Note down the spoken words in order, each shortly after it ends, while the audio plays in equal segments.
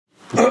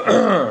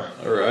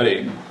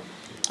Alrighty.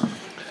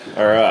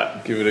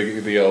 Alright, give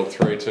it the old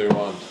 3, 2,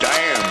 1.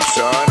 Damn,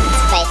 son.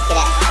 Space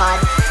Cadets Pod.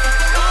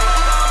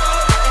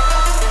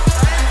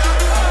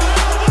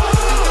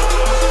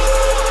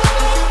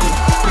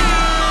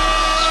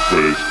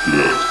 Space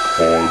Cadets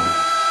Pod.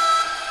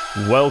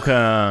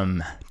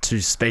 Welcome to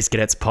Space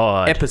Cadets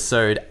Pod.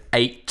 Episode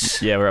 8.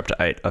 Yeah, we're up to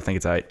 8. I think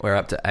it's 8. We're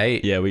up to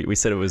 8. Yeah, we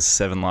said it was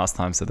 7 last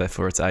time, so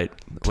therefore it's 8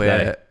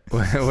 today.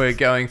 We're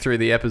going through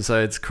the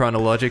episodes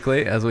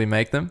chronologically as we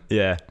make them.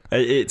 Yeah.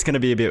 It's going to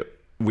be a bit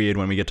weird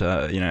when we get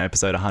to,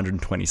 episode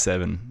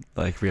 127.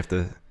 Like, we have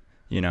to,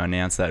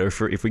 announce that. Or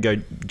if we go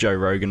Joe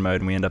Rogan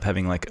mode and we end up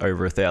having, like,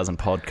 over 1,000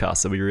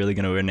 podcasts, are we really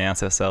going to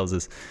announce ourselves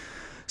as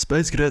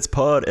Space Cadets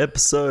Pod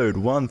episode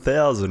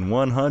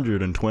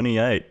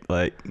 1128?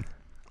 Like,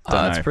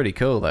 It's pretty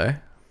cool, though.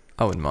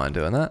 I wouldn't mind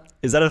doing that.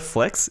 Is that a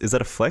flex?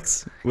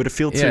 Would it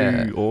feel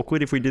too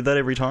awkward if we did that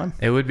every time?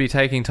 It would be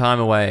taking time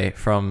away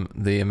from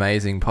the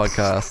amazing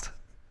podcast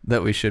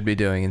that we should be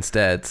doing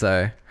instead.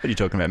 So, What are you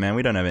talking about, man?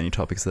 We don't have any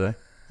topics today.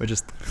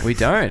 we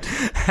don't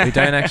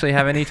actually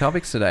have any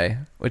topics today.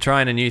 We're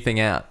trying a new thing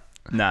out.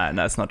 No,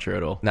 it's not true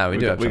at all. No, we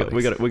do have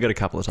topics. We got a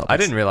couple of topics. I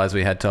didn't realize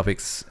we had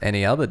topics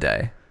any other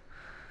day.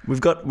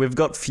 We've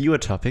got fewer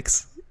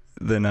topics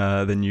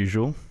than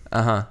usual.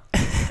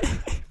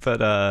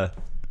 But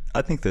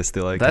I think they're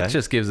still okay. That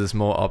just gives us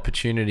more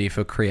opportunity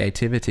for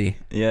creativity.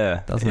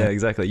 Yeah, doesn't it?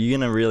 Exactly. You're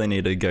gonna really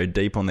need to go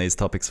deep on these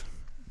topics.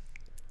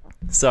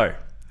 So,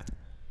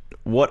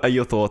 what are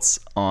your thoughts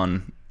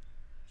on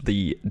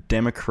the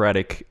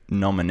Democratic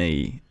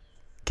nominee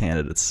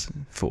candidates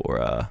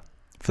for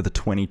the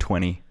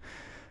 2020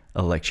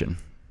 election?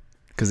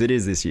 Because it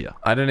is this year.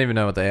 I don't even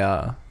know what they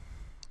are.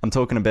 I'm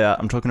talking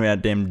about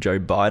them Joe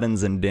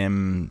Bidens and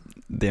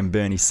them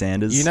Bernie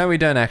Sanders. You know we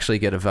don't actually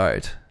get a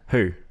vote.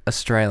 Who?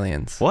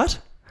 Australians. What?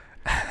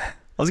 I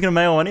was going to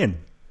mail one in.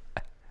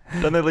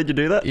 Don't they let you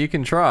do that? You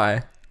can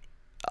try.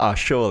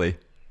 Surely.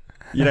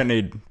 You don't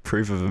need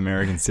proof of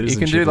American You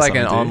citizenship. can do like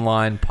an do you?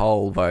 online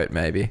poll vote,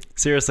 maybe.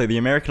 Seriously, the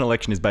American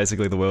election is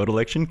basically the world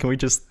election. Can we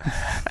just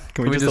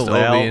all be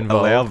involved?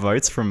 allow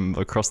votes from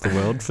across the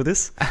world for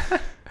this?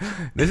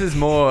 This is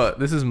more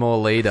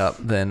lead up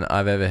than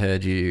I've ever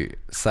heard you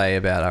say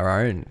about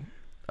our own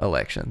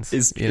elections.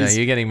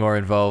 You're getting more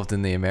involved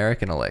in the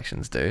American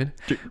elections, dude.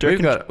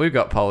 We've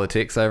got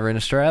politics over in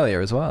Australia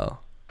as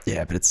well.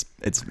 Yeah, but it's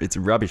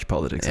rubbish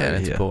politics over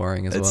it's here.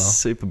 boring as well. It's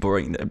super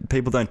boring.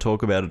 People don't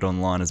talk about it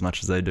online as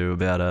much as they do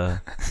about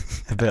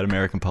about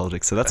American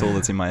politics. So that's all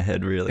that's in my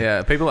head, really.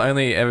 Yeah, people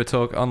only ever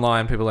talk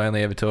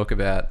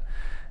about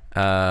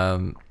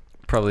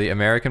probably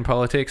American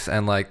politics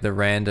and like the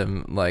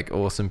random like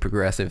awesome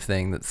progressive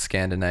thing that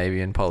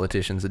Scandinavian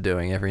politicians are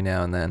doing every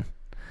now and then.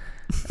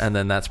 And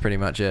then that's pretty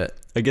much it.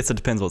 I guess it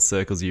depends what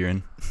circles you're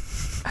in.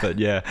 But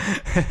yeah.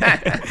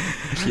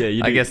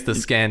 I guess the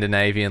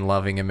Scandinavian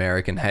loving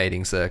American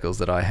hating circles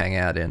that I hang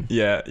out in.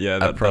 Yeah,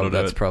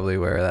 that's probably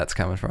where that's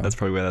coming from. That's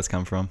probably where that's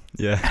come from.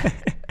 Yeah.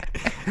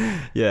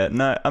 Yeah,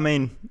 no, I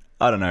mean,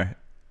 I don't know.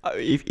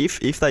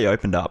 If they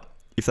opened up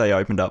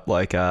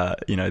like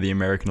the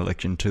American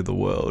election to the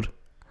world,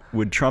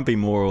 would Trump be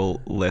more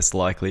or less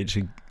likely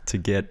to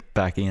get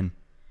back in?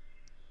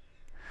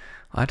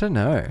 I don't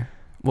know.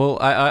 Well,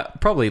 I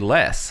probably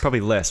less. Probably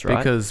less, right?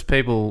 Because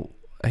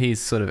he's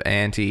sort of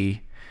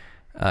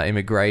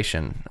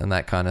anti-immigration and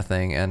that kind of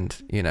thing, and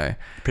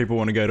people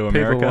want to go to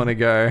America. People want to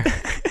go,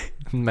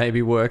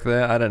 maybe work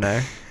there. I don't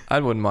know. I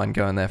wouldn't mind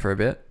going there for a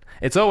bit.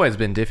 It's always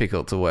been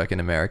difficult to work in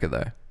America,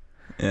 though.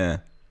 Yeah.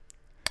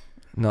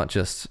 Not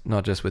just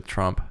with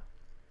Trump.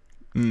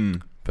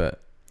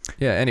 But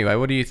yeah. Anyway,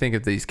 what do you think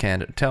of these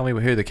candidates? Tell me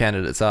who the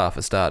candidates are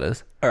for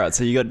starters. All right.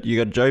 So you got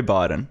Joe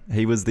Biden.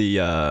 He was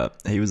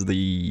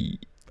the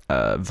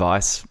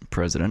vice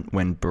president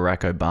when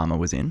Barack Obama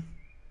was in.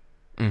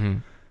 Mm-hmm.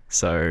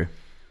 So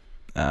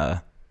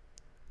there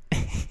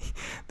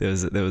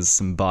was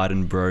some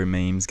Biden bro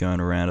memes going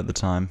around at the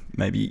time.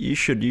 Maybe you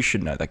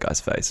should know that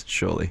guy's face,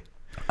 surely.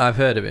 I've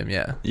heard of him,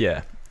 yeah.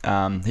 Yeah.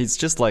 He's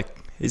just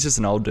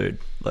an old dude.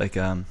 Like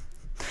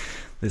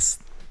this.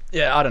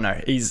 Yeah, I don't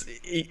know. He's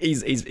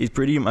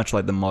pretty much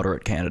like the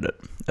moderate candidate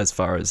as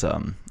far as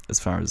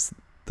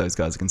those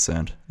guys are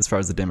concerned. As far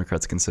as the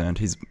Democrats are concerned,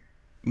 he's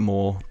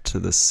more to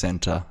the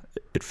center.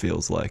 It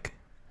feels like.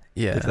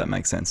 Yeah. If that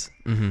makes sense.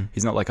 Mm-hmm.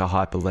 He's not like a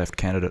hyper left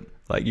candidate.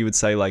 Like you would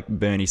say, like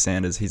Bernie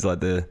Sanders. He's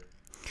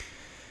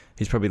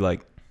probably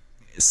like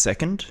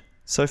second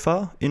so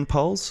far in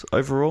polls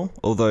overall.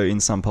 Although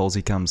in some polls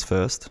he comes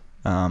first.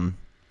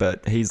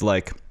 But he's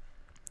like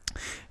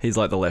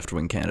the left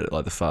wing candidate,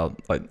 like the far,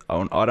 like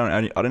I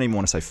don't even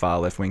want to say far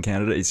left wing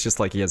candidate. It's just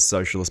like he has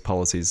socialist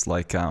policies,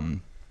 like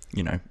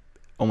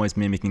almost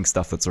mimicking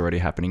stuff that's already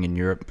happening in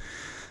Europe.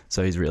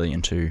 So he's really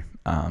into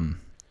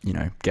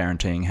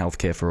guaranteeing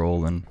healthcare for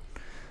all and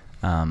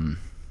having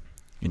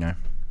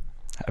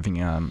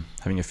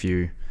a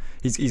few.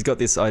 He's got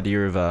this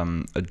idea of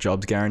a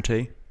jobs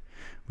guarantee,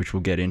 which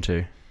we'll get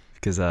into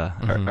because I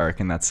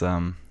reckon that's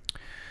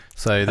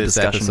So this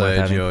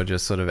episode, you're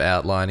just sort of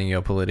outlining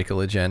your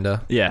political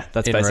agenda. Yeah,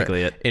 that's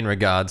basically it. In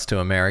regards to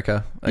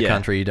America, a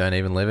country you don't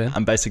even live in.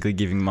 I'm basically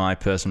giving my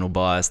personal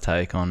biased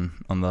take on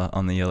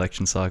the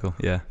election cycle.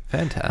 Yeah,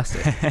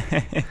 fantastic.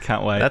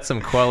 Can't wait. That's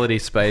some quality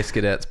Space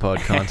Cadets pod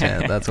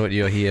content. That's what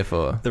you're here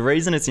for. The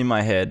reason it's in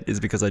my head is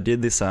because I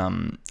did this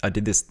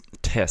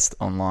test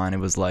online.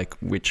 It was like,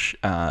 which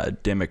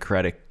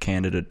Democratic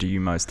candidate do you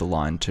most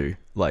align to?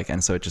 Like,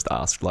 and so it just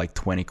asked like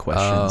 20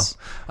 questions.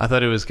 Oh, I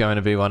thought it was going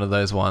to be one of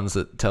those ones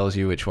that tells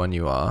you which one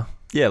you are.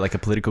 Yeah, like a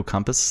political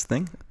compass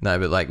thing. No,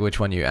 but like which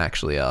one you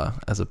actually are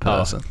as a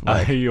person.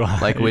 Like, who you are.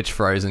 Like which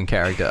Frozen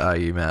character are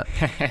you, Matt?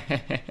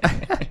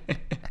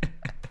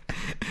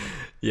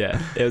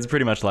 Yeah, it was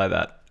pretty much like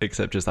that,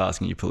 except just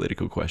asking you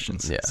political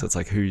questions. Yeah. So it's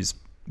like, whose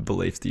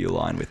beliefs do you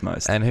align with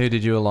most? And who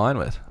did you align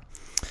with?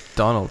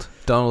 Donald.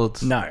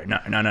 No.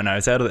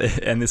 It's out of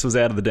and this was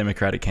out of the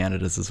Democratic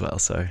candidates as well.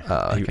 So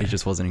he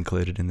just wasn't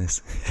included in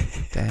this.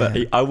 Damn. But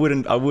I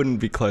wouldn't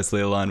be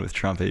closely aligned with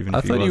Trump even.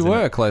 I thought you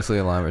were closely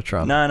aligned with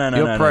Trump. No.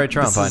 You're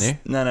pro-Trump, aren't you?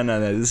 No.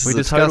 This is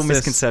a total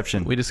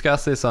misconception. We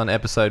discussed this on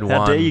episode 1.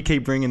 How dare you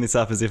keep bringing this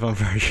up as if I'm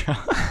pro-Trump?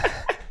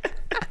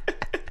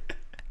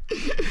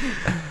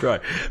 Bro,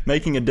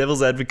 making a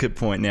devil's advocate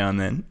point now and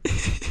then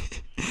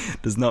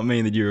does not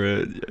mean that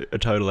you're a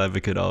total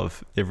advocate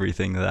of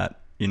everything that.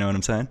 You know what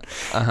I'm saying?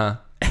 Uh-huh.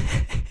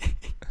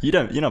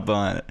 You're not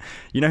buying it.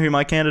 You know who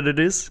my candidate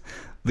is?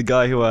 The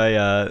guy who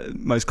I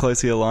most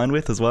closely align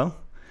with as well?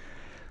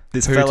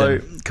 This fellow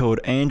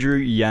called Andrew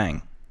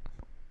Yang.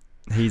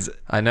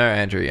 I know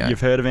Andrew Yang.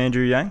 You've heard of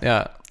Andrew Yang?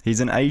 Yeah. He's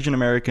an Asian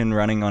American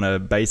running on a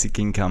basic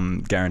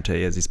income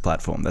guarantee as his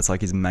platform. That's like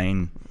his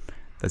main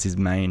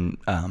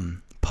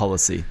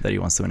policy that he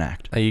wants to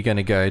enact. Are you going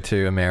to go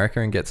to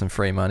America and get some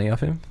free money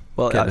off him?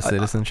 Well, get a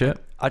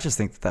citizenship? I just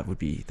think that'd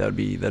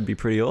be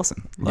pretty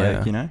awesome. Like,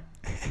 yeah. You know,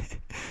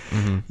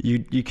 mm-hmm.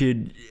 you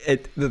could.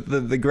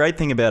 The great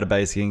thing about a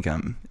basic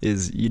income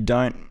is you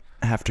don't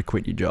have to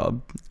quit your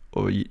job,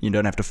 or you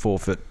don't have to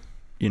forfeit,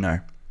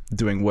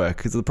 doing work.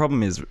 Because the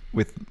problem is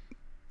with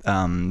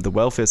the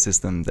welfare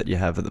system that you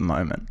have at the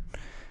moment,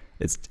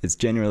 it's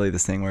generally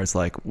this thing where it's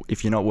like,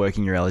 if you're not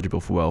working, you're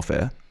eligible for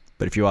welfare,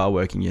 but if you are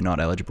working, you're not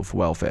eligible for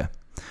welfare.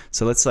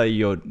 So let's say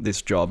you're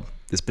this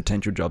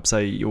potential job,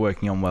 say you're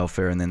working on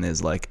welfare, and then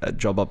there's like a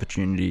job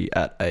opportunity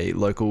at a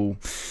local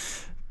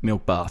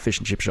milk bar, fish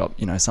and chip shop,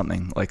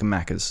 something like a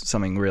Macca's,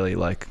 something really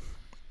like,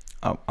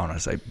 I want to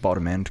say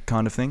bottom end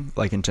kind of thing,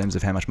 like in terms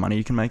of how much money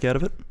you can make out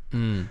of it.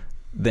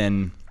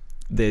 Then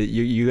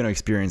you're going to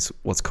experience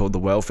what's called the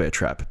welfare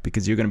trap,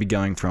 because you're going to be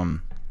going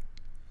from,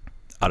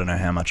 I don't know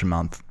how much a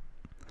month,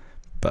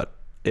 but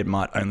it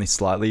might only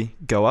slightly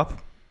go up,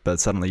 but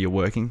suddenly you're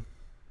working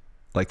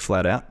like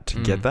flat out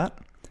to get that.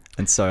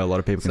 And so a lot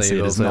of people can see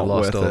it as not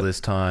worth it. So you've also lost all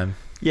this time.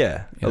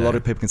 Yeah. A lot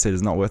of people can see it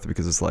as not worth it,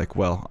 because it's like,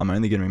 well, I'm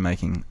only going to be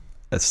making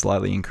a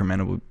slightly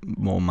incremental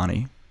more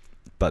money,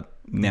 but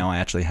now I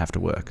actually have to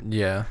work.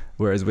 Yeah.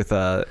 Whereas with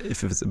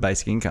if it's a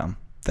basic income,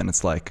 then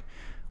it's like,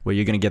 well,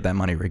 you're going to get that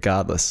money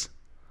regardless.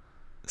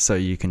 So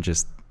you can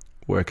just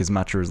work as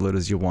much or as little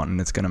as you want,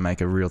 and it's going to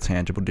make a real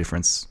tangible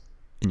difference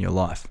in your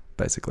life,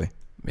 basically.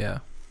 Yeah.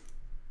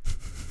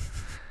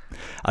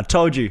 I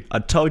told you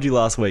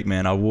last week,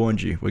 man. I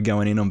warned you. We're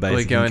going in on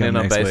basic income. We're going in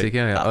on basic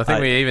income. I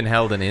think we even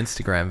held an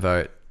Instagram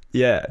vote.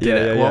 Yeah.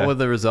 What were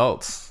the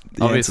results?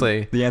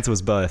 Obviously. The answer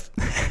was both.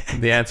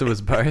 The answer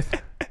was both?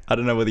 I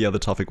don't know what the other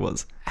topic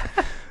was.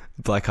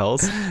 Black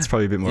holes? It's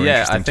probably a bit more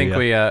interesting. Yeah, I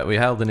think we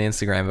held an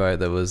Instagram vote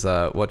that was,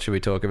 what should we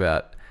talk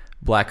about?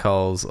 Black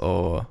holes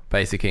or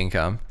basic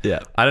income? Yeah.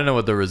 I don't know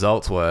what the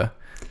results were,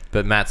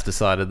 but Matt's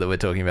decided that we're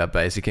talking about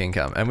basic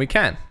income, and we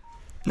can.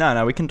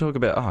 No, we can talk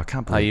about... Oh, I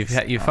can't believe...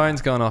 Your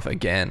phone's gone off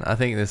again. I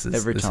think this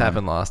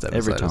happened last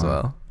episode as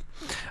well.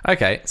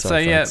 Okay, so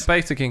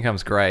basic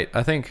income's great.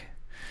 I think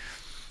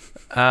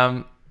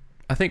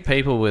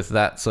people with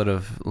that sort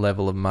of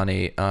level of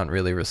money aren't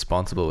really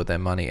responsible with their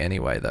money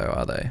anyway, though,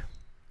 are they?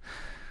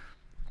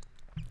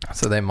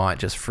 So they might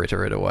just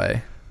fritter it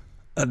away.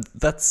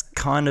 That's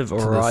kind of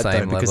alright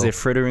though, because they're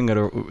frittering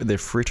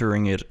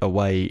it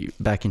away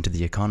back into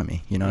the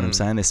economy. You know what I'm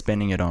saying? They're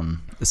spending it on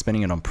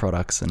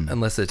products, and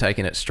unless they're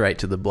taking it straight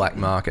to the black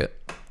market.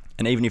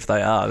 And even if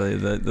they are,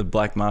 the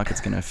black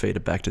market's going to feed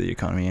it back to the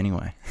economy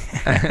anyway.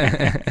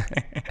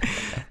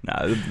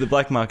 No, the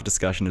black market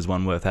discussion is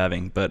one worth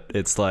having, but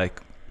it's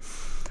like,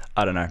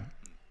 I don't know.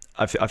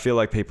 I feel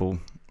like people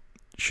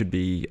should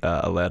be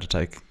allowed to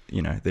take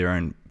their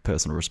own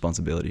personal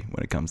responsibility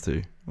when it comes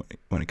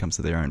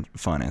to their own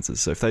finances.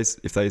 So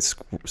if they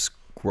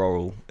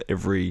scroll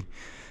every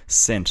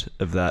cent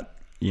of that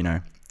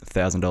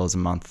 $1,000 a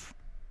month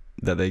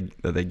that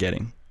they're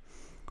getting,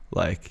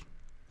 like,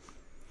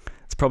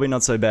 it's probably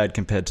not so bad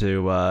compared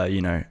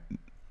to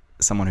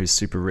someone who's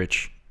super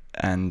rich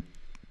and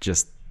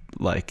just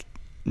like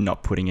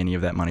not putting any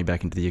of that money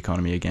back into the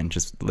economy again,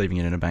 just leaving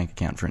it in a bank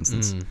account, for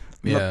instance.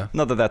 Yeah.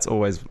 Not that that's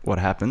always what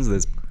happens.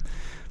 There's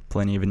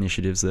plenty of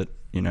initiatives that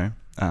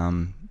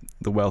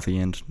the wealthy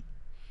end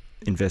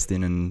invest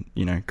in and,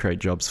 you know, create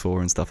jobs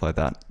for and stuff like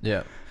that.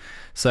 Yeah.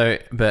 So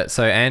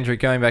Andrew,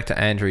 going back to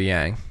Andrew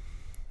Yang,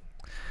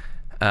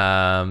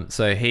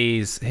 so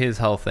his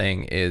whole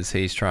thing is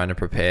he's trying to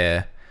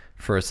prepare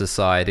for a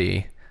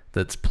society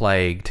that's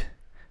plagued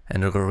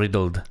and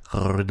riddled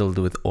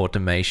with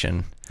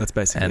automation. That's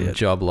basically and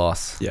job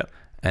loss. Yeah.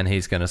 And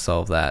he's going to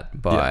solve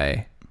that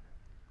by,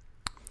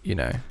 you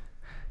know,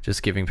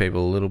 just giving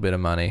people a little bit of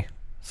money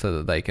so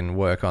that they can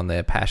work on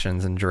their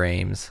passions and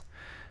dreams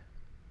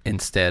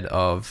instead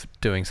of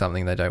doing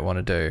something they don't want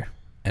to do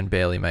and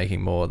barely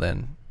making more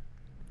than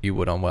you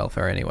would on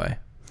welfare anyway.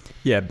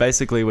 Yeah,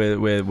 basically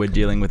we're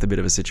dealing with a bit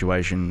of a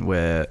situation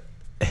where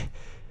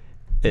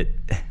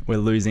we're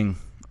losing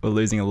a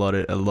lot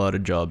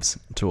of jobs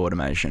to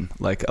automation,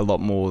 like a lot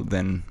more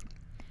than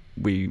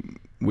we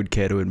would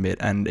care to admit,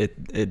 and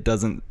it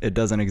doesn't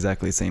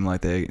exactly seem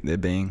like they're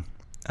being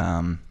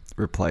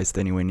replaced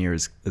anywhere near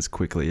as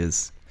quickly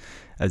as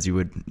you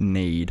would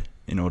need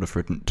in order for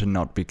it to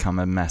not become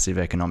a massive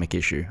economic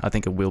issue. I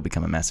think it will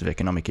become a massive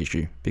economic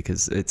issue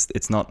because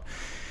it's not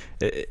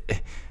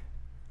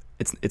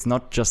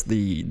just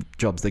the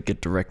jobs that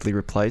get directly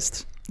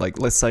replaced. Like,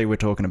 let's say we're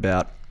talking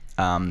about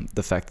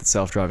the fact that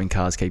self-driving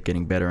cars keep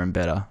getting better and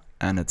better,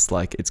 and it's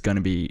like it's going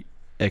to be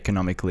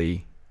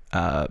economically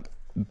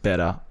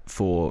better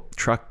for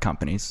truck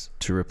companies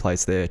to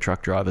replace their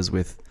truck drivers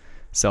with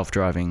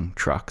self-driving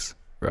trucks,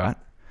 right?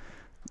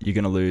 You're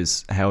going to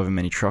lose however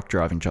many truck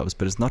driving jobs,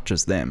 but it's not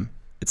just them.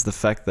 It's the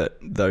fact that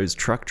those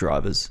truck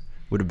drivers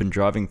would have been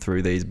driving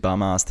through these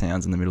bum-ass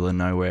towns in the middle of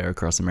nowhere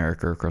across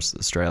America, across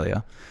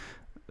Australia,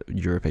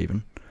 Europe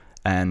even,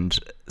 and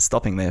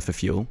stopping there for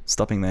fuel,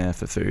 stopping there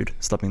for food,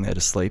 stopping there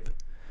to sleep,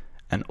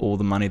 and all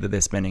the money that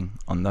they're spending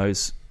on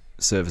those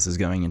services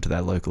going into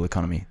that local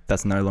economy.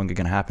 That's no longer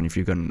going to happen if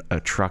you've got a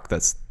truck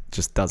that's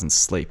just doesn't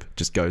sleep,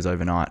 just goes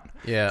overnight.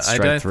 Yeah, I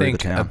don't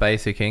think a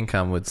basic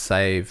income would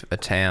save a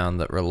town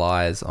that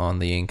relies on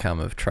the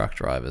income of truck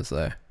drivers,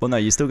 though. Well, no,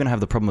 you're still going to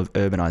have the problem of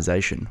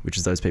urbanization, which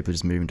is those people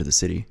just moving to the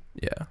city.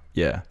 Yeah.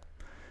 Yeah.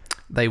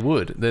 They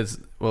would.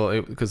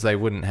 Because they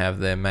wouldn't have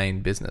their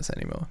main business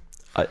anymore.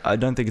 I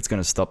don't think it's going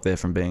to stop there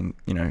from being,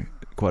 you know,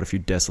 quite a few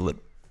desolate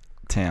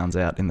towns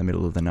out in the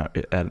middle of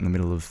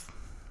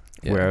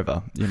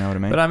wherever, you know what I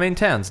mean? But I mean,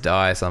 towns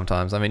die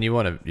sometimes. I mean, you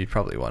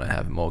probably want to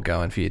have more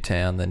going for your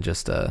town than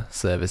just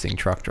servicing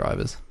truck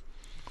drivers.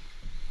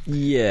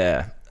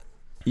 Yeah.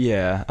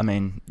 I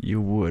mean,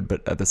 you would,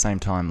 but at the same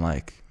time,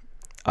 like,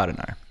 I don't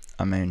know.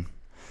 I mean,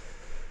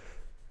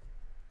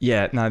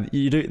 yeah, no,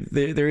 you do.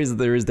 There is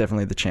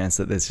definitely the chance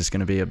that there's just going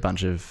to be a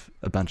bunch of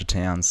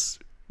towns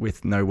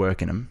with no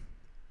work in them,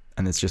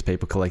 and there's just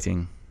people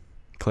collecting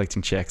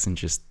checks and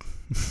just,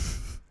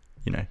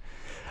 you know,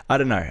 I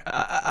don't know.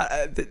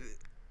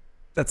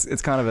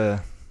 It's kind of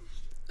a.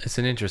 It's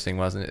an interesting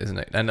one, isn't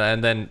it?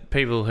 And then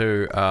people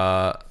who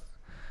are,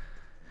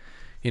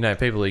 you know,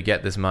 people who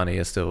get this money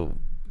are still,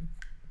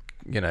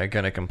 you know,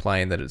 going to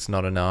complain that it's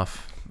not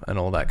enough and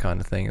all that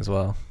kind of thing as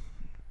well,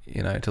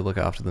 you know, to look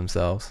after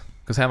themselves.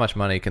 Because how much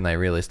money can they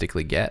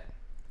realistically get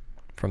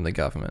from the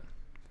government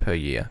per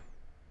year?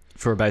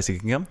 For a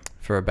basic income?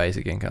 For a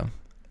basic income.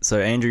 So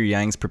Andrew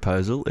Yang's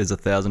proposal is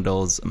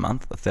 $1,000 a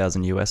month,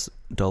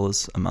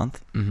 $1,000 a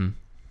month. Mm-hmm.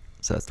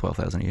 So that's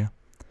 $12,000 a year.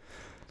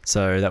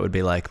 So that would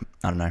be like,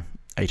 I don't know,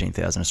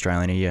 18,000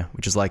 Australian a year,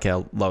 which is like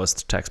our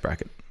lowest tax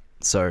bracket.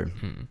 So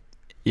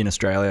in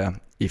Australia,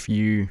 if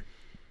you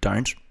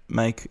don't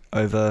make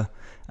over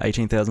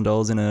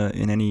 $18,000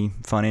 in any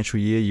financial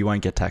year, you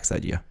won't get taxed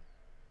that year.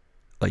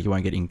 Like, you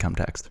won't get income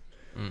taxed.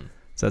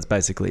 So that's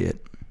basically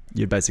it.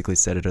 You'd basically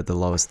set it at the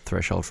lowest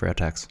threshold for our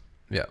tax.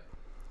 Yeah.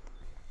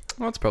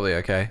 Well, that's probably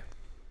okay.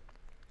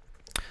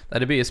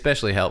 That'd be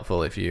especially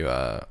helpful if you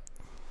were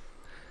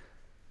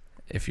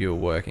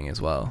working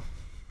as well,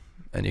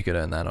 and you could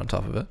earn that on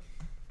top of it.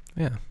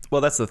 Yeah.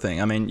 Well, that's the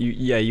thing. I mean,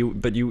 you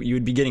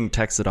would be getting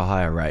taxed at a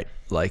higher rate.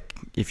 Like,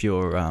 if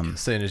you're as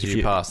soon as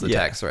you pass the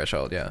tax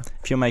threshold, yeah.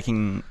 If you're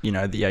making, you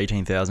know, the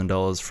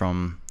 $18,000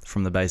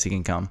 from the basic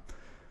income,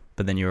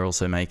 but then you're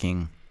also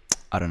making,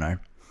 I don't know,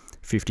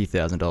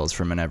 $50,000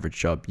 from an average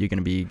job, you're going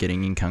to be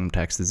getting income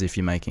taxed as if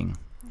you're making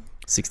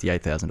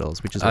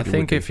 $68,000, which is what I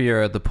think if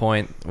you're at the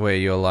point where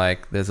you're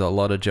like, there's a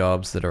lot of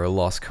jobs that are a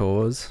lost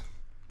cause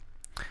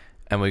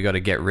and we got to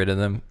get rid of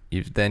them,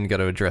 you've then got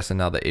to address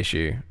another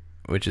issue,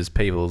 which is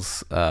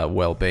people's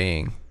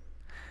well-being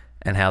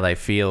and how they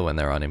feel when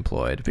they're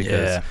unemployed.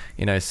 Because,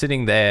 you know,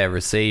 sitting there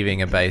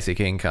receiving a basic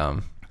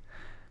income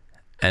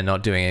and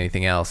not doing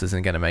anything else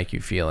isn't going to make you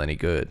feel any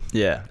good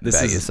about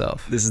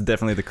yourself. This is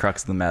definitely the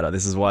crux of the matter.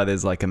 This is why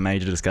there's like a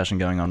major discussion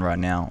going on right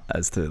now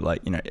as to,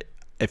 like, you know,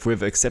 if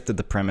we've accepted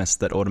the premise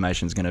that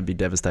automation is going to be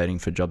devastating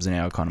for jobs in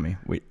our economy,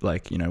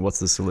 what's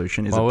the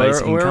solution? Is it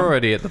basic income? We're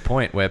already at the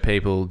point where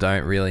people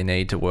don't really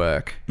need to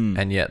work,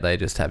 and yet they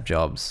just have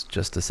jobs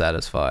just to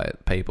satisfy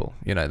people.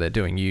 You know, they're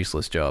doing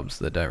useless jobs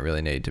that don't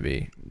really need to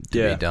be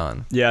to be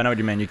done. Yeah, I know what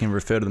you mean. You can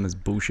refer to them as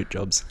bullshit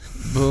jobs.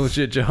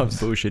 Bullshit jobs.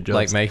 Bullshit jobs.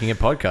 Like making a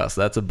podcast.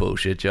 That's a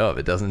bullshit job.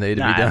 It doesn't need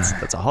to be done.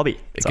 That's a hobby.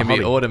 It can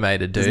be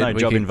automated, dude. There's no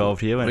job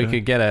involved here. We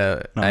could get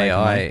a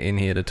AI in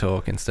here to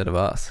talk instead of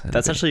us.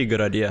 That's actually a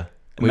good idea.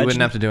 We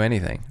wouldn't have to do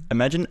anything.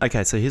 Imagine,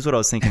 okay, so here's what I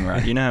was thinking,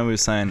 right? You know how we were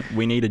saying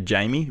we need a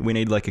Jamie? We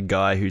need like a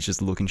guy who's just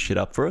looking shit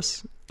up for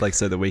us, like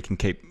so that we can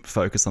keep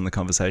focused on the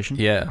conversation.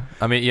 Yeah.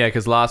 I mean, yeah,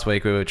 because last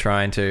week we were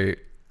trying to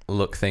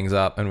look things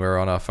up and we were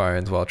on our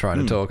phones while trying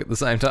to talk at the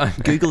same time.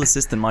 Google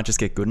Assistant might just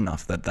get good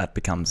enough that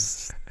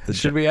becomes...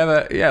 Should we have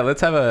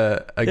let's have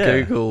a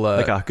Google...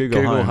 like our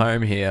Google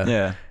Home here.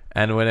 Yeah.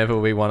 And whenever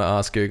we want to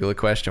ask Google a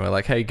question, we're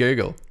like, hey,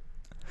 Google.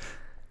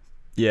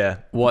 Yeah.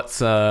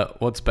 What's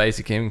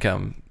basic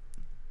income?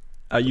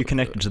 Are you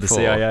connected to the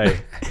CIA?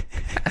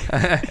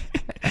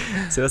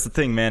 So that's the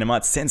thing, man. It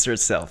might censor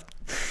itself.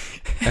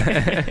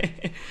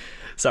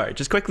 Sorry,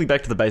 just quickly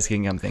back to the basic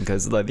income thing,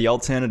 because like, the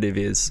alternative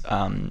is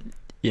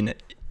in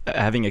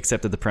having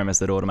accepted the premise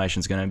that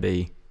automation is going to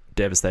be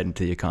devastating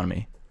to the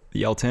economy.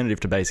 The alternative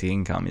to basic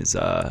income is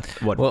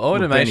what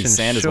automation Bernie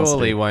Sanders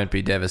surely won't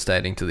be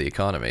devastating to the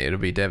economy. It'll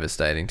be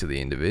devastating to the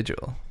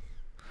individual.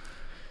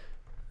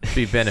 It'll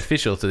be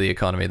beneficial to the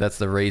economy. That's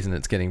the reason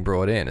it's getting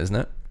brought in, isn't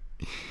it?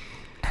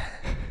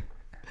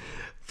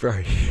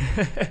 Bro.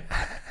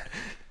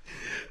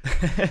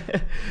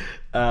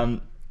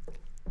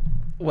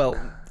 Well,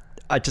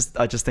 I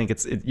just think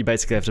you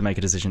basically have to make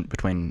a decision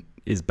between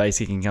is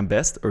basic income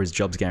best or is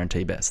jobs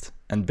guarantee best,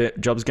 and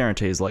jobs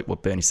guarantee is like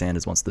what Bernie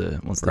Sanders wants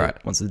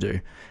to do,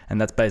 and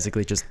that's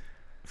basically just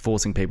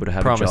forcing people to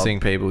have promising a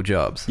job. People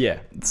jobs. Yeah,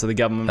 so the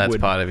government that's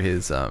part of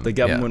his. The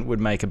government would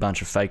make a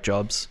bunch of fake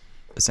jobs,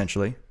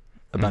 essentially,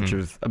 a bunch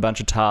of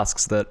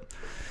tasks that.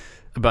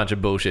 A bunch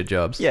of bullshit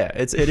jobs. Yeah,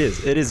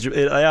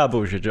 they are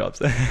bullshit jobs.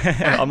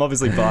 I'm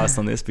obviously biased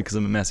on this because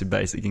I'm a massive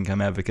basic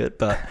income advocate,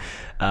 but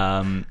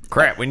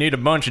crap, we need a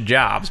bunch of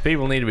jobs.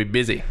 People need to be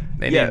busy.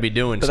 They need to be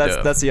doing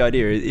stuff. That's the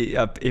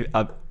idea.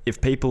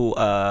 If people,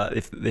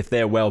 if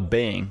their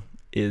well-being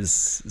is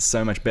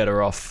so much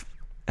better off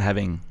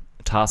having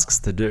tasks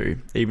to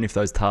do, even if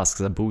those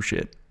tasks are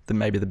bullshit, then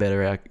maybe the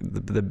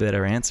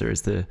better answer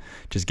is to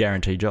just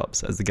guarantee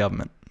jobs as the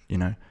government,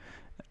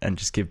 and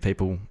just give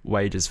people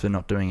wages for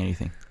not doing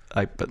anything.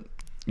 But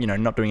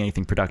not doing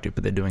anything productive,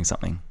 but they're doing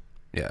something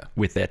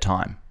with their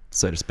time,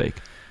 so to speak.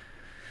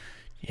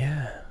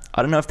 Yeah.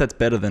 I don't know if that's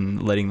better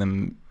than letting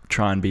them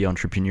try and be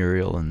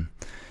entrepreneurial and,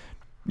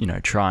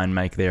 try and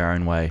make their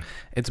own way.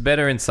 It's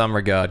better in some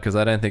regard because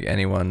I don't think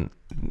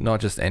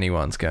not just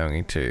anyone's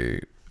going to,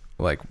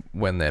 like,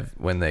 when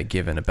they're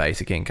given a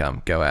basic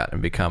income, go out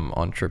and become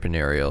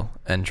entrepreneurial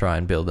and try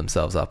and build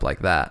themselves up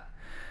like that.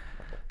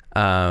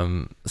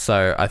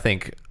 So I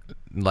think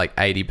like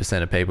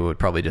 80% of people would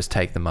probably just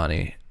take the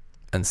money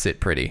and sit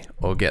pretty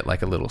or get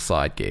like a little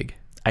side gig.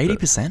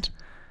 80%?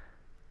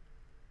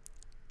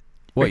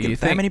 What you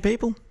think? How many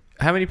people?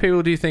 How many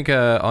people do you think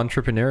are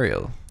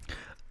entrepreneurial?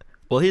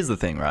 Well, here's the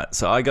thing, right?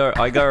 So I go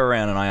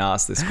around and I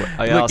ask this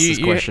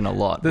question a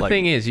lot. The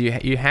thing is,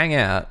 you hang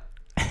out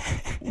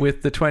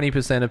with the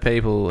 20% of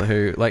people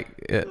who like.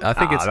 I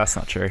think that's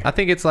not true. I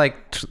think it's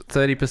like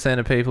 30%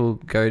 of people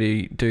go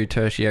to do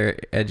tertiary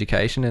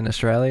education in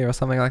Australia or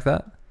something like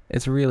that.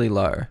 It's really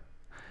low.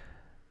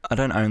 I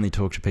don't only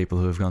talk to people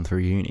who have gone through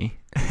uni.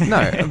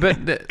 No,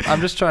 but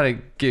I'm just trying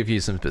to give you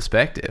some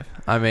perspective.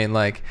 I mean,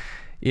 like,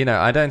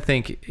 I don't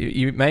think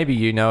maybe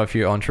if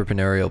you're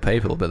entrepreneurial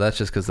people, but that's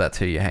just because that's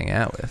who you hang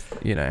out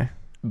with,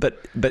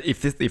 But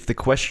if the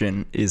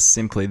question is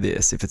simply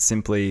this, if it's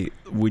simply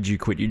would you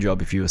quit your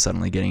job if you were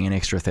suddenly getting an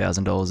extra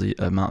 $1,000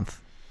 a month,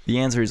 the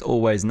answer is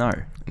always no.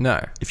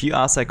 No. If you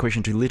ask that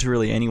question to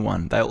literally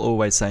anyone, they'll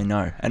always say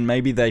no, and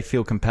maybe they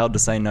feel compelled to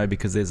say no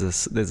because there's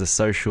a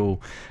social,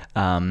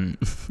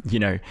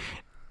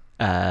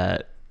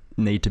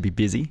 need to be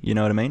busy. You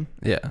know what I mean?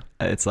 Yeah.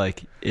 It's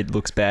like it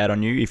looks bad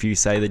on you if you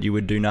say that you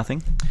would do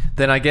nothing.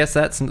 Then I guess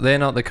they're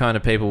not the kind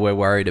of people we're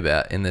worried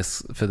about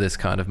for this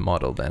kind of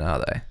model. Then are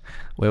they?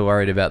 We're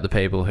worried about the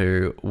people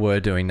who were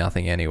doing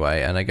nothing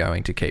anyway and are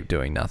going to keep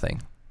doing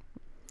nothing.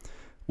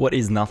 What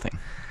is nothing?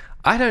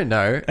 I don't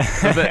know,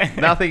 but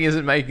nothing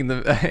isn't making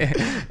them.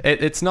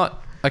 It's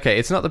not okay.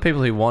 It's not the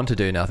people who want to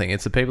do nothing.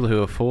 It's the people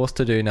who are forced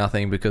to do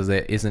nothing because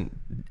there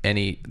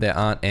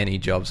aren't any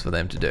jobs for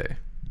them to do.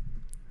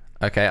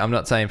 Okay, I'm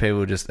not saying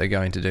people just are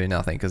going to do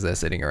nothing because they're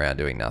sitting around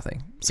doing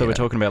nothing. So we're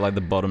talking about like the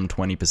bottom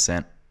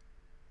 20%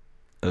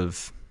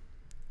 of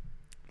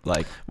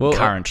like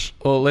current.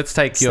 Well, let's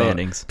take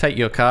standings.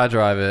 your car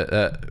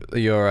driver,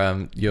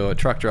 your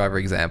truck driver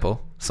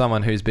example.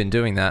 Someone who's been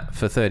doing that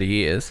for 30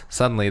 years,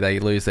 suddenly they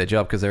lose their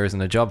job because there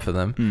isn't a job for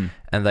them,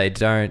 and they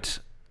don't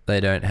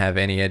have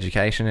any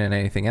education in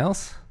anything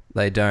else.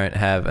 They don't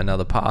have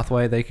another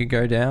pathway they could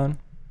go down.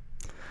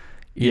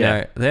 You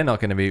know, they're not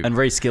going to be... And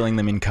reskilling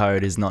them in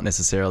code is not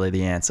necessarily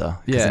the answer.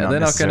 Yeah, they're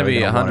not going to be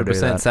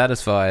 100%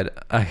 satisfied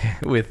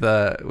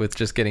with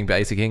just getting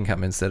basic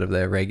income instead of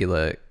their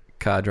regular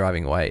car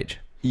driving wage.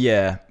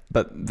 Yeah,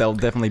 But they'll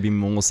definitely be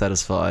more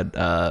satisfied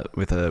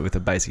with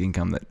a basic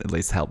income that at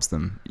least helps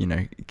them,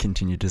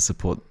 continue to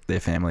support their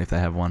family if they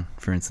have one,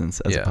 for instance,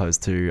 as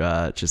opposed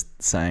to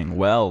just saying,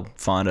 well,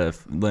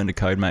 learn to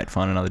code, mate,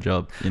 find another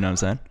job. You know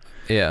what I'm saying?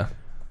 Yeah.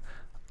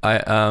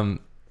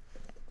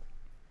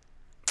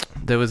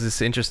 There was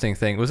this interesting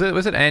thing. Was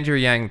it Andrew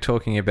Yang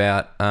talking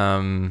about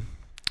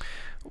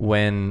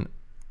when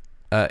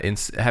in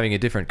having a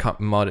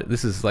different model?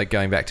 This is like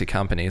going back to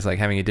companies, like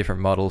having a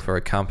different model for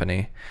a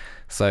company,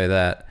 so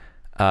that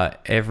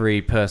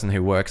every person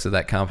who works at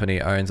that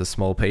company owns a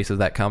small piece of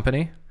that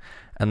company,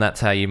 and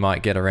that's how you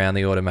might get around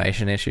the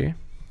automation issue.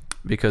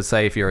 Because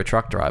say if you're a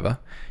truck driver,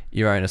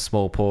 you own a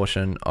small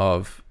portion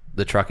of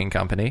the trucking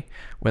company.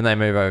 When they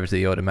move over to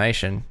the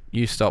automation,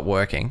 you stop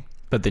working,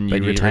 but then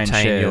you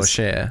retain your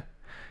share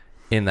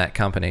in that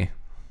company,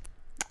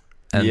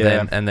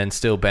 and then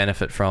still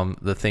benefit from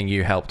the thing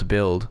you helped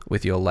build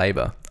with your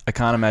labor. I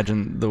can't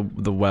imagine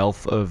the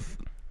wealth of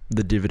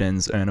the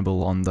dividends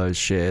earnable on those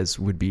shares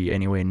would be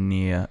anywhere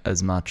near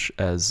as much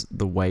as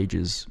the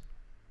wages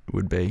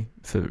would be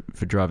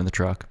for driving the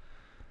truck.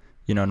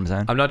 You know what I'm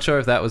saying? I'm not sure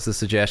if that was the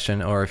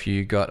suggestion or if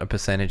you got a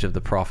percentage of the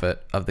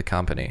profit of the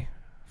company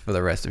for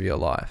the rest of your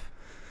life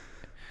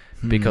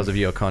because of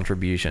your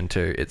contribution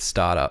to its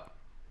startup.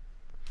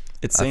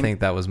 I think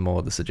that was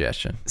more the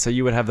suggestion. So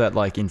you would have that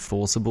like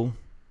enforceable,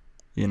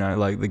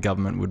 like the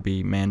government would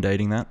be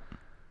mandating that?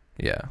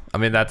 Yeah. I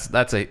mean,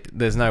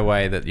 there's no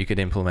way that you could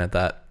implement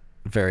that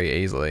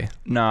very easily.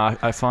 No,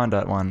 I find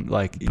that one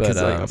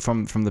because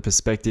from the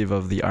perspective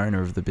of the owner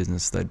of the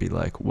business, they'd be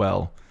like,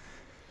 well,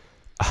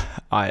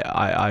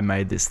 I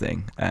made this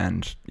thing,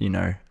 and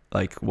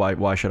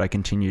why should I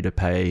continue to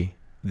pay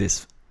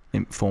this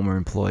former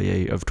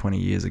employee of 20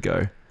 years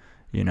ago,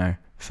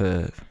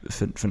 for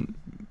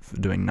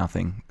doing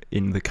nothing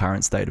in the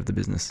current state of the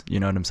business?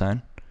 You know what I'm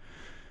saying?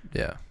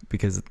 Yeah.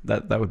 Because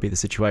that would be the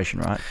situation,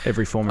 right?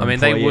 Every former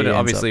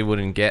employee they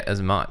wouldn't get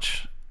as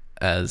much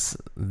as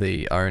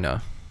the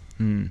owner.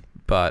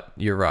 But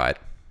you're right.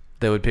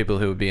 There would people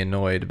who would be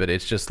annoyed, but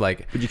it's just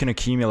like... But you can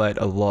accumulate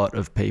a lot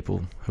of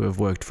people who have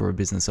worked for a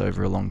business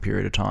over a long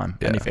period of time.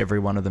 Yeah. And if every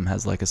one of them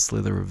has like a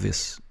slither of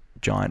this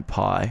giant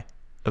pie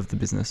of the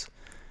business,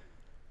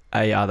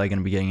 A, are they going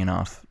to be getting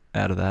enough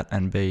out of that?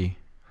 And B,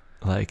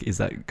 is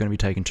that going to be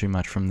taking too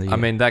much from the... I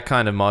mean, that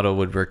kind of model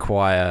would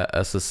require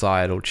a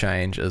societal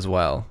change as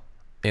well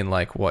in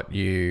what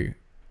you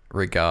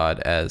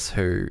regard as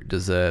who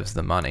deserves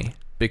the money.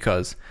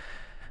 Because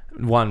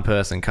one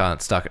person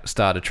can't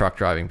start a truck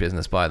driving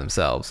business by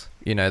themselves.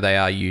 They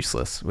are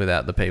useless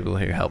without the people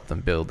who helped them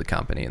build the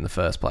company in the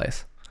first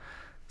place.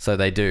 So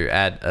they do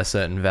add a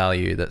certain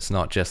value that's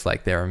not just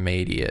like their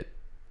immediate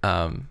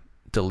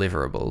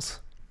deliverables.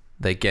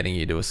 They're getting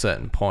you to a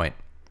certain point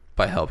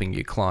by helping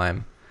you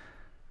climb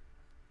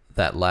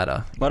that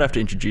ladder. Might have to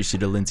introduce you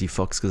to Lindsay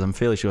Fox because I'm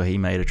fairly sure he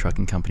made a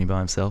trucking company by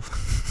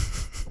himself.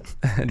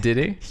 Did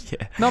he?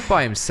 Yeah. Not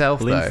by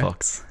himself, Lynn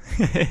Fox.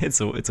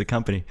 It's a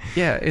company.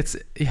 Yeah, it's...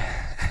 Yeah.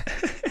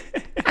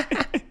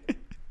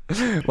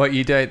 What,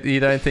 you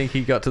don't think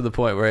he got to the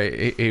point where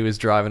he was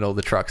driving all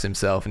the trucks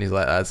himself and he's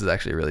like, this is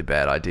actually a really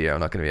bad idea. I'm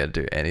not going to be able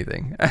to do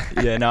anything.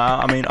 Yeah, no,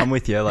 I mean, I'm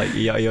with you.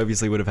 You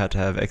obviously would have had to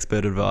have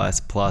expert advice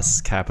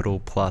plus capital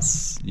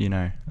plus,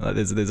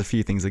 there's a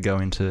few things that go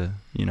into,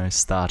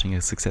 starting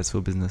a successful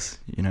business,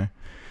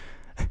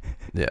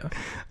 Yeah. It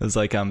was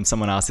like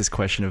someone asked this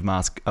question of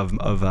have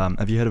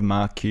you heard of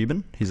Mark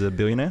Cuban? He's a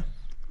billionaire.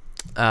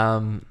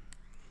 No.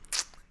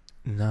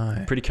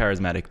 Pretty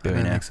charismatic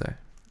billionaire. I don't think so.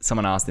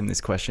 Someone asked him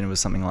this question. It was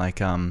something like,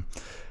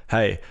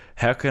 hey,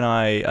 how can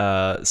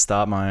I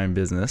start my own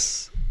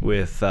business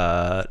with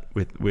no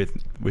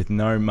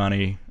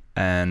money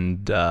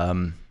and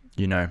no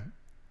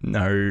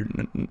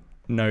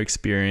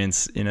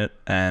experience in it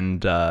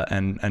and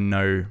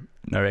no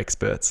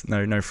experts,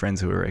 no friends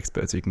who are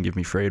experts who can give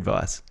me free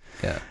advice.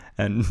 Yeah.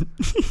 And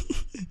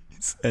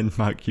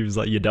Mark, he was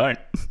like, you don't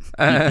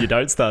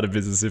start a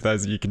business if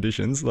those are your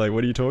conditions. Like,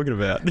 what are you talking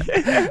about?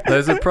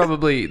 Those are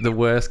probably the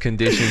worst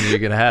conditions you're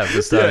going to have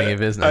for starting a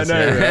business. I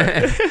know,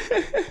 right?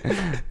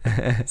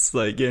 It's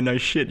like, no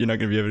shit, you're not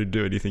going to be able to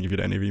do anything if you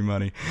don't have any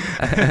money.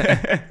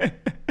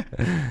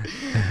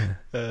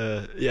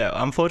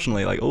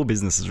 Unfortunately, all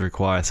businesses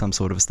require some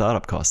sort of a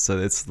startup cost. So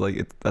it's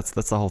that's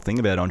the whole thing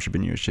about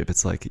entrepreneurship.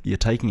 It's like you're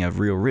taking a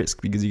real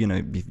risk because you're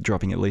going to be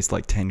dropping at least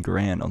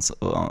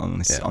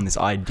 $10,000 on this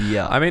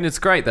idea. I mean, it's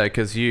great though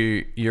because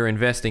you're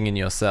investing in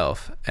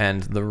yourself,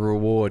 and the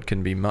reward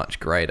can be much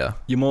greater.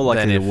 You're more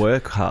likely to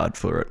work hard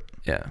for it.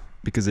 Yeah,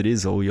 because it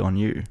is all on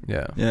you.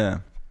 Yeah.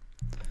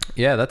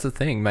 Yeah, that's the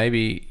thing.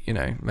 Maybe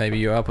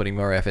you are putting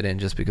more effort in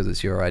just because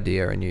it's your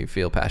idea and you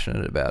feel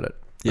passionate about it.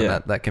 Yeah,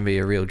 and that can be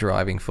a real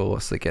driving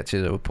force that gets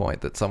you to a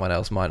point that someone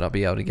else might not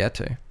be able to get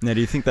to. Now,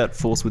 do you think that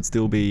force would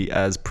still be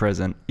as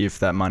present if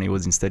that money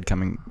was instead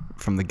coming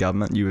from the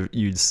government?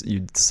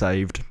 You'd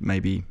saved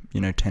maybe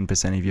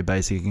 10% of your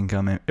basic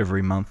income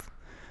every month,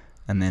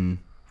 and then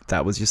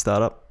that was your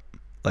startup.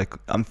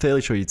 I'm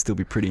fairly sure you'd still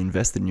be pretty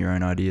invested in your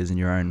own ideas and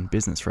your own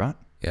business, right?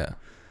 Yeah,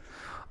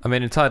 I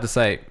mean, it's hard to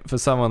say for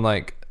someone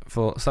like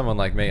for someone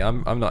like me,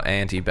 I'm not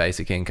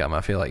anti-basic income.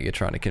 I feel like you're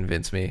trying to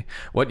convince me.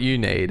 What you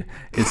need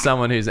is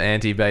someone who's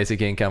anti-basic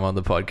income on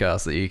the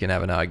podcast that you can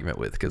have an argument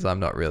with, because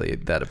I'm not really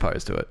that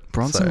opposed to it.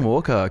 Bronson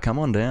Walker, come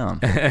on down.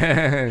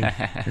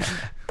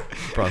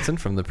 Bronson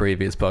from the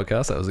previous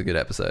podcast. That was a good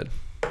episode.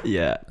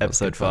 Yeah,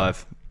 episode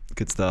 5.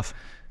 Good stuff.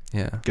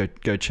 Yeah.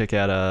 Go check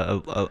out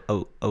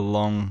a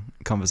long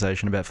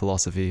conversation about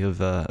philosophy of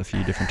a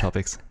few different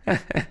topics.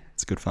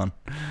 It's good fun.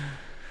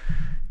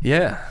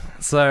 Yeah.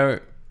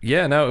 So,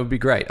 yeah, no, it would be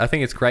great. I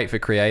think it's great for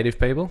creative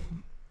people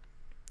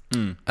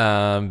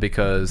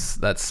because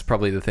that's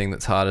probably the thing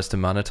that's hardest to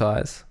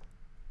monetize.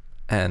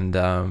 And,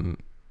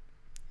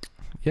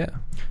 yeah.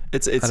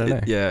 It's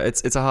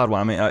a hard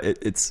one. I mean,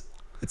 it's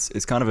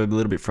kind of a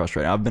little bit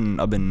frustrating. I've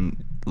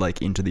been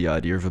like into the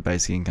idea of a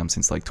basic income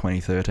since like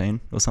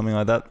 2013 or something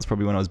like that. That's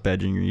probably when I was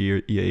badgering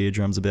your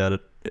eardrums about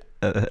it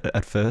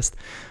at first.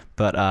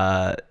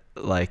 But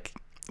like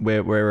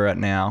where we're at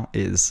now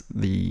is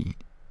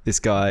this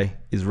guy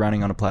is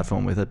running on a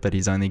platform with it, but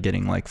he's only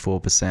getting like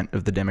 4%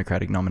 of the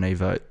Democratic nominee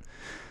vote.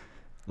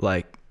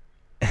 Like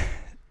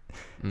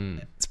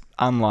it's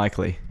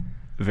unlikely,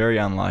 very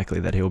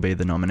unlikely that he'll be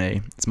the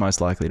nominee. It's most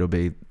likely it'll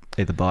be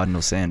either Biden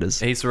or Sanders.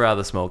 He's a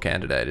rather small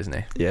candidate, isn't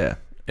he? Yeah.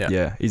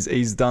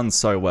 He's done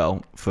so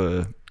well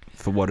for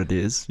what it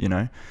is, you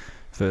know,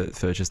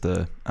 for just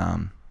a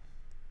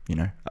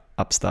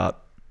upstart,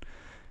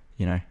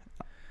 you know.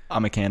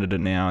 I'm a candidate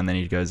now, and then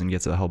he goes and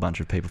gets a whole bunch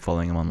of people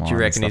following him online. Do you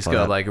reckon he's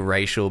got like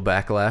racial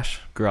backlash,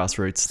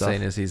 grassroots stuff,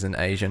 seen as he's an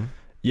Asian?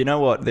 You know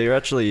what? There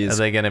actually is.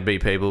 Are there going to be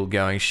people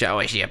going, "Show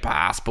us your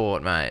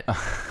passport, mate"?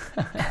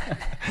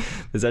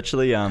 There's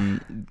actually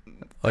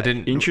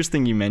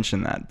interesting you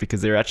mentioned that,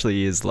 because there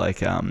actually is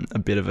like a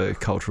bit of a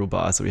cultural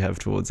bias that we have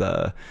towards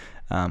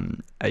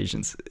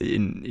Asians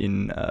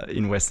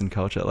in Western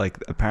culture. Like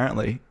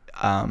apparently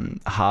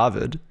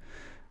Harvard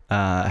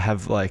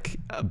have like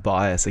a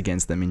bias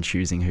against them in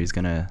choosing who's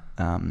gonna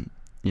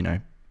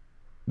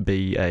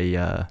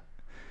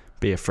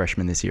be a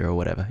freshman this year or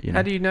whatever. You know?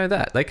 How do you know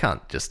that? They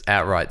can't just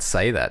outright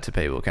say that to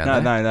people, can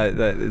they? No.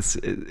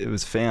 It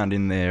was found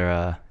in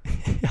their.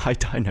 I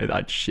don't know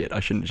that shit. I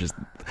shouldn't just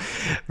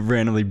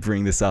randomly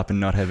bring this up and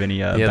not have any.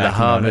 The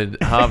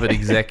Harvard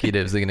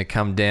executives are going to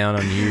come down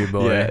on you,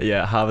 boy.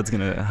 Yeah. Harvard's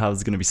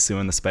gonna be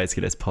suing the Space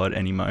Cadets pod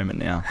any moment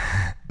now.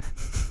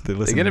 They're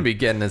going to be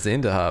getting us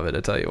into Harvard, I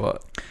tell you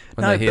what.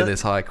 When they hear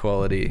this high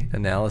quality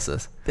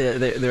analysis,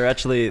 they're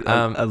actually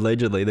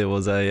allegedly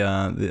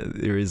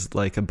there is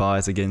like a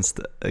bias against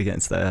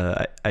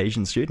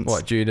Asian students.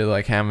 What, due to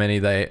like how many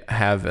they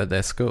have at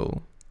their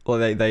school? Well,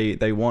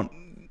 they want,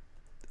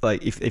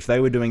 like if they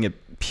were doing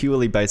it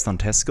purely based on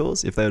test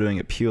scores, if they were doing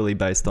it purely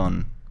based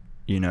on,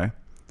 you know,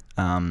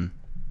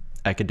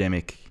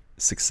 academic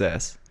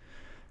success,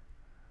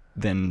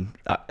 then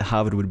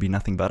Harvard would be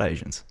nothing but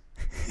Asians.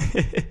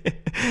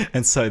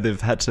 And so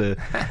they've had to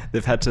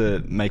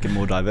make it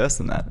more diverse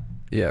than that.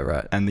 Yeah,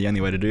 right. And the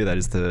only way to do that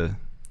is to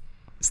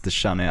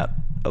shun out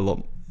a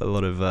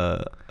lot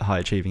of high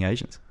achieving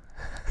Asians.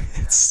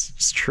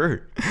 It's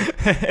true.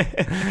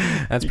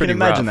 That's you pretty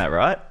can imagine rough. that,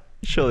 right?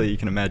 Surely you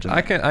can imagine.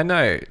 I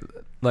know,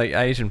 like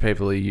Asian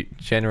people are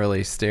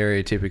generally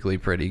stereotypically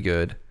pretty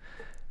good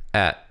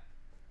at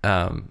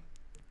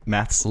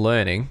maths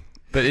learning,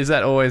 but is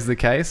that always the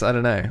case? I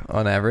don't know.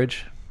 On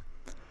average.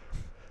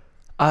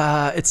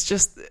 It's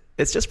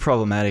just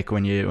problematic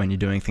when you're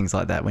doing things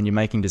like that, when you're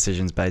making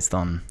decisions based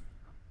on,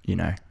 you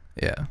know,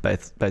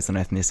 based on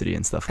ethnicity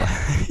and stuff like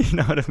that. You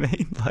know what I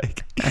mean?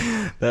 Like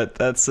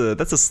that's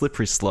a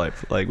slippery slope.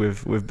 Like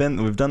we've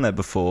done that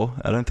before.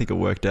 I don't think it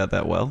worked out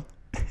that well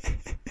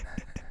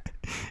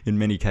in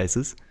many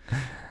cases.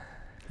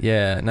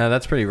 Yeah, no,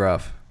 that's pretty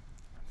rough.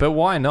 But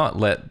why not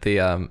let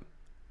the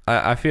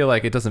I feel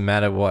like it doesn't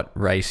matter what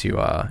race you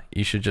are.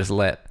 You should just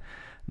let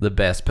the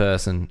best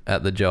person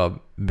at the job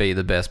be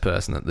the best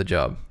person at the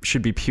job.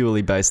 Should be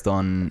purely based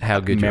on how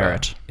good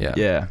merit. You are.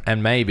 Yeah.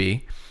 And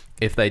maybe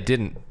if they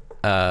didn't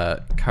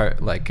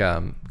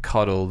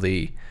coddle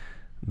the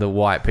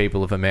white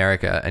people of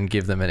America and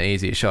give them an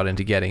easier shot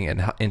into getting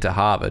into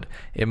Harvard,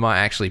 it might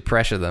actually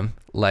pressure them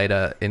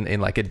later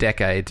in like a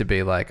decade to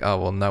be like, oh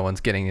well, no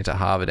one's getting into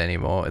Harvard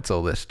anymore. It's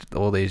all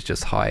these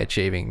just high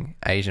achieving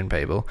Asian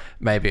people.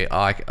 Maybe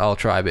I'll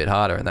try a bit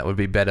harder, and that would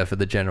be better for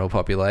the general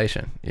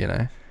population. You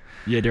know.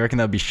 Yeah, do you reckon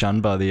they'll be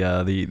shunned by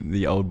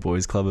the old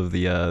boys club of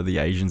the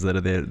Asians that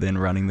are there then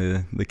running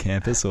the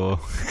campus, or?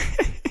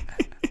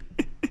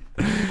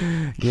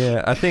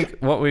 Yeah, I think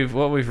what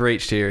we've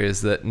reached here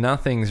is that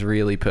nothing's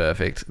really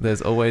perfect.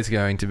 There's always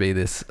going to be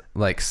this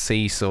like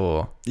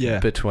seesaw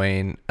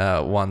between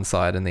one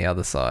side and the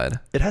other side.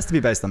 It has to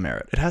be based on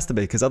merit. It has to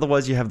be, because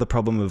otherwise you have the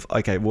problem of,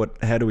 okay,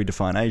 how do we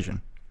define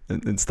Asian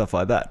and stuff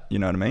like that? You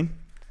know what I mean?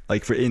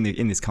 Like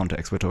in this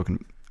context, we're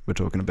talking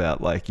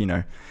about like, you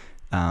know,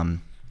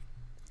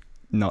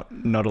 not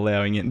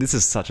allowing it. This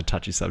is such a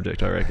touchy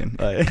subject, I reckon.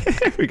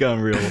 Like, we're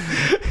going real.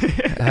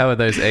 How are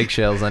those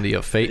eggshells under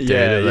your feet, dude?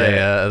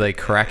 Are they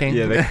cracking?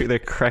 Yeah, they're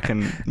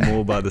cracking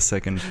more by the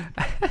second.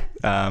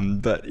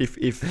 But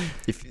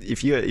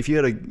if you had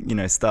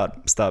to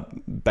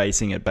start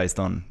basing it based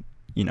on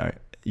your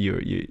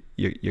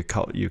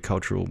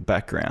cultural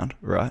background,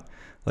 right?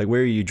 Like,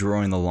 where are you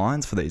drawing the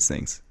lines for these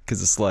things?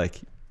 Because it's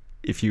like,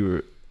 if you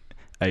were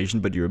Asian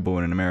but you were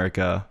born in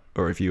America,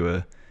 or if you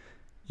were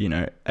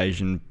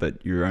Asian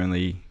but you're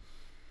only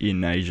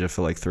in Asia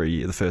for like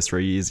the first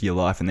 3 years of your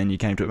life, and then you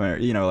came to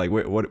America, like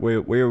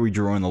where are we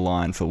drawing the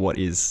line for what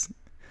is,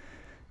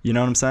 you know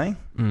what I'm saying?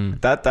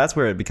 That's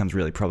where it becomes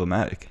really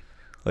problematic.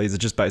 Like, is it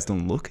just based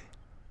on look?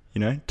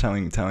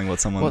 Telling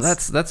what someone's. Well,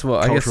 that's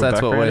what I guess that's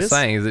what we're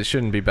saying, is it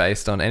shouldn't be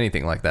based on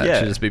anything like that. It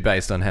should just be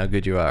based on how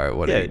good you are at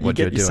what you're doing. You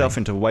get yourself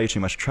into way too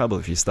much trouble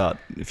if you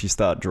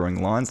start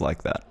drawing lines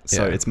like that.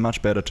 So it's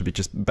much better to be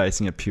just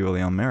basing it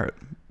purely on merit,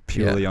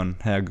 on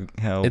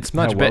how it's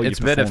much better. It's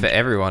better for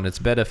everyone. It's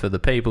better for the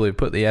people who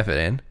put the effort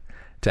in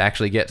to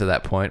actually get to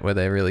that point where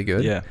they're really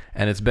good. Yeah,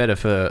 and it's better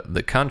for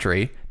the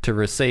country to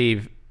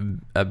receive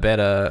a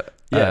better.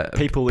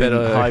 People in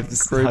high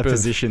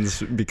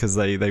positions because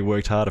they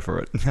worked harder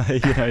for it.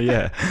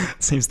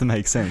 Seems to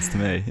make sense to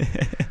me.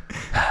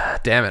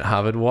 Damn it,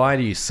 Harvard! Why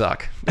do you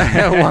suck?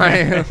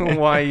 Why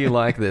are you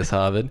like this,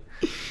 Harvard?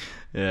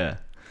 Yeah,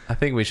 I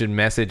think we should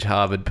message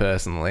Harvard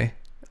personally.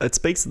 It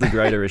speaks to the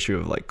greater issue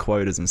of like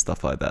quotas and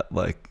stuff like that.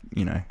 Like,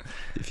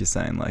 if you're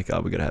saying like, oh,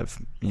 we're gonna have,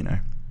 yeah.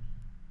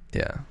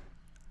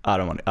 I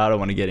don't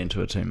want to get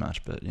into it too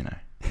much, but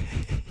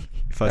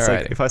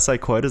if I say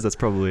quotas, that's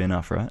probably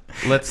enough, right?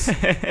 Let's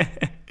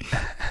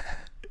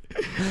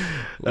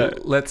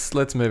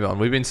move on.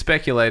 We've been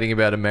speculating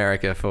about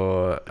America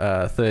for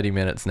 30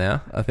 minutes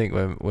now. I think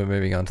we're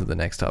moving on to the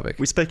next topic.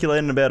 We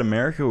speculating about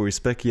America, or we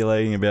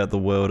speculating about the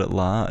world at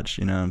large?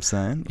 You know what I'm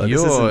saying? Like,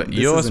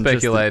 you're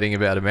speculating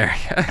about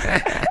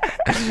America.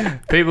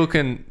 People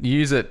can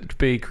use it,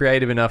 be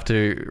creative enough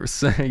to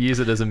use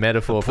it as a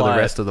metaphor for the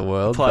rest of the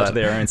world. Apply it to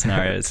their own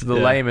scenarios. To the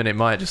layman, it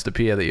might just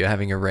appear that you're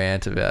having a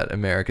rant about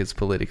America's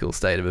political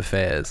state of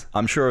affairs.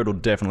 I'm sure it'll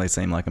definitely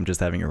seem like I'm just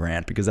having a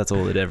rant, because that's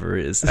all it ever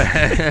is. All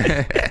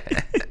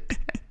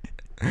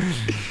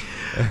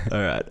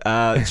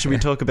right. Should we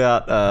talk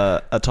about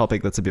a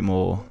topic that's a bit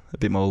more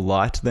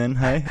light then?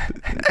 Hey,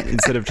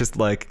 instead of just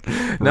like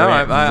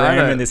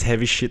ramming this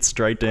heavy shit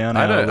straight down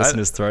our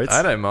listeners' throats.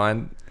 I don't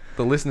mind.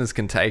 The listeners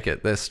can take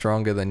it. They're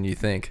stronger than you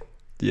think.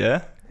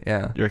 Yeah?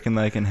 Yeah. You reckon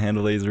they can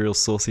handle these real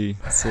saucy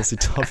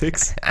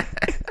topics?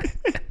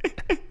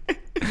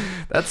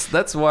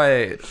 That's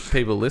why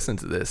people listen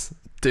to this.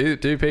 Do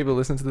people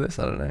listen to this?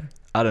 I don't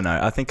know.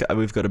 I think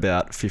we've got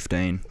about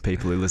 15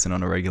 people who listen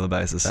on a regular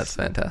basis. That's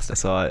fantastic.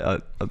 So I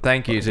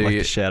thank you to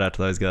you. Shout out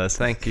to those guys.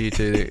 Thank you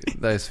to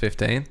those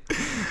 15.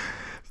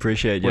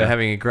 Appreciate you. We're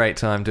having a great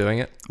time doing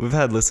it. We've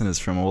had listeners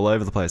from all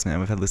over the place, man.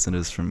 We've had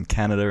listeners from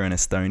Canada and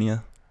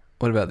Estonia.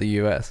 What about the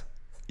US?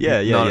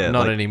 Yeah.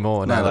 Not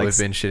anymore. Now that we've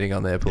been shitting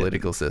on their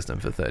political system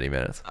for 30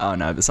 minutes. Oh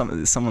no, but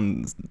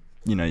someone,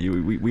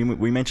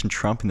 we mentioned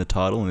Trump in the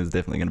title, and there's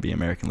definitely going to be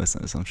American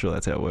listeners. I'm sure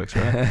that's how it works,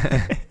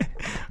 right?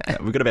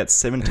 We've got about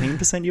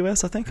 17%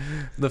 US, I think.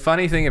 The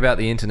funny thing about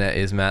the internet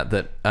is, Matt,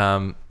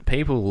 that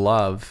people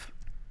love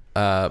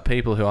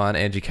people who aren't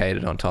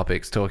educated on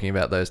topics talking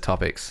about those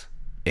topics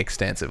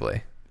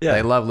extensively. Yeah,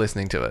 they love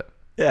listening to it.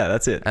 Yeah,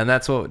 that's it. And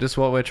that's what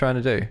we're trying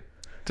to do.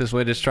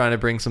 We're just trying to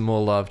bring some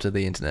more love to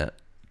the internet.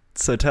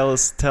 So tell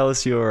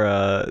us your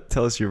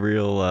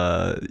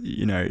real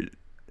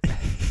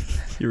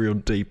your real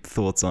deep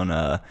thoughts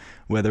on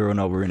whether or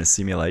not we're in a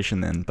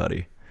simulation then,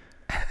 buddy.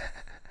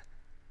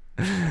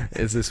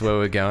 Is this where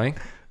we're going?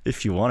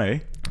 If you want to.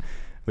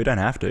 We don't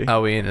have to. Are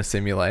we in a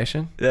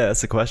simulation? Yeah,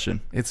 that's the question.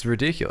 It's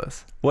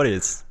ridiculous. What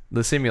is?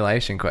 The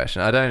simulation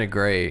question. I don't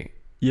agree.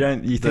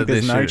 You think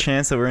there's no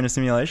chance that we're in a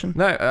simulation?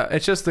 No,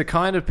 it's just the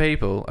kind of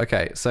people.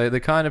 Okay, so the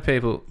kind of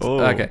people. Oh.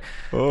 Okay.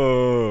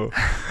 Oh.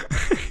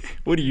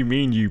 What do you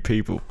mean, you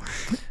people?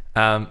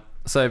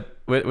 So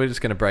we're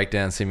just going to break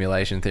down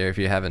simulation theory. If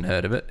you haven't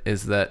heard of it,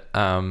 is that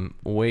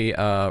we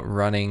are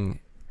running.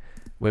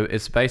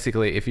 It's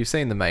basically, if you've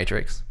seen The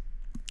Matrix,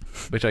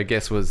 which I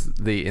guess was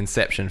the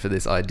inception for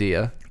this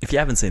idea. If you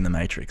haven't seen The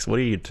Matrix, what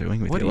are you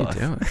doing with your life?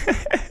 What are you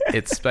doing?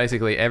 It's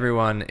basically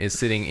everyone is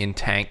sitting in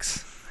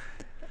tanks.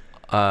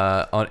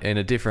 In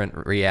a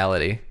different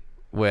reality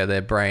where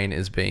their brain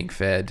is being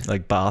fed.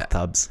 Like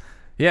bathtubs.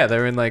 Yeah,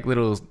 they're in like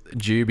little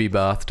juby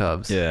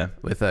bathtubs. Yeah.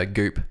 With a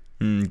goop.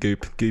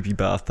 Goopy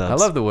bathtubs. I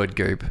love the word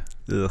goop.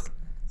 Ugh.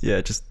 Yeah,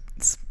 it just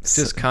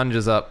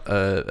conjures up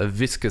a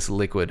viscous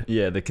liquid.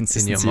 Yeah, the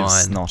consistency of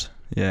snot.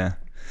 Yeah.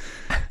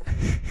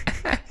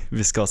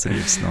 Viscosity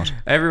of snot.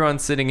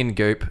 Everyone's sitting in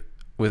goop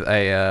with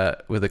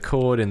a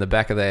cord in the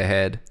back of their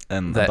head.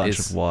 And a bunch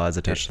of wires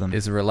attached to them.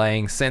 Is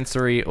relaying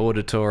sensory,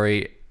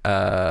 auditory,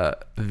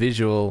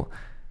 visual,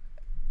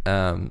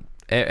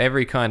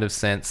 every kind of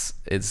sense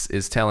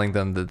is telling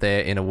them that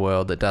they're in a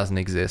world that doesn't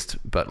exist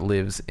but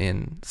lives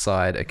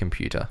inside a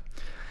computer.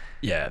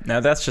 Yeah. Now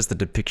that's just a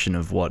depiction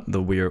of what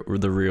the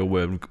real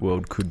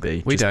world could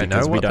be. We don't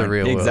know what the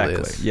real world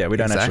is. Yeah, we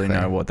don't actually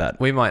know what that.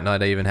 We might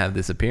not even have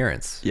this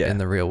appearance in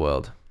the real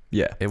world.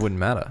 Yeah, it wouldn't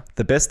matter.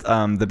 The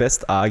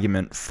best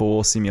argument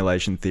for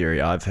simulation theory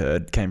I've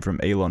heard came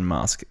from Elon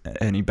Musk,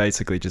 and he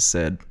basically just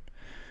said,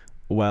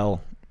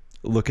 "Well,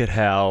 look at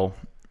how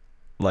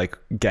like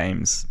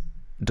games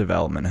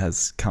development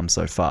has come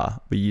so far.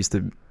 We used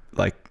to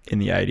like in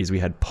the 80s we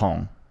had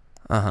Pong,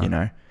 you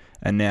know,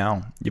 and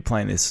now you're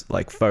playing this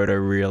like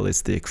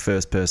photorealistic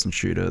first-person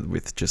shooter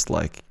with just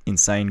like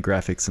insane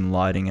graphics and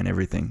lighting and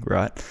everything,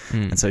 right?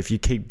 And so if you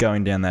keep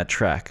going down that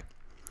track."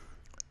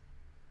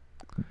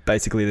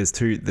 Basically, there's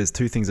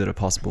two things that are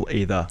possible.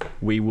 Either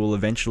we will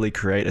eventually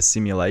create a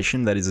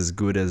simulation that is as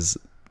good as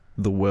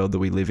the world that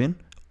we live in,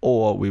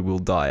 or we will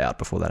die out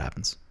before that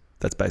happens.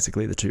 That's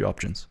basically the two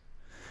options.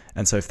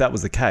 And so if that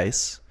was the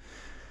case,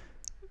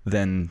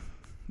 then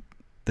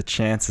the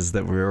chances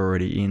that we're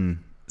already in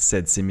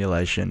said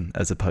simulation,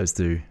 as opposed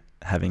to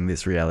having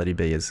this reality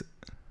be as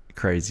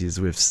crazy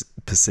as we've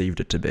perceived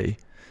it to be,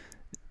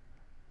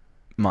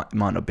 might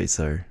not be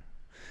so.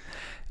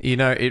 You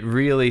know, it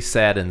really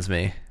saddens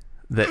me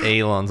that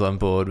Elon's on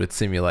board with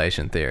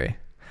simulation theory,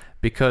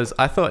 because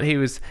I thought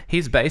he's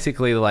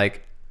basically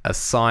like a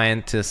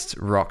scientist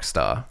rock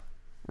star,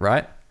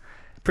 right?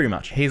 Pretty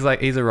much. He's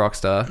a rock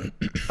star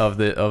of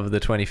the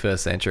 21st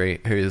century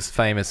who's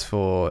famous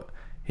for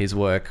his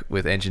work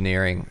with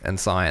engineering and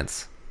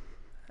science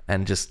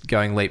and just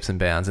going leaps and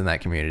bounds in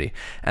that community.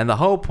 And the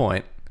whole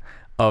point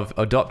of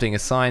adopting a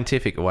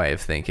scientific way of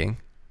thinking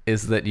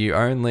is that you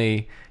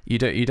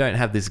don't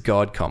have this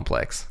God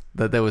complex,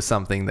 that there was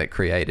something that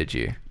created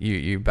you.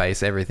 You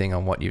base everything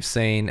on what you've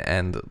seen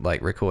and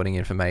like recording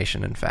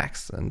information and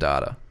facts and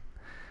data,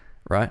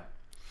 right?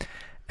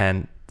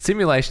 And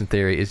simulation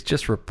theory is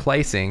just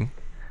replacing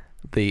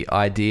the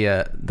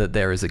idea that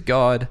there is a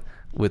God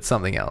with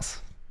something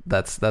else.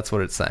 That's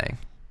what it's saying.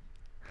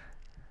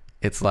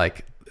 It's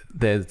like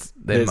there's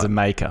a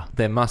maker.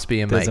 There must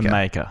be a maker. There's a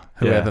maker.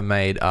 Whoever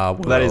made our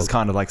world. That is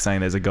kind of like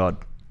saying there's a God.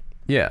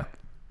 Yeah.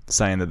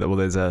 Saying that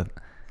there's a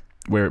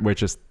we're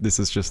just this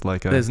is just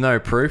like a there's no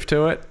proof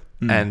to it,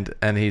 and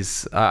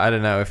he's I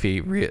don't know if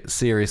he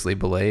seriously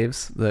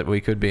believes that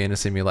we could be in a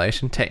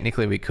simulation.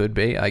 Technically we could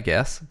be, I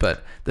guess,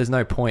 but there's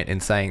no point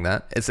in saying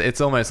that.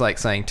 It's almost like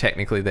saying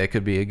technically there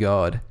could be a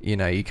God. You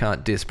know, you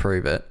can't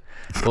disprove it.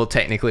 Well,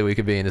 technically we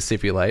could be in a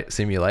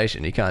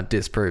simulation. You can't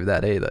disprove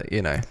that either,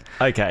 you know.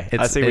 Okay,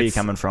 I see where you're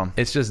coming from.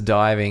 It's just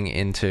diving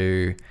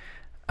into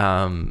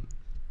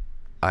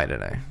I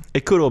don't know.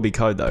 It could all be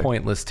code though.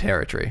 Pointless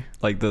territory.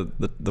 Like the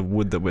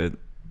wood that we're,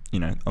 you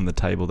know, on the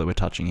table that we're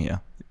touching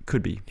here. It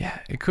could be. Yeah,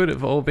 it could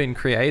have all been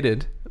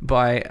created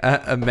by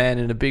a man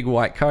in a big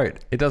white coat.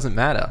 It doesn't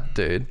matter,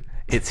 dude.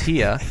 It's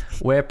here.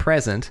 We're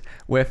present.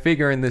 We're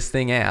figuring this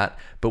thing out,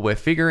 but we're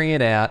figuring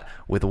it out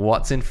with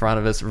what's in front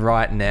of us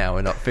right now.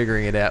 We're not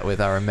figuring it out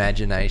with our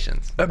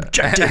imaginations.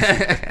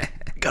 Objective.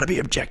 Gotta be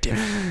objective.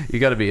 You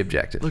gotta be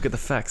objective. Look at the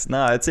facts.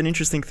 Nah, it's an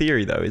interesting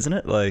theory though, isn't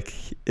it? Like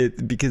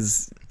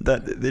because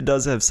that it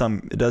does have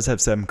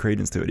some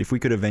credence to it. If we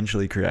could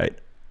eventually create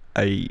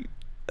a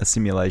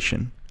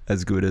simulation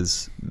as good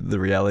as the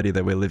reality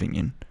that we're living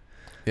in,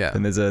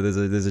 then there's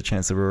a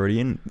chance that we're already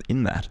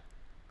in that.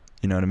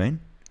 You know what I mean?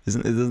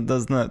 Doesn't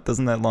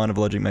that line of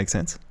logic make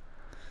sense?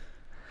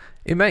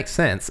 It makes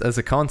sense as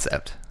a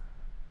concept.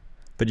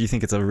 But do you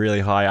think it's a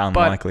really high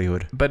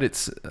unlikelihood? But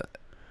it's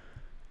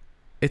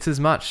as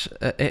much.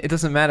 It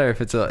doesn't matter if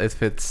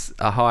it's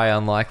a high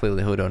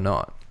unlikelihood or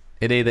not.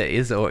 It either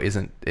is or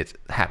isn't. It's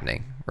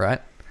happening,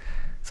 right?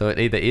 So it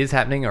either is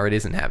happening or it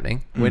isn't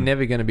happening. We're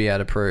never going to be able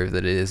to prove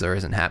that it is or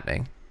isn't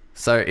happening.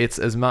 So it's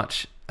as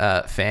much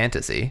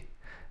fantasy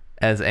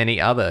as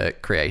any other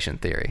creation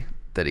theory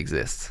that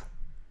exists.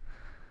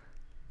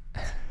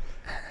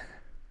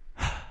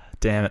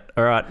 Damn it.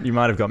 All right, you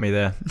might have got me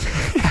there.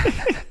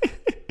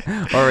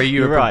 Or are you?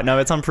 You're right. No,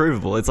 it's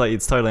unprovable. It's like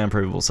it's totally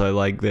unprovable. So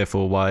like,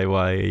 therefore,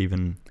 why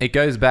even? It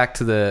goes back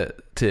to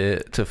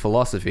to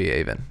philosophy.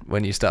 Even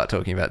when you start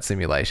talking about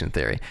simulation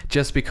theory,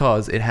 just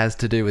because it has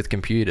to do with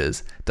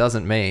computers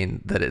doesn't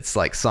mean that it's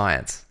like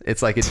science.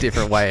 It's like a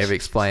different way of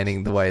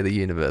explaining the way the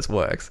universe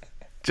works.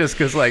 Just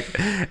because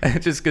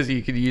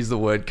you can use the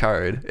word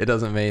code, it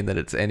doesn't mean that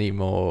it's any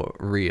more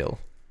real.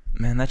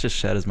 Man, that just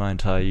shatters my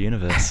entire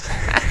universe.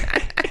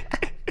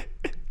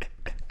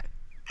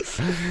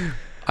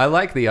 I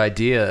like the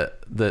idea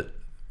that,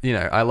 you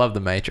know, I love The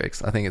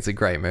Matrix. I think it's a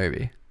great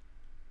movie.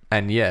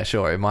 And yeah,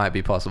 sure, it might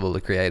be possible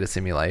to create a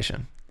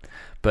simulation.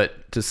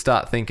 But to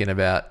start thinking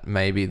about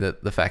maybe the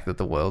fact that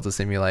the world's a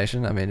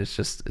simulation, I mean, it's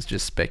just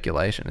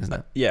speculation, isn't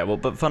it? Yeah, well,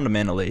 but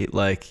fundamentally,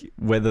 like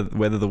whether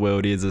the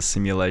world is a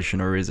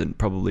simulation or isn't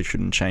probably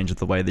shouldn't change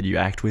the way that you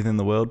act within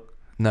the world.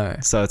 No.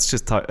 So it's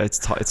just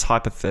it's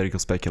hypothetical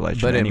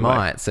speculation. But anyway. It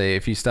might. See,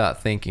 if you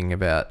start thinking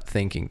about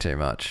thinking too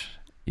much,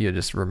 you're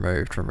just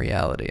removed from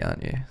reality,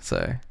 aren't you?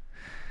 So,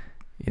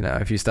 you know,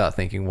 if you start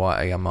thinking,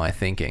 why am I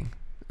thinking?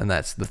 And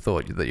that's the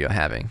thought that you're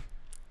having.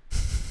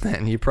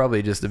 then you're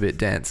probably just a bit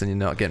dense and you're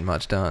not getting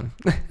much done.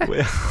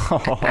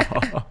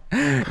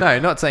 No,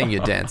 not saying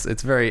you're dense.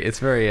 It's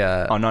very.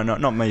 Oh no,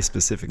 not me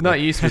specifically. Not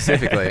you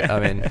specifically. I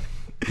mean,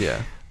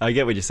 yeah. I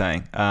get what you're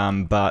saying.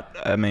 But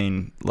I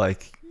mean,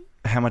 like,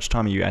 how much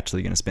time are you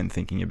actually going to spend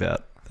thinking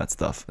about that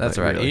stuff? That's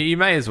like, right. Really? You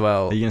may as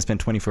well. Are you going to spend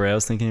 24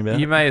 hours thinking about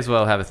it? You may as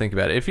well have a think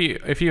about it.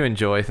 If you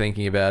enjoy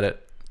thinking about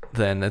it,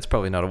 then it's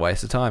probably not a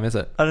waste of time, is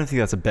it? I don't think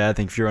that's a bad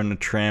thing if you're on a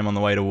tram on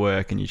the way to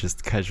work and you're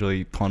just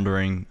casually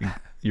pondering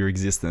your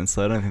existence.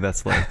 So I don't think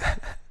that's like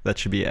that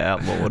should be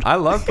outlawed. I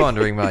love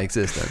pondering my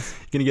existence.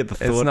 You're gonna get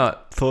the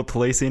thought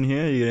police in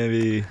here. You're gonna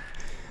be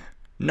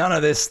none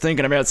of this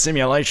thinking about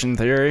simulation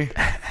theory.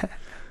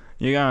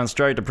 You're going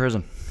straight to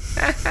prison.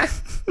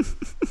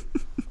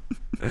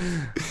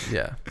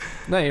 Yeah.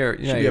 No, you're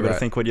be able to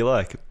think what you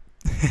like.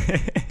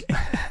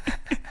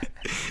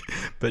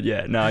 But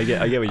yeah, no, I get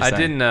what you're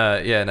saying.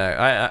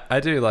 I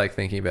do like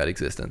thinking about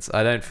existence.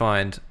 I don't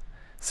find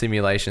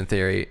simulation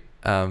theory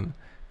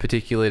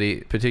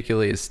particularly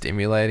as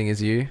stimulating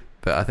as you,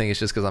 but I think it's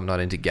just because I'm not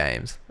into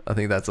games. I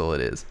think that's all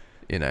it is.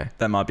 You know,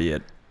 that might be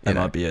it. That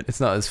might be it. It's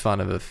not as fun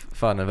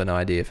of an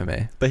idea for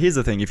me. But here's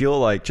the thing: if you're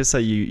like, just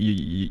say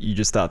you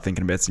just start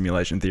thinking about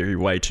simulation theory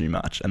way too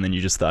much, and then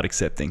you just start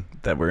accepting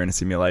that we're in a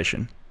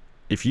simulation.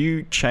 If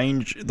you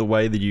change the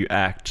way that you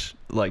act,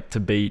 like to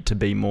be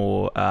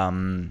more, I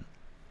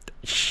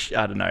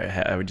don't know,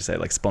 how would you say,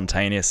 like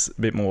spontaneous,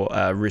 a bit more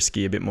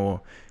risky, a bit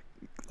more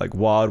like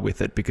wild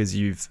with it, because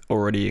you've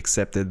already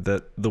accepted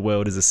that the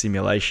world is a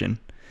simulation,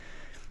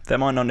 that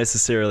might not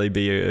necessarily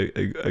be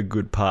a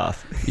good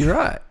path. You're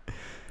right.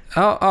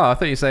 Oh, I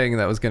thought you were saying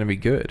that was going to be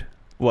good.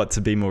 What,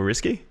 to be more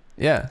risky?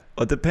 Yeah.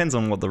 Well, it depends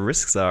on what the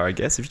risks are, I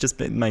guess. If you've just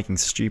been making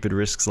stupid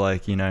risks,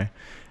 like, you know,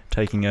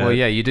 taking a... Well,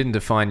 yeah, you didn't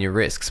define your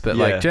risks, but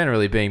like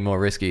generally being more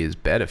risky is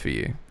better for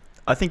you.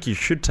 I think you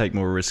should take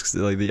more risks.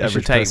 Like the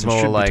average person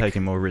should be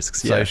taking more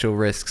risks. Social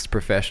risks,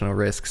 professional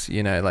risks.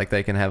 You know, like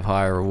they can have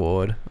higher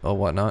reward or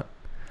whatnot.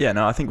 Yeah,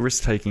 no, I think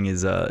risk taking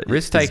is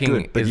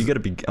good, but you got to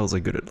be also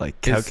good at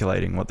like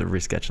calculating what the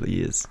risk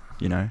actually is.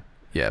 You know.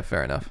 Yeah,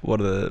 fair enough. What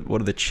are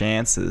the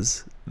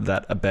chances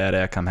that a bad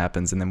outcome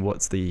happens, and then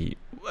what's the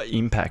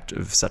impact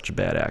of such a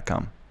bad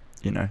outcome?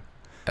 You know.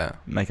 Yeah.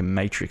 Make a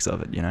matrix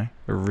of it. You know,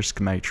 a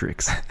risk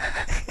matrix.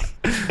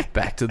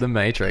 Back to the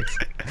matrix.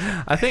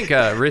 I think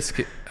risk,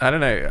 I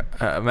don't know,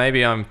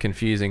 maybe I'm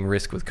confusing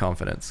risk with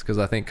confidence, because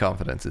I think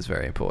confidence is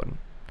very important.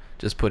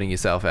 Just putting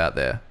yourself out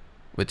there,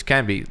 which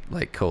can be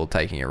like called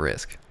taking a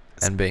risk,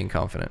 and being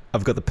confident.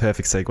 I've got the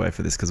perfect segue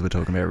for this because we're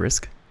talking about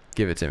risk.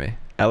 Give it to me.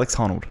 Alex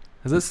Honnold.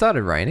 Has it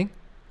started raining?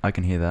 I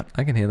can hear that.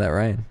 I can hear that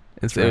rain.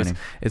 It's raining.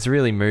 It's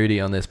really moody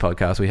on this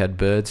podcast. We had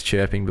birds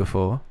chirping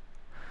before.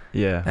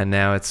 Yeah. And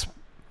now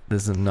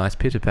there's a nice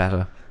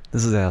pitter-patter.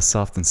 This is our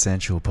soft and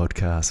sensual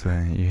podcast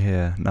where you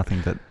hear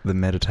nothing but the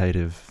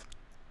meditative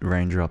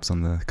raindrops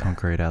on the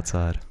concrete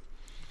outside.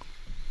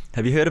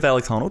 Have you heard of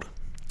Alex Honnold?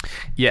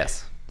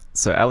 Yes.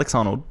 So Alex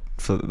Honnold,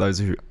 for those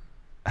who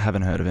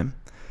haven't heard of him,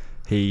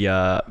 he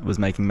was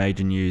making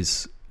major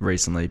news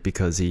recently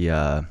because he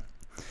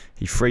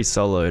free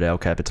soloed El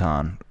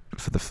Capitan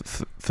for the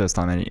first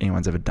time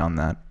anyone's ever done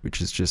that,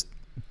 which is just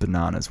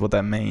bananas. What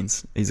that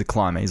means, he's a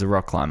climber, he's a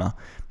rock climber,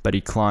 but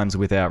he climbs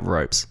without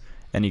ropes.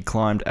 And he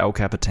climbed El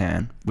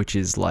Capitan, which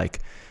is like,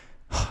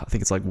 I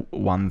think it's like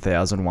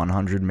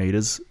 1,100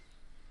 meters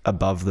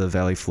above the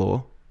valley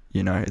floor.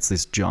 You know, it's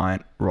this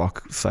giant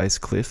rock face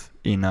cliff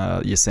in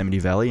Yosemite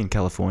Valley in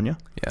California.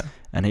 Yeah.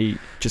 And he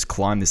just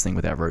climbed this thing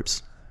without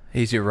ropes.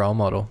 He's your role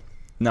model.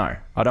 No,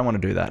 I don't want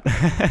to do that.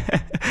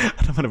 I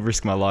don't want to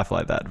risk my life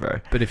like that, bro.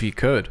 But if you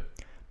could.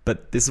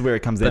 But this is where it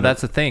comes down. But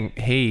that's the thing.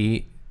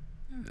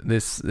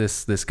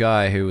 This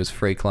guy who was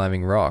free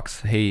climbing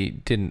rocks,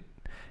 he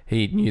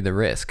knew the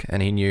risk,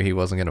 and he knew he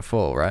wasn't going to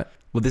fall, right?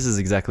 Well, this is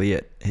exactly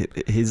it.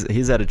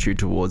 His attitude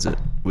towards it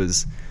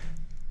was,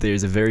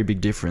 there's a very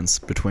big difference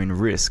between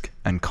risk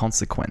and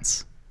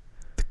consequence.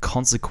 The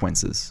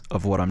consequences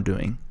of what I'm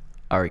doing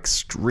are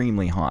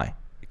extremely high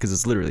because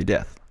it's literally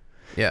death.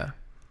 Yeah.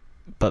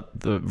 But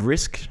the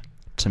risk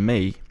to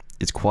me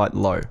is quite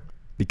low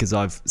because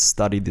I've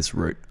studied this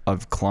route.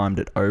 I've climbed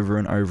it over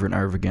and over and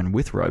over again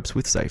with ropes,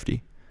 with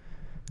safety.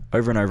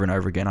 Over and over and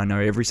over again. I know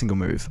every single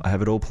move. I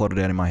have it all plotted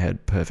out in my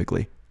head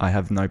perfectly. I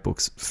have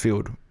notebooks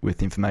filled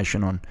with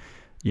information on,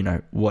 you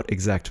know, what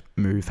exact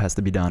move has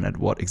to be done at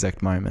what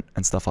exact moment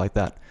and stuff like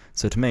that.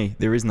 So to me,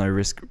 there is no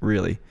risk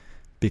really,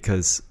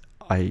 because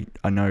I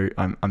know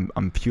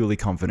I'm purely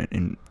confident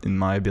in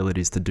my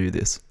abilities to do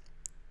this.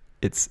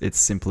 It's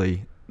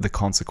simply the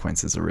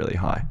consequences are really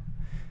high.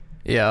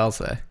 Yeah, I'll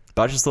say.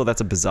 But I just thought that's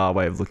a bizarre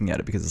way of looking at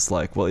it, because it's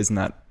like, well, doesn't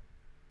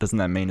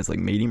that mean it's like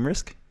medium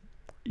risk?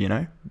 You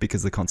know,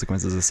 because the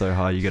consequences are so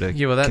high, you got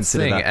to well, that's the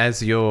thing.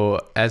 As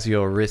your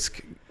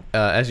risk,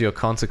 as your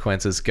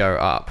consequences go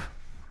up,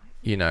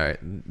 you know,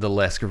 the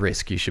less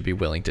risk you should be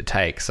willing to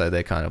take. So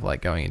they're kind of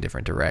like going in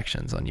different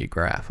directions on your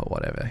graph or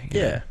whatever.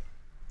 Yeah,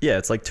 yeah,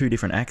 it's like two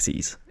different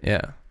axes.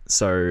 Yeah.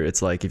 So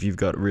it's like if you've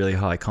got really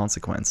high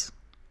consequence,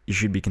 you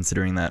should be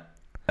considering that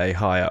a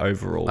higher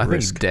overall risk. I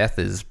think death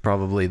is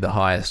probably the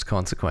highest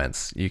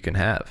consequence you can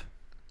have.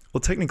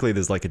 Well, technically,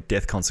 there's like a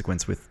death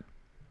consequence with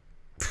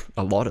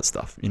a lot of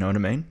stuff. You know what I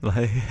mean?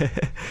 Like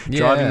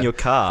driving your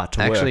car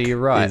to actually, work. You're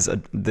right.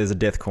 There's a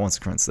death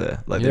consequence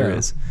there. Like there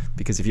is,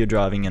 because if you're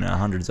driving in a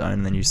 100 zone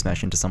and then you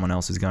smash into someone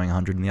else who's going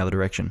 100 in the other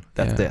direction,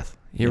 that's death.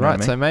 You're right. I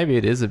mean? So maybe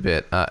it is a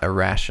bit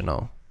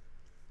irrational.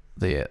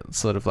 The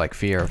sort of like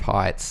fear of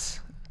heights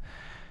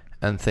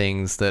and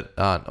things that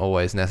aren't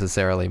always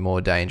necessarily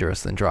more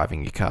dangerous than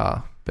driving your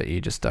car, but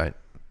you just don't,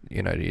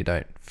 you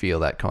don't feel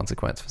that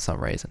consequence for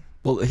some reason.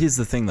 Well, here's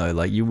the thing though,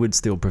 like you would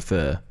still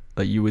prefer,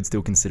 like you would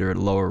still consider it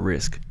lower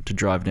risk to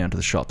drive down to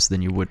the shops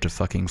than you would to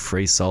fucking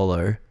free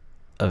solo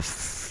a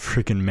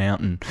freaking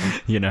mountain,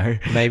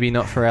 Maybe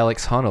not for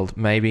Alex Honnold.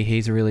 Maybe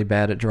he's really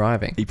bad at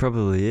driving. He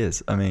probably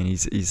is. I mean,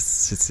 he's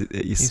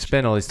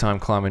spent all his time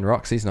climbing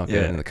rocks. He's not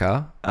good in the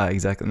car.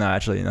 Exactly. No,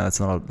 actually, no,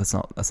 that's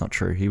not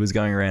true. He was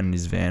going around in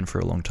his van for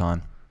a long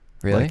time.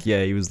 Really? Like,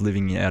 yeah, he was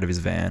living out of his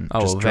van.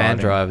 Oh, well, van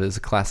drivers,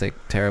 classic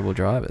terrible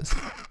drivers.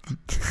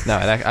 No,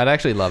 I'd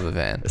actually love a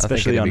van,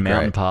 especially on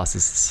mountain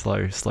passes.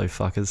 Slow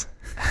fuckers.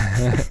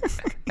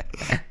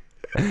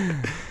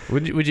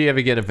 Would you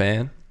ever get a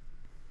van?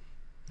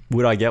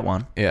 Would I get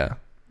one? Yeah.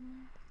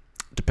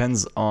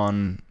 Depends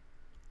on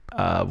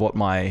what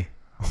my...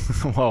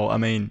 Well, I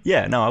mean,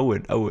 yeah, no, I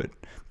would.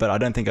 But I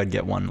don't think I'd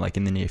get one like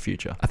in the near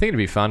future. I think it'd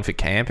be fun for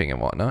camping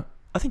and whatnot.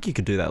 I think you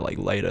could do that like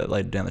later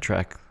down the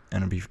track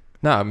and it'd be...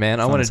 No, man,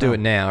 I want to do it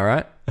now, all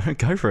right?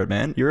 Go for it,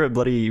 man. You're a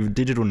bloody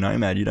digital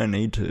nomad. You don't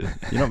need to...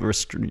 You're not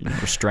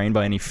restrained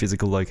by any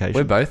physical location.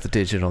 We're both the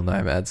digital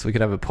nomads. We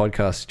could have a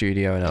podcast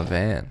studio in our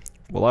van.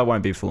 Well, I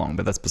won't be for long,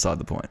 but that's beside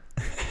the point.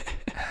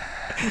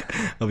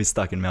 I'll be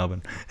stuck in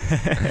Melbourne.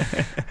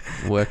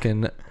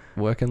 Working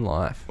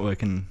life.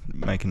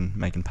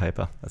 Making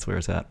paper. That's where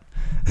it's at.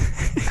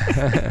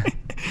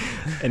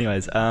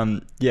 Anyways,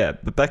 yeah,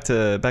 but back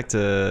to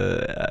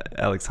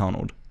Alex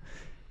Honnold.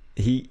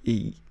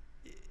 He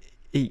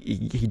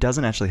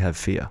doesn't actually have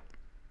fear.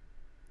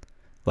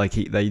 Like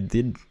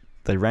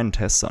they ran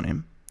tests on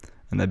him,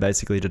 and they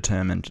basically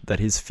determined that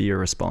his fear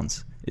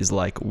response is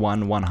like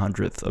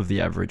 1/100th of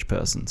the average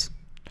person's,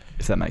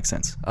 if that makes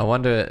sense. I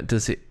wonder,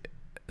 does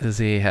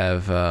he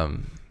have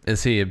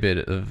is he a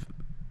bit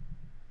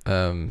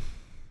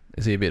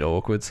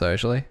awkward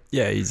socially?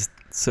 Yeah, he's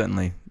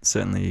certainly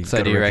So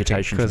got do a you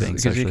reputation reckon, for being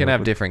because you can awkward.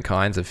 have different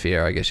kinds of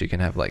fear. I guess you can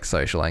have like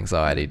social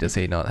anxiety. Does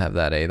he not have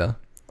that either,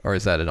 or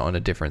is that on a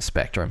different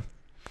spectrum?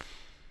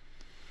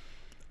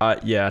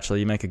 Yeah,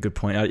 actually, you make a good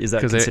point. Is that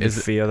considered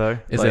fear though?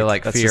 Is there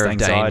like fear of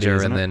anxiety,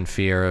 danger and then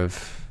fear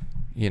of,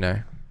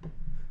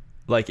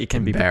 like it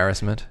can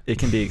embarrassment? It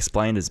can be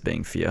explained as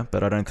being fear,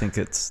 but I don't think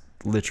it's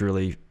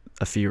literally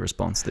a fear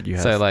response that you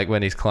have. So like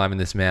when he's climbing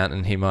this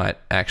mountain, he might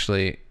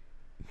actually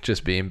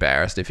just be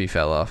embarrassed if he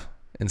fell off.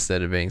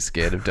 Instead of being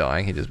scared of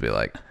dying, he'd just be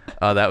like,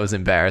 oh, that was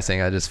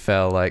embarrassing. I just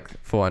fell like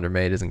 400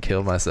 meters and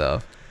killed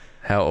myself.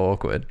 How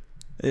awkward.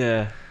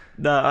 Yeah.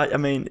 No, I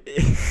mean...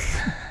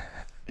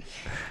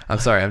 I'm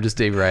sorry, I'm just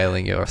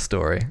derailing your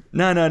story.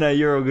 No,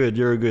 you're all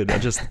good. I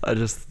just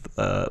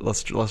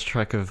lost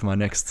track of my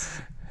next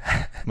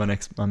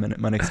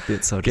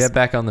bit. So get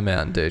back on the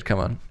mountain, dude. Come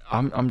on.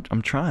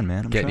 I'm trying,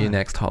 man. Get your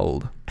next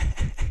hold.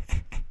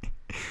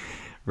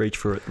 Reach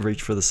for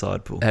the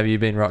side pull. Have you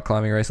been rock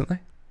climbing recently?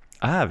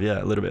 I have, yeah,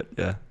 a little bit.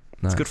 Yeah,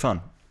 nice. It's good fun.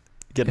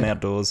 Getting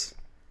outdoors.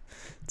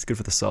 It's good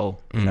for the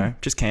soul. You know,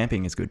 just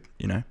camping is good.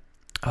 Oh,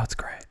 it's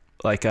great.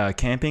 Like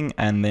camping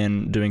and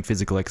then doing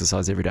physical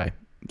exercise every day.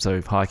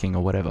 So hiking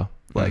or whatever.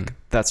 Like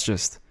that's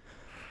just,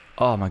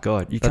 oh my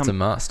god, that's a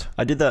must.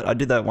 I did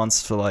that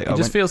once for like. You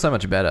just feel so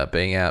much better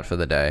being out for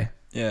the day.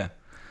 Yeah.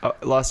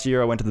 Last year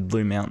I went to the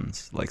Blue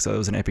Mountains. Like, so it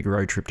was an epic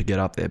road trip to get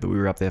up there, but we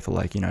were up there for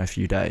like a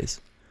few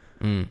days.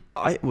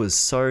 I was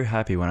so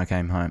happy when I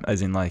came home,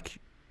 as in like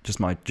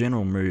just my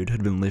general mood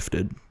had been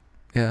lifted.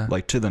 Yeah.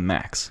 Like to the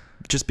max,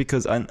 just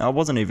because I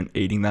wasn't even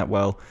eating that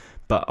well,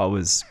 but I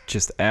was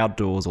just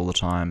outdoors all the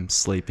time,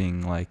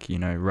 sleeping like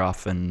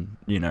rough and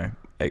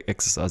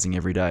exercising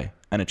every day,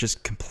 and it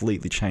just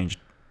completely changed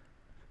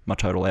my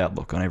total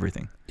outlook on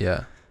everything.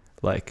 Yeah.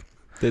 Like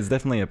there's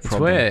definitely a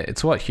problem.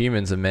 It's what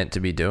humans are meant to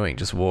be doing,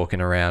 just walking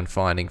around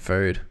finding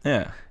food.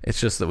 Yeah. It's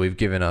just that we've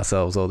given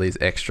ourselves all these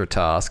extra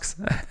tasks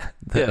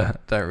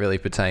that don't really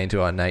pertain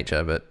to our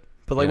nature, but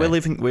like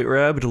we're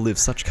able to live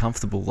such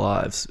comfortable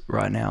lives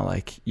right now,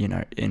 like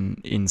indoors,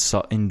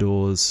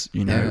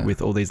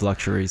 with all these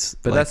luxuries.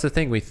 But that's the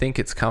thing, we think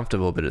it's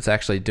comfortable, but it's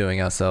actually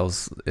doing us a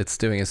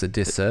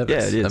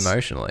disservice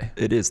emotionally.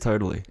 It is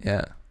totally.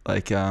 Yeah.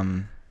 Like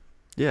you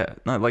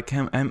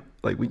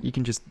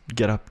can just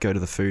get up, go to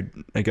the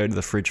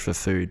fridge for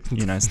food,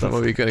 stuff.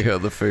 Well, we gotta go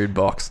to the food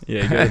box.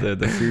 Yeah, go to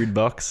the food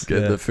box.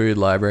 Go to the food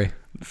library.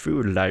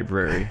 Food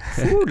library.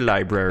 Food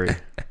library.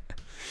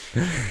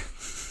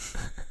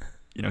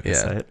 You're not gonna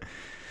say it.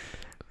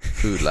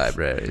 Food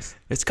libraries.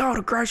 It's called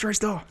a grocery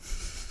store.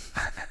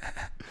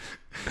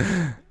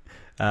 Yeah.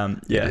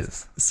 It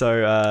is.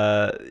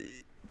 So,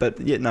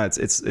 but yeah, no,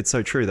 it's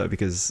so true though,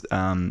 because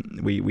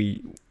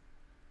we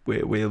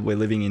we're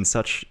living in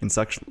such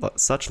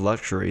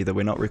luxury that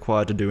we're not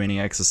required to do any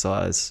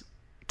exercise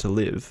to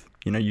live.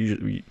 You know,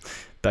 usually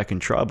back in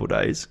tribal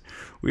days,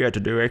 we had to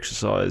do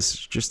exercise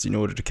just in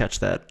order to catch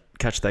that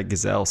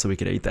gazelle so we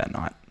could eat that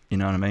night. You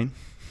know what I mean?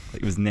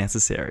 It was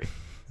necessary.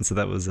 And so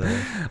that was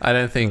I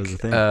don't think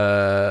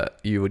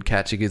you would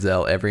catch a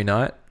gazelle every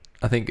night.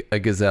 I think a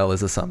gazelle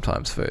is a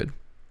sometimes food.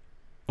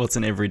 What's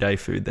an everyday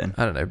food then?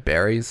 I don't know,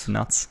 berries,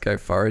 nuts, go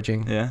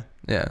foraging. Yeah.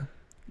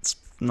 It's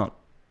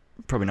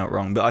probably not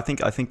wrong, but I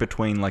think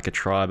between like a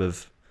tribe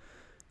of,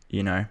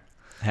 you know,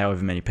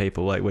 however many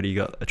people, like what do you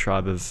got? A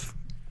tribe of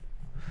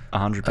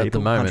 100 people? At the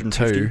moment,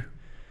 150? 2.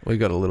 We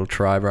got a little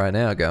tribe right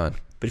now going.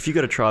 But if you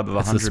got a tribe of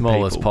 100 people, it's the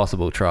smallest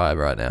possible tribe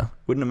right now.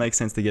 Wouldn't it make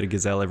sense to get a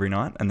gazelle every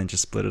night and then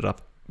just split it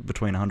up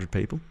between 100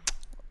 people?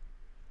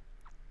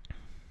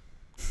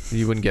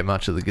 You wouldn't get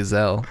much of the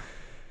gazelle.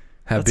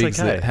 How big's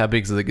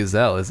the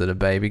gazelle? Is it a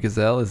baby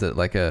gazelle? Is it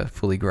like a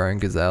fully grown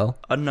gazelle?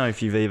 I don't know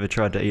if you've ever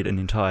tried to eat an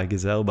entire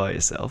gazelle by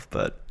yourself,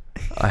 but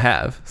I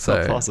have. So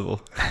it's not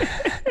possible.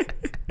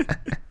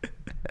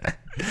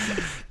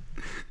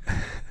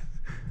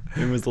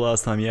 When was the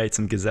last time you ate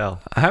some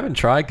gazelle? I haven't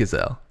tried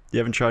gazelle. You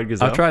haven't tried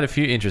gazelle? I've tried a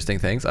few interesting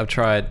things. I've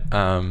tried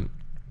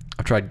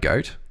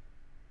goat.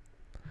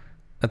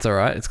 That's all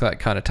right. It's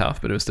kind of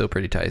tough, but it was still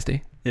pretty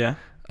tasty. Yeah.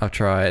 I've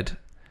tried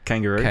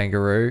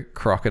kangaroo,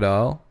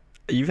 crocodile.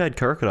 You've had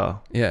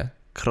crocodile? Yeah.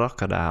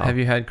 Crocodile. Have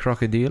you had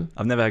crocodile?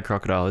 I've never had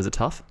crocodile. Is it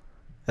tough?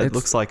 It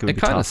looks like it would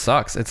be tough. It kind of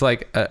sucks. It's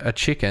like a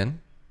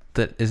chicken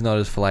that is not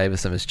as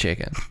flavoursome as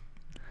chicken.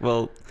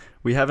 Well,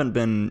 we haven't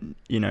been,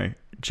 you know,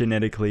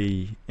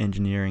 genetically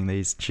engineering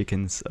these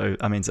chickens.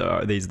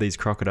 These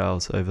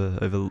crocodiles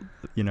over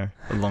you know,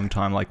 a long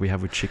time, like we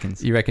have with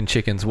chickens. You reckon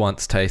chickens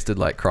once tasted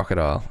like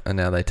crocodile and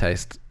now they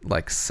taste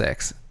like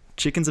sex?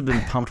 Chickens have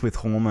been pumped with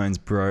hormones,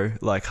 bro.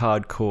 Like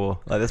hardcore.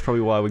 Like that's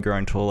probably why we're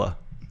growing taller.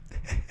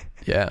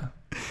 Yeah.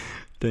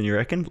 Don't you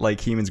reckon?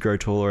 Like humans grow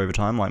taller over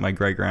time. Like my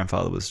great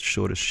grandfather was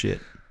short as shit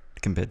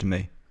compared to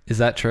me. Is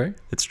that true?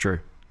 It's true.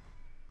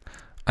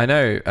 I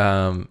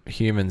know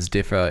humans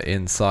differ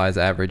in size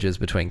averages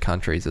between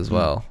countries as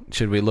well.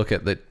 Should we look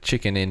at the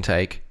chicken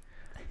intake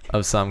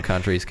of some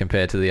countries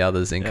compared to the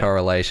others in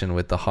correlation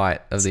with the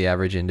height of the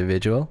average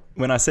individual?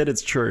 When I said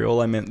it's true,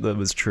 all I meant that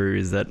was true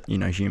is that, you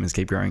know, humans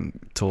keep growing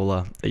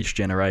taller each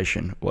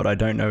generation. What I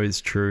don't know is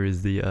true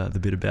is the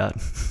bit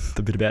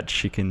about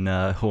chicken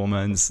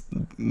hormones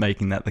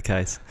making that the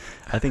case.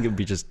 I think it would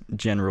be just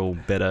general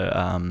better,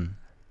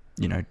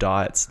 you know,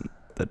 diets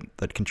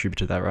that contribute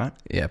to that, right?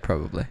 Yeah,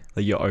 probably.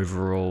 Like your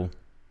overall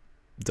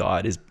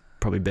diet is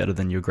probably better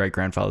than your great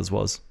grandfather's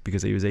was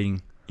because he was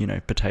eating, you know,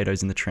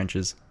 potatoes in the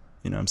trenches.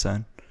 You know what I'm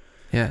saying?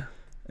 Yeah.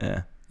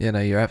 Yeah. Yeah, no,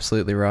 you're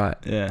absolutely right.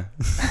 Yeah.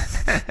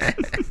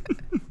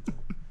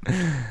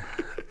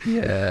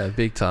 Yeah,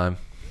 big time.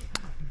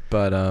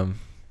 But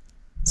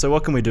so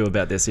what can we do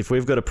about this? If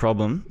we've got a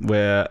problem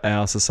where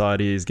our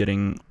society is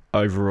getting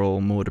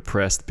overall more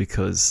depressed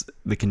because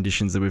the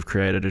conditions that we've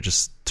created are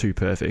just too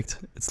perfect.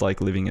 It's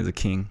like living as a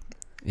king.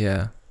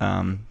 Yeah.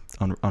 But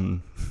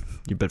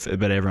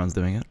everyone's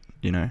doing it,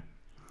 you know.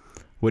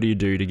 What do you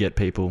do to get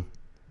people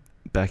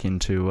back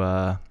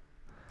into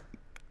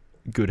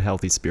good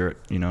healthy spirit,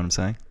 you know what I'm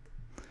saying?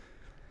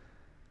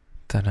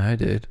 Don't know,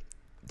 dude.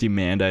 Do you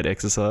mandate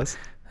exercise?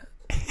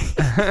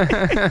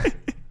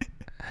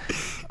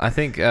 I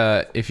think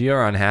if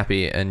you're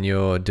unhappy and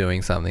you're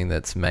doing something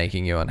that's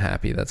making you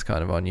unhappy, that's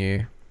kind of on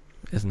you,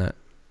 isn't it?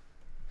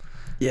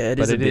 Yeah, it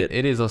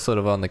is sort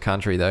of on the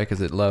country though,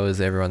 because it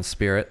lowers everyone's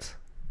spirits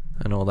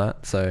and all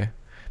that. So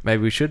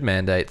maybe we should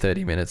mandate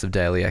 30 minutes of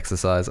daily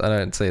exercise. I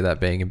don't see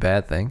that being a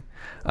bad thing.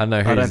 I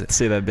don't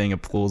see that being a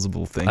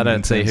plausible thing. I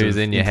don't see who's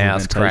in your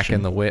house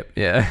cracking the whip.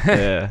 Yeah.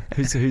 Yeah.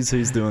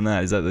 Who's doing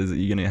that? Is that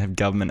you're gonna have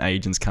government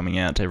agents coming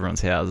out to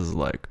everyone's houses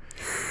like,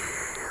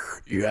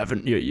 you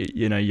haven't,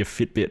 you know, your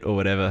Fitbit or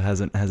whatever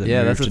hasn't yeah, moved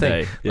that's the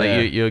today. thing.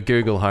 Like your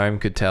Google Home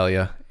could tell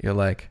you. You're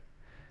like,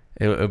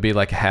 it would be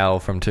like Hal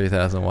from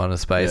 2001: A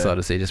Space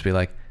Odyssey. Just be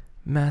like,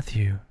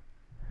 Matthew,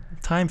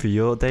 time for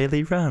your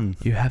daily run.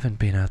 You haven't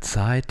been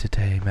outside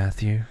today,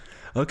 Matthew.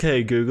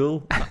 Okay,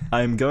 Google,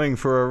 I'm going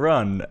for a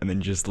run, and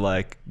then just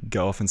like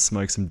go off and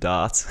smoke some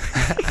darts.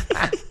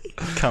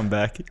 Come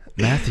back,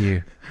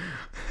 Matthew.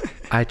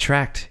 I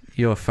tracked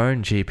your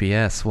phone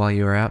GPS while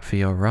you were out for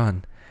your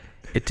run.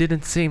 It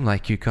didn't seem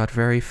like you got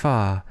very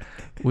far.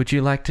 Would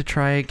you like to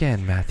try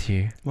again,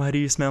 Matthew? Why do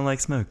you smell like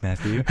smoke,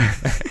 Matthew?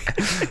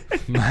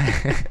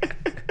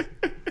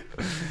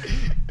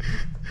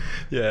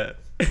 Yeah.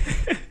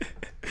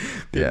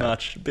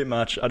 Bit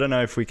much. I don't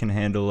know if we can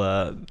handle,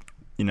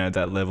 you know,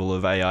 that level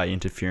of AI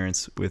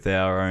interference with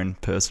our own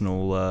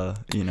personal,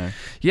 you know.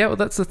 Yeah, well,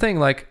 that's the thing.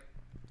 Like,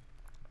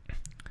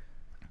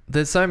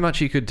 there's so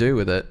much you could do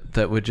with it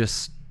that would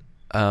just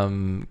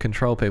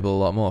control people a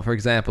lot more. For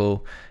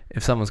example,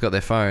 if someone's got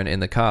their phone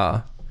in the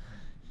car,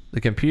 the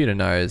computer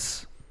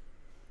knows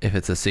if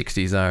it's a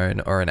 60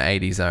 zone or an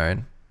 80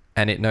 zone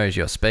and it knows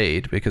your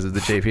speed because of the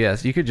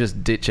GPS, you could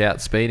just ditch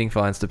out speeding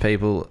fines to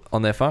people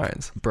on their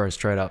phones. Bro,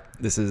 straight up.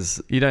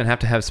 You don't have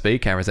to have speed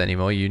cameras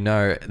anymore. You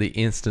know the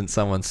instant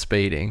someone's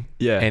speeding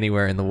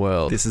anywhere in the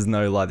world. This is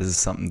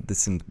some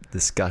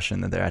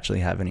discussion that they're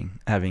actually having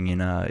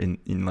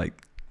in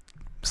like,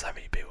 so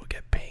many people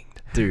get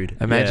pinged. Dude,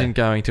 imagine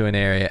going to an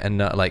area and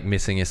not like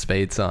missing a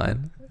speed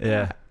sign.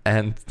 Yeah.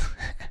 And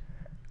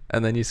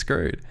then you're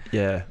screwed.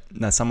 Yeah.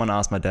 Now, someone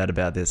asked my dad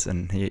about this,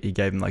 and he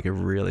gave him like a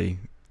really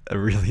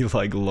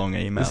like long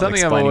email. It's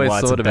something I've always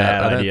thought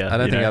about. I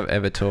don't think know? I've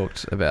ever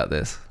talked about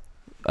this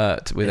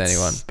with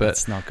anyone. But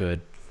it's not good.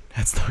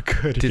 That's not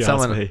good. Did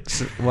someone?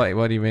 Wait,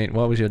 what do you mean?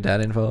 Why was your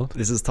dad involved?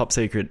 This is top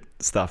secret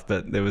stuff,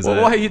 but there was.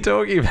 Why are you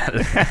talking about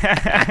it?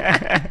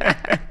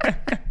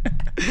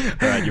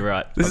 All right, you're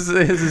right. This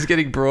is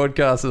getting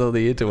broadcasted on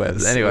the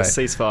interwebs. Anyway,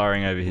 cease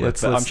firing over here.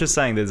 I'm just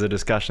saying, there's a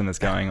discussion that's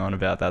going on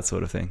about that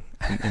sort of thing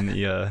in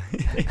the.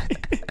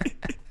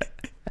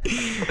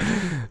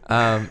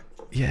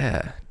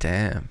 Yeah.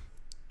 Damn.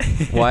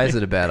 Why is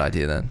it a bad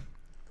idea then?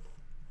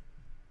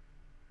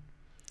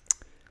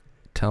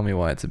 Tell me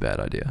why it's a bad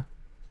idea.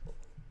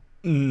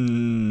 Yeah,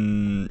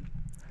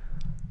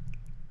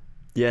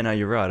 no,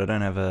 you're right. I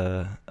don't have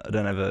a.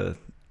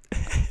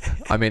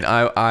 I mean,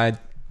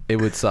 it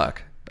would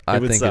suck. I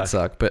think it'd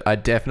suck, but I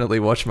definitely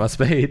watch my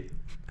speed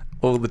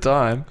all the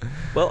time.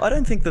 Well, I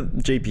don't think the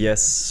GPS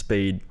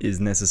speed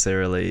is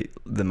necessarily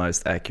the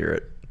most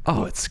accurate.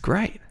 Oh, it's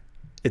great.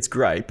 It's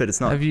great, but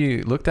it's not. Have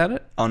you looked at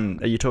it? Are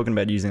you talking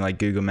about using like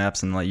Google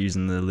Maps and like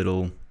using the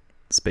little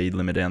speed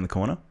limit down the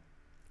corner?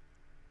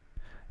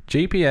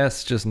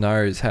 GPS just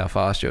knows how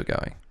fast you're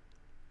going.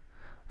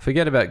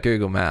 Forget about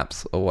Google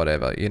Maps or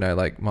whatever. You know,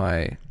 like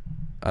I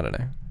don't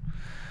know.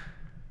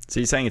 So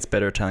you're saying it's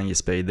better at telling your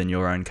speed than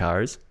your own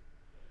car is?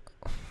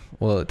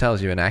 Well, it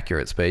tells you an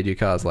accurate speed. Your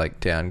car's like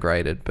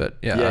downgraded, but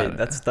yeah.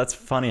 That's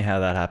funny how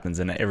that happens,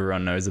 and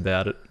everyone knows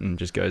about it and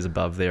just goes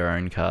above their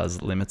own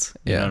car's limits.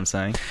 You know what I'm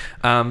saying?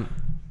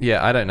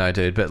 Yeah, I don't know,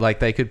 dude, but like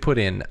they could put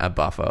in a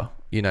buffer.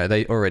 You know,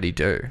 they already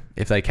do.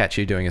 If they catch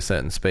you doing a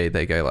certain speed,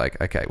 they go like,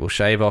 okay, we'll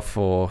shave off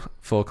 4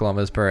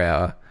 kilometers per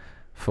hour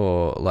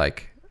for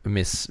like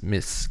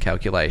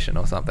miscalculation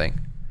or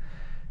something.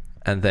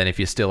 And then if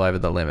you're still over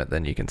the limit,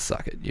 then you can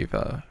suck it.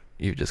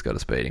 You've just got a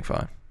speeding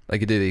fine. They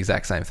could do the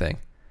exact same thing.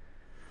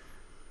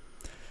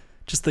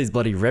 Just these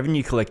bloody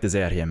revenue collectors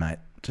out here, mate.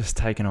 Just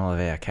taking all of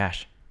our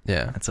cash.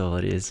 Yeah. That's all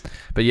it is.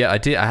 But yeah,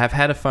 I have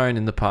had a phone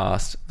in the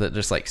past that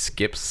just like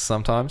skips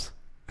sometimes.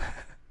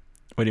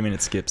 What do you mean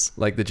it skips?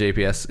 Like the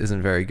GPS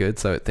isn't very good,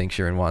 so it thinks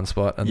you're in one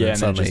spot, and then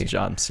suddenly it just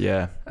jumps.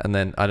 Yeah, and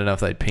then I don't know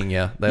if they'd ping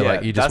you. They're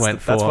like, you just went.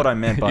 That's what I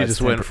meant by you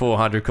just went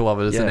 400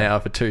 kilometers an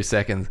hour for 2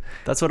 seconds.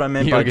 That's what I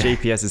meant by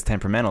GPS is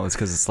temperamental. It's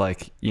because it's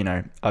like, you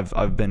know,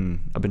 I've been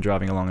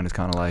driving along and it's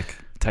kind of like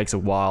takes a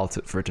while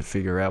for it to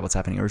figure out what's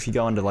happening. Or if you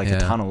go into like a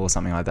tunnel or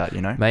something like that,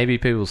 you know, maybe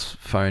people's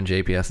phone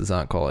GPSs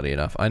aren't quality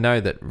enough. I know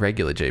that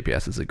regular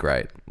GPSs are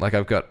great. Like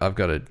I've got a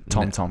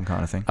TomTom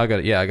kind of thing. I got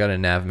a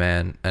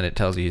Navman, and it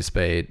tells you your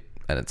speed.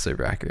 And it's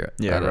super accurate.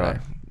 Yeah, I don't know.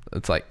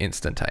 It's like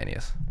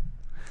instantaneous.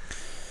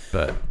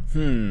 But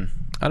I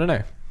don't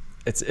know.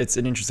 It's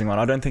an interesting one.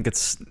 I don't think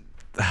it's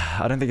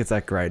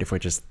that great if we're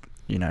just,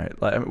 you know,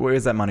 like,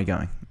 where's that money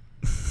going?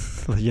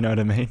 You know what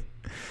I mean?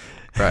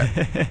 Right.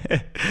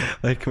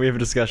 Like, can we have a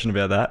discussion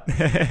about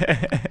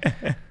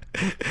that?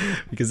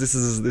 Because this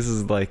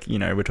is like, you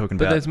know, we're talking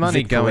about there's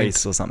money going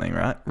police or something,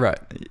 right? Right.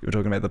 We're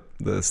talking about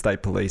the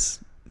state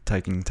police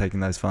taking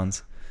those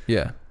funds.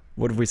 Yeah.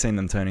 What have we seen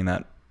them turning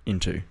that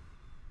into?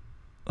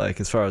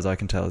 Like, as far as I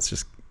can tell, it's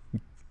just,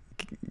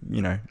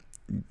 you know,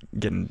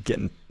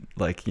 getting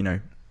like, you know,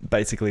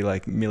 basically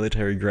like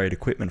military grade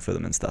equipment for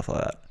them and stuff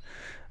like that.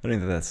 I don't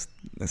think that's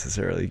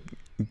necessarily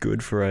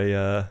good for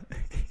a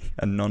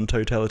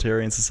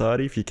non-totalitarian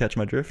society, if you catch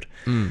my drift.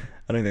 I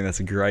don't think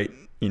that's a great,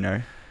 you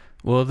know.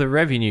 Well, the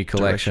revenue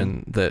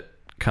collection that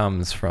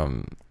comes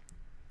from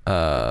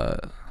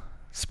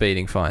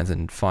speeding fines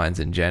and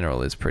fines in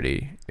general is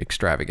pretty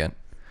extravagant.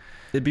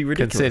 It'd be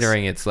ridiculous.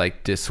 Considering it's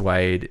like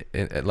dissuade,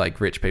 like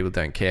rich people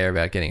don't care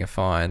about getting a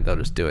fine; they'll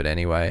just do it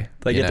anyway.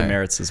 They get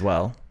demerits as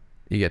well.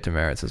 You get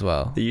demerits as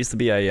well. There used to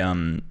be a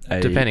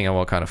depending on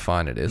what kind of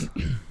fine it is.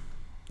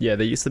 Yeah,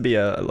 there used to be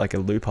a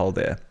loophole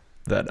there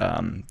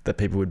that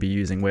people would be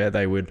using where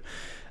they would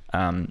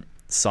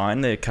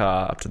sign their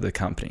car up to the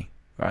company.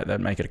 Right,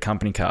 they'd make it a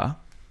company car,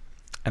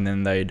 and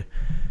then they'd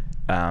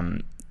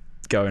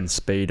go and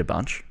speed a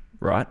bunch.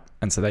 Right,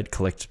 and so they'd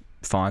collect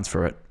fines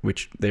for it,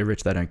 which they're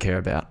rich, they don't care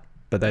about.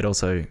 But they'd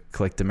also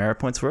collect demerit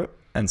points for it.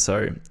 And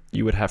so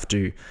you would have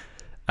to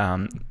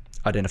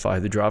identify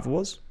who the driver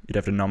was. You'd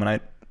have to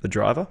nominate the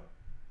driver.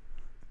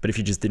 But if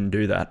you just didn't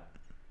do that,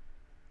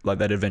 like,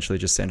 they'd eventually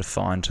just send a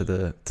fine to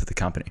the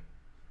company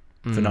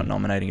for not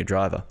nominating a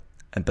driver.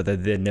 But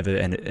they'd never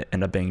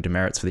end up being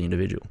demerits for the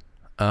individual.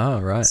 Oh,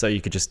 right. So you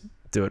could just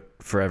do it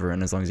forever,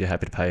 and as long as you're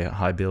happy to pay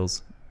high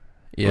bills,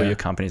 yeah, or your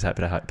company's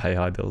happy to pay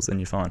high bills, then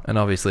you're fine. And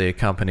obviously a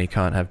company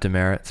can't have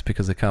demerits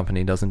because a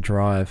company doesn't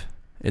drive.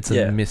 It's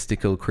a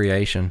mystical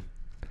creation.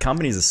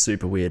 companies are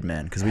super weird,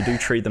 man, because we do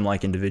treat them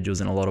like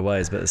individuals in a lot of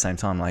ways, but at the same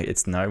time, like,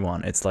 it's no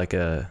one. It's like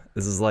this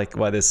is like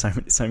why there's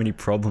so many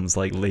problems,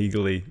 like,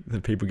 legally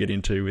that people get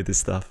into with this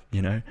stuff,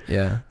 you know?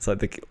 Yeah. It's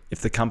like if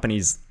the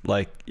company's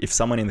like, if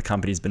someone in the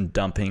company's been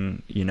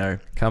dumping, you know,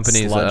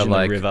 companies sludge are in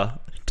like the river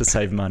to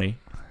save money,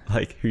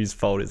 like, whose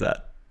fault is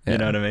that? You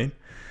know what I mean?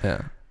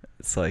 Yeah.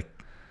 It's like,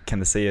 can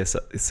the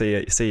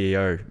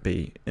CEO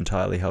be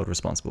entirely held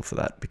responsible for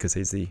that because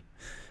he's the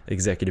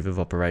executive of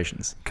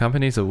operations?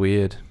 Companies are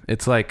weird.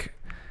 It's like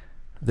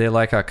they're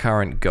like our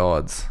current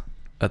gods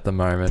at the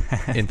moment.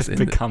 It's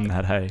become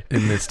that, hey?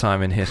 In this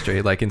time in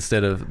history, like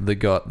instead of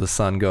the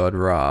sun god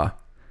Ra,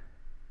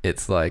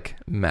 it's like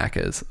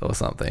Macca's or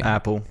something.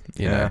 Apple,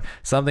 you know,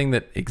 something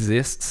that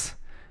exists,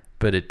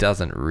 but it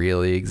doesn't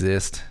really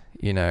exist.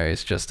 You know,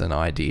 it's just an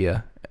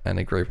idea and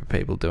a group of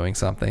people doing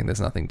something. There's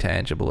nothing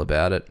tangible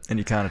about it, and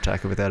you can't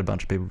attack it without a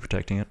bunch of people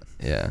protecting it.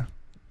 Yeah.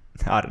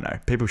 I don't know.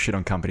 People shit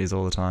on companies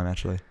all the time,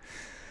 actually.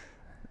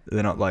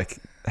 They're not, like,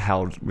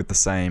 held with the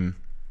same,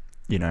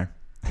 you know,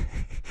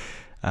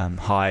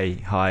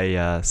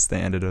 high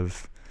standard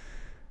of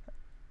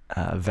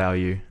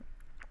value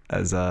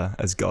as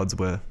gods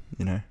were,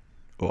 you know,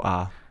 or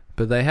are.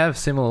 But they have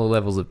similar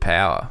levels of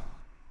power,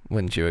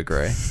 wouldn't you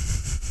agree?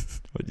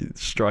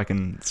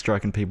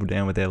 Striking people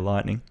down with their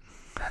lightning.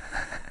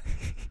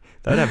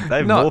 They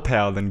have more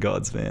power than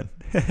gods, man.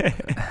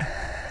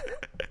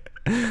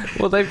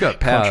 Well, they've got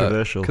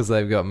power because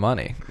they've got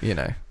money, you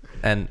know.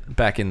 And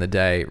back in the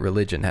day,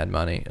 religion had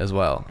money as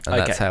well, and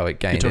that's how it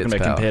gained its power. You're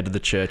talking about compared to the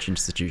church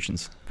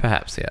institutions?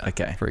 Perhaps, yeah.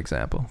 Okay. For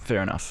example.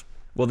 Fair enough.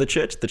 Well, the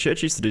church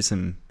used to do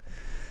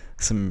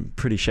some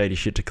pretty shady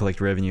shit to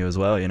collect revenue as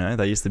well, you know.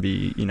 They used to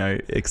be, you know,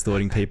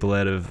 extorting people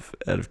out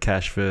of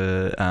cash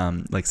for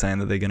like saying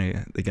that they're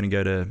gonna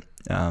go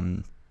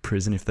to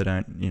prison if they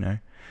don't, you know.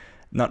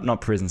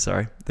 Not prison,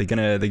 sorry. They're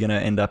gonna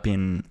end up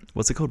in,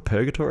 what's it called,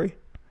 purgatory?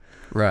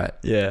 Right.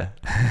 Yeah.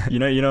 You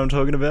know what I'm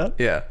talking about?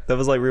 Yeah. That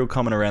was like real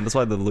common around. That's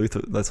why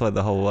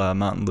the whole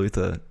Martin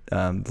Luther,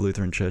 the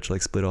Lutheran church,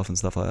 like, split off and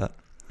stuff like that.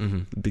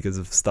 Mm-hmm. Because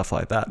of stuff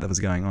like that was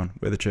going on,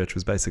 where the church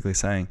was basically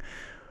saying,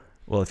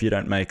 well, if you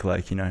don't make,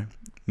 like, you know,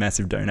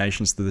 massive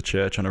donations to the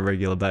church on a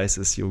regular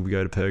basis, you'll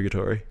go to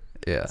purgatory.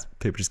 Yeah.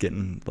 People just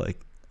getting like,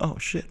 oh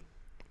shit,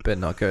 better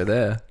not go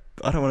there.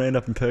 I don't want to end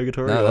up in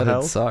purgatory. No, or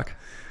that'd suck.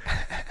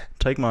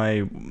 Take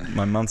my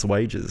month's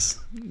wages,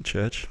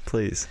 church,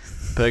 please.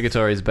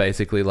 Purgatory is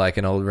basically like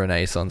an old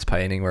Renaissance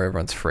painting where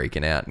everyone's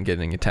freaking out and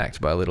getting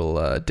attacked by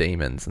little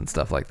demons and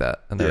stuff like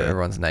that, and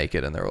everyone's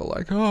naked and they're all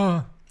like,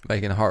 oh,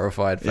 making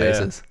horrified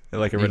faces. Yeah.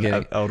 Like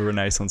old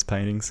Renaissance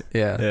paintings.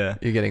 Yeah.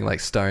 You're getting like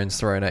stones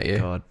thrown at you.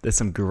 God, there's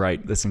some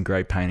great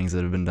paintings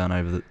that have been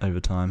done over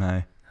time.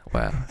 Hey.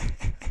 Wow.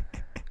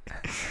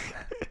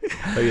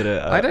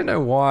 I don't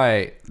know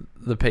why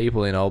the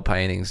people in old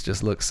paintings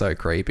just look so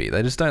creepy.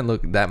 They just don't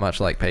look that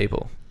much like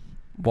people.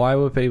 Why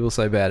were people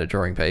so bad at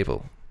drawing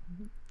people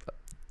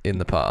in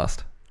the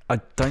past? I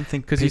don't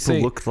think people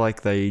look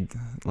like they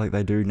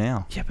do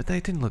now. Yeah, but they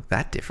didn't look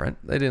that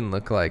different. They didn't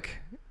look like,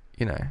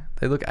 you know,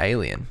 they look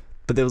alien.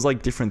 But there was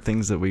like different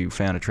things that we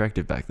found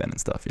attractive back then and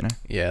stuff, you know?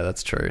 Yeah,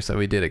 that's true. So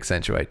we did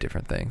accentuate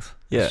different things.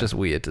 Yeah. It's just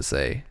weird to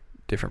see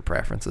different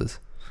preferences,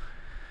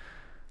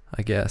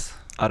 I guess.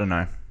 I don't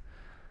know.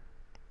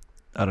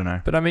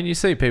 But I mean, you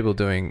see people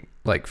doing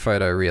like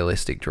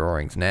photorealistic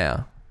drawings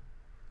now,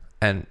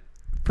 and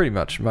pretty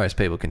much most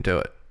people can do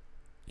it.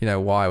 You know,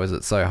 why was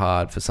it so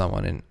hard for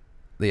someone in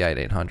the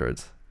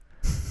 1800s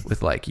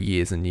with like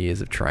years and years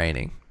of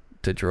training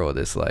to draw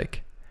this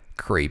like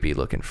creepy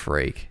looking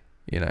freak?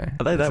 You know,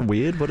 are they that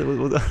weird? What I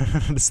don't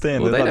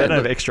understand. Well, they don't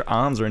have extra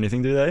arms or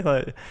anything, do they?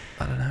 Like,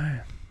 I don't know.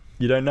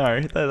 You don't know.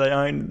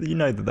 You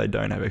know that they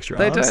don't have extra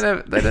arms.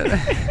 They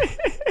don't.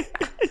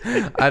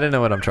 I don't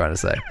know what I'm trying to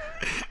say.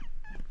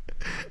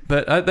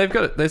 But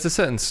there's a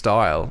certain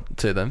style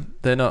to them.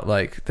 They're not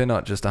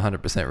just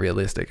 100%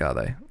 realistic, are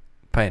they?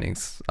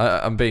 Paintings.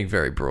 I'm being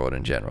very broad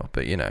in general,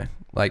 but you know,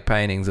 like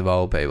paintings of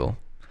old people,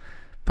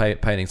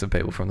 paintings of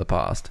people from the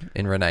past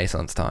in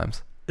Renaissance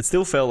times. It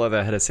still felt like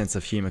they had a sense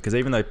of humor, because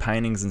even though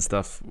paintings and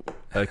stuff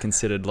are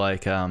considered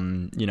like,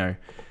 you know,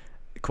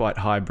 quite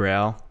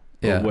highbrow,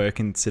 or were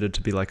considered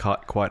to be like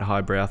quite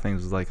highbrow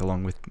things, like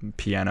along with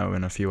piano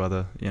and a few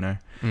other, you know,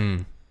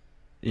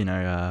 you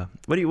know,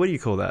 what do you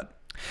call that?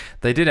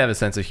 They did have a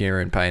sense of humor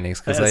in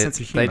paintings, because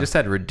they just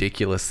had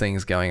ridiculous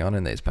things going on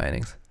in these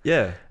paintings.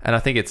 Yeah. And I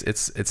think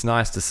it's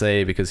nice to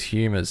see, because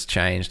humor's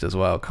changed as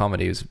well.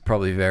 Comedy was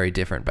probably very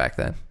different back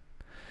then.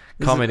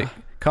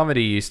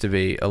 Comedy used to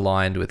be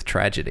aligned with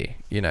tragedy.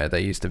 You know,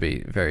 they used to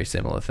be very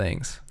similar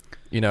things.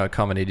 You know, a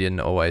comedy didn't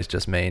always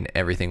just mean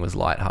everything was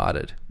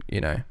lighthearted, you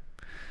know.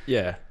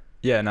 Yeah.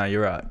 Yeah, no,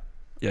 you're right.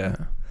 Yeah.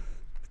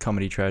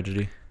 Comedy,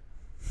 tragedy.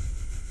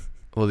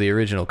 Well, the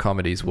original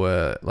comedies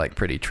were like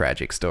pretty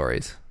tragic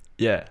stories.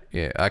 Yeah.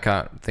 Yeah, I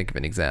can't think of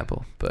an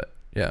example, but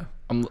yeah.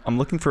 I'm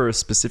looking for a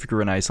specific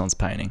Renaissance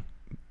painting,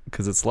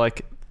 because it's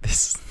like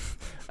this.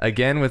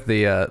 Again with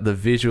the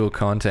visual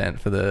content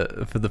for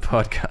the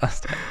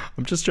podcast.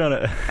 I'm just trying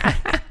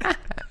to.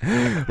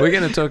 We're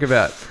going to talk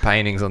about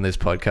paintings on this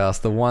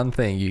podcast. The one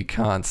thing you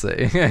can't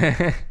see.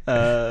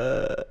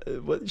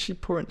 What is she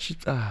pouring?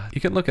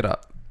 You can look it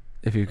up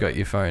if you've got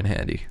your phone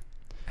handy.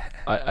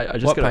 I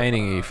just what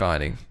painting are you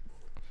finding?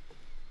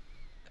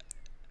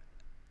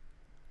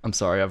 I'm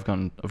sorry, I've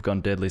gone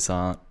deadly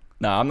silent.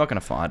 No, I'm not gonna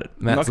find it.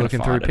 Matt's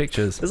looking through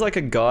pictures. There's like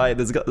a guy.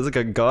 There's like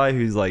a guy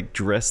who's like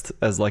dressed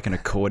as like an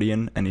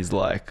accordion, and he's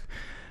like,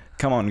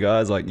 "Come on,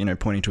 guys!" Like, you know,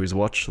 pointing to his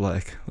watch,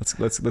 like,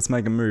 "Let's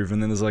make a move."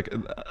 And then there's like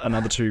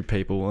another two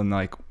people, and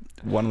like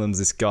one of them's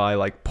this guy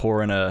like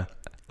pouring a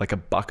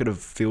bucket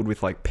filled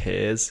with like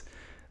pears,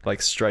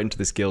 like straight into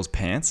this girl's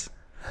pants,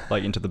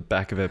 like into the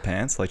back of her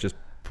pants, like just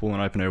pulling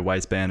open her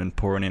waistband and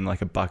pouring in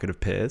like a bucket of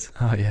pears.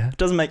 Oh yeah, it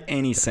doesn't make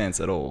any sense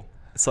at all.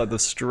 It's like the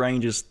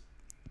strangest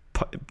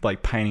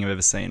like painting I've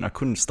ever seen. I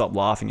couldn't stop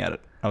laughing at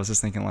it. I was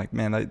just thinking like,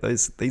 man,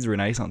 these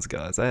Renaissance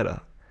guys, they had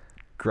a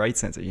great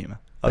sense of humor.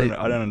 I don't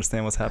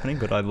understand what's happening,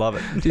 but I love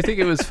it. Do you think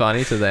it was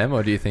funny to them,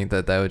 or do you think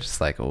that they were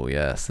just like, oh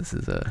yes, this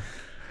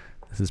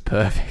is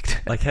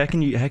perfect? Like, how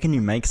can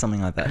you make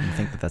something like that and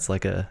think that that's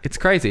like a... It's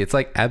crazy. It's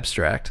like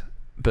abstract,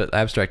 but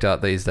abstract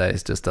art these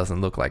days just doesn't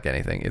look like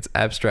anything. It's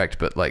abstract,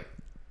 but like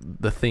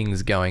the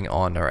things going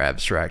on are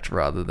abstract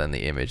rather than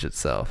the image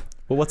itself.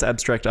 Well, what's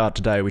abstract art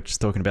today? We're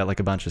just talking about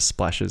like a bunch of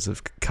splashes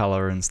of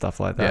color and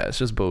stuff like that. Yeah, it's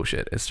just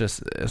bullshit.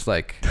 It's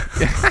like...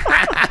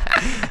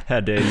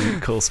 How dare you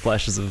call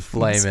splashes of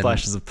paint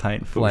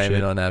bullshit? Blame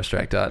it on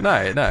abstract art. No.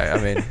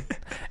 I mean,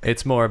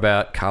 it's more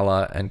about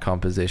color and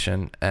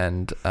composition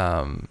and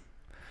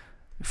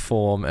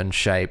form and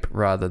shape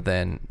rather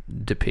than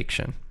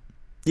depiction.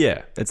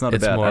 Yeah, it's not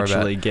about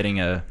actually getting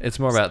a... It's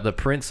more about the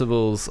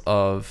principles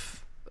of...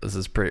 This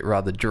is pretty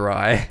rather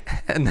dry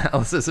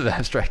analysis of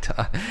abstract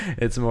art.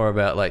 It's more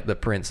about like the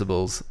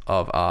principles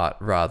of art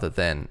rather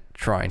than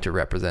trying to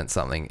represent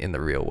something in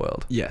the real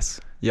world. Yes.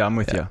 Yeah, I'm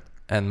with you.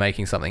 And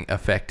making something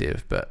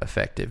effective, but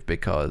effective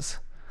because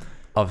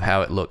of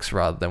how it looks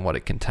rather than what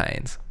it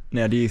contains.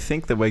 Now, do you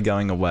think that we're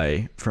going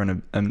away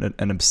from an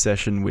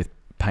obsession with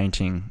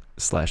painting /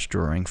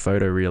 drawing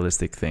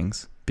photorealistic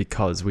things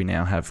because we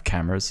now have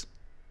cameras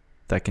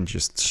that can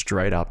just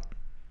straight up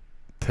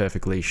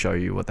perfectly show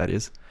you what that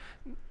is?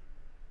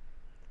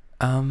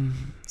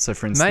 So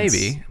for instance,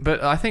 maybe,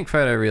 but I think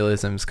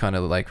photorealism's kind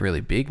of like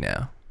really big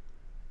now.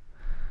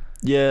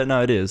 Yeah,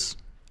 no, it is.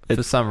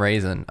 For some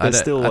reason, there's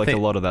still like a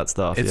lot of that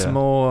stuff. It's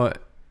more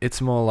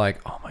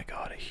like, oh my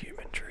god, a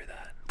human drew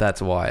that.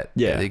 That's why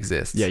it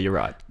exists. Yeah, you're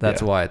right.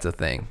 That's why it's a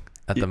thing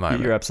at the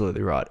moment. You're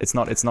absolutely right. It's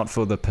not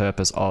for the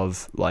purpose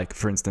of like,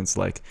 for instance,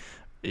 like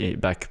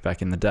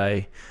back in the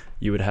day,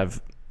 you would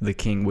have the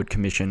king would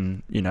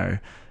commission, you know,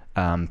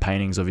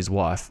 paintings of his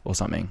wife or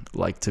something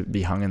like to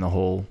be hung in the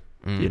hall.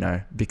 You know,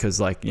 because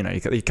like, you know,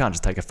 you can't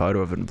just take a photo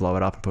of it and blow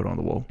it up and put it on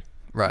the wall.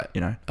 Right. You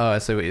know? Oh, I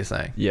see what you're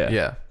saying.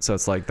 Yeah. So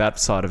it's like that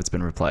side of it's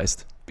been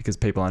replaced because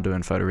people aren't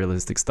doing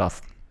photorealistic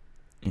stuff,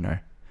 you know,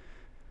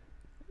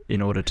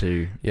 in order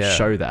to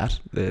show that.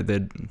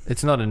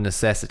 It's not a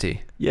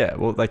necessity. Yeah,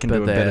 well, they can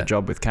do a better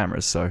job with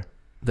cameras, so...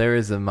 There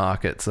is a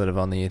market sort of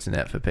on the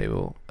internet for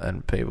people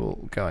and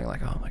people going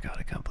like, oh my god,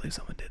 I can't believe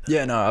someone did that.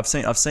 Yeah, no, I've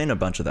seen a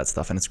bunch of that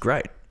stuff and it's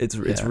great. It's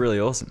really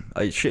awesome.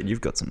 Shit, you've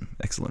got some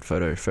excellent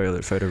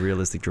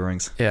photorealistic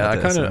drawings. Yeah,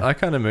 I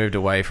kind of moved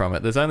away from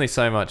it. There's only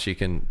so much you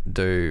can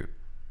do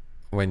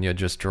when you're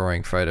just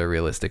drawing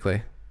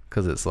photorealistically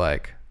because it's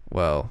like,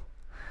 well,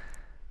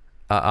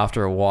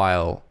 after a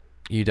while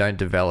you don't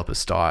develop a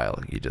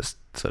style. You just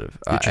sort of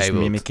you're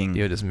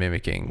just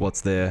mimicking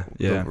what's there.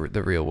 Yeah,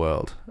 the real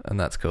world, and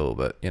that's cool.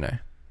 But you know,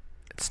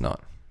 it's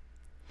not.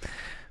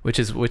 Which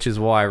is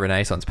why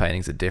Renaissance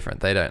paintings are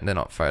different. They're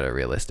not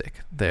photorealistic.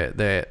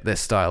 They're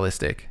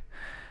stylistic.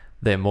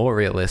 They're more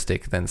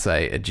realistic than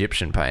say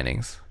Egyptian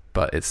paintings,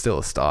 but it's still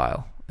a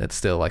style. It's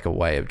still like a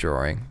way of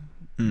drawing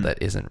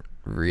that isn't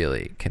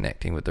really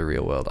connecting with the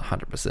real world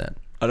 100%.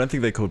 I don't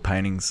think they're called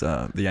paintings.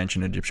 The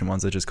ancient Egyptian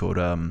ones are just called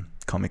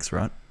comics,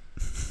 right?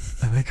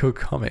 Are they called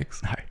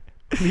comics? No.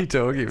 What are you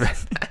talking about?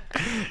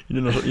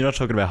 You're not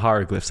talking about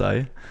hieroglyphs, are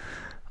you?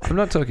 I'm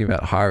not talking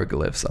about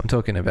hieroglyphs. I'm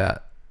talking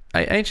about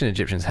ancient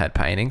Egyptians had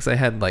paintings. They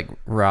had like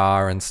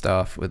Ra and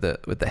stuff with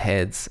the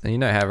heads, and you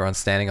know how everyone's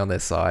standing on their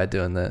side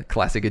doing the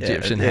classic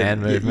Egyptian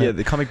hand movement. Yeah,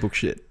 the comic book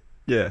shit.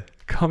 Yeah,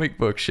 comic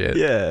book shit.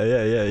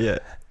 Yeah.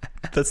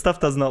 That stuff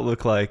does not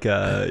look like you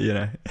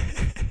know.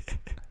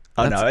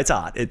 Oh no, it's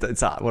art.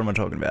 It's art. What am I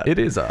talking about? It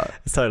is art.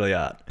 It's totally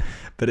art.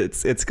 But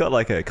it's got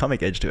like a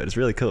comic edge to it. It's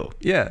really cool.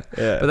 Yeah.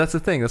 But that's the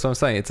thing. That's what I'm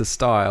saying. It's a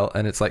style,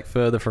 and it's like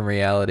further from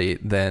reality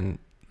than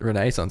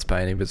Renaissance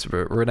painting. But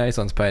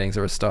Renaissance paintings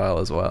are a style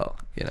as well.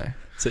 You know.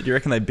 So do you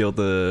reckon they built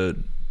the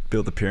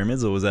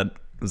pyramids, or was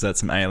that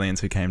some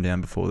aliens who came down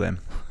before them?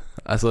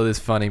 I saw this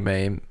funny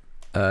meme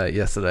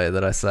yesterday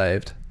that I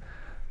saved.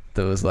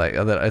 That was like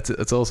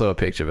it's also a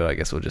picture, but I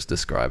guess we'll just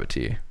describe it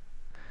to you.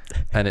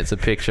 And it's a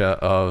picture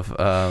of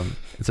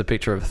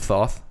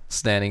Thoth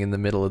standing in the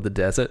middle of the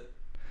desert.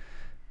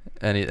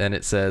 And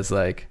it says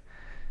like,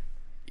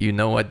 you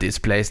know what this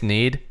place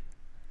need?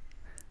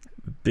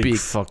 Big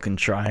fucking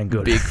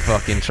triangle. Big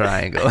fucking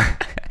triangle.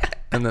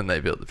 And then they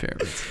built the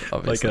pyramids,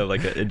 obviously.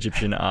 Like an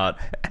Egyptian art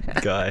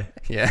guy.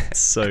 Yeah.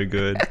 So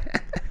good.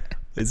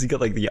 Has he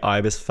got like the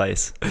ibis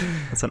face?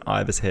 That's an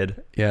ibis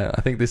head. Yeah,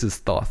 I think this is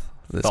Thoth.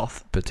 This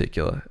Thoth.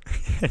 particular.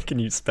 Can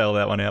you spell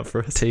that one out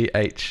for us?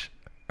 Thoth.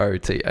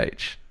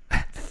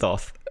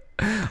 Thoth.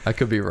 I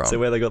could be wrong. So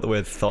where they got the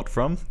word thought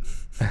from?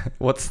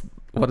 What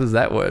does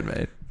that word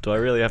mean? Do I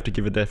really have to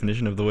give a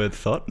definition of the word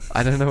thought?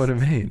 I don't know what it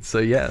means. So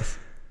yes.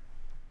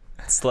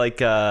 It's like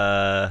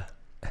no,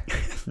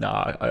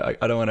 I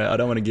don't want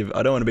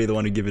to be the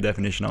one to give a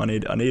definition. I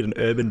need an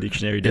Urban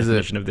Dictionary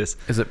definition of this.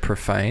 Is it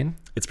profane?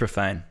 It's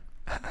profane.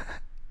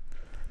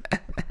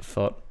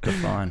 Thought,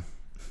 define.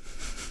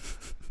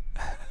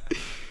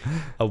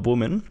 A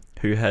woman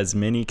who has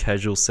many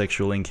casual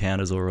sexual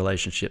encounters or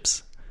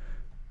relationships.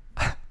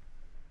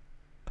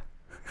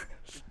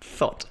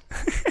 Thought.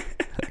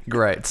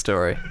 Great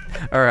story.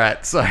 All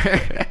right, so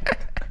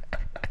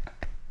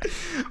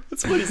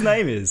That's what his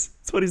name is.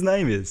 That's what his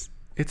name is.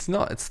 It's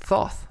not. It's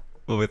Thoth.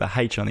 Well, with a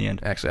H on the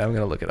end. Actually, I'm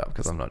going to look it up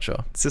because I'm not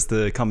sure. It's just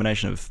a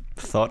combination of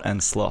thought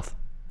and sloth.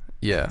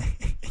 Yeah.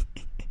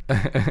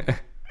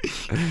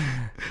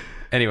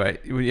 Anyway,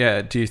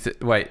 yeah.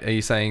 Wait? Are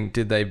you saying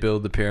did they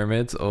build the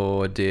pyramids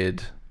or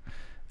did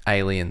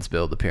aliens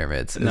build the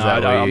pyramids? I'm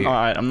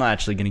not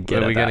actually going to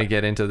get. Are we going to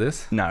get into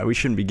this? No, we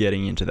shouldn't be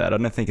getting into that. I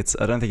don't think it's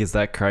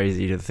that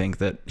crazy to think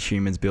that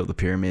humans built the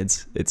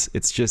pyramids.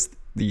 It's just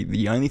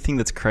the only thing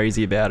that's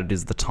crazy about it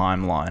is the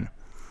timeline.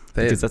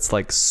 Because that's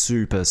like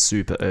super,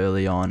 super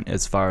early on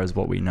as far as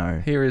what we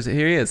know. Here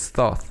he is,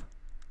 Thoth.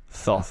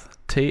 Thoth.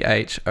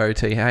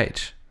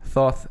 Thoth.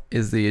 Thoth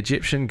is the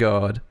Egyptian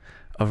god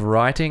of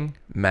writing,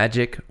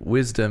 magic,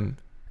 wisdom,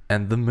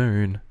 and the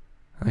moon.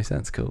 Oh, he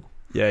sounds cool.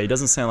 Yeah, he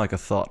doesn't sound like a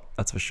thought,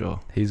 that's for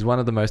sure. He's one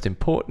of the most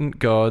important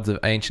gods of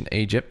ancient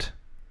Egypt,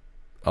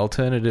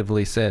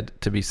 alternatively said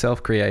to be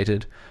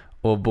self-created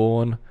or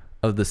born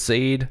of the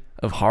seed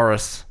of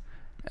Horus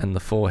and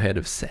the forehead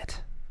of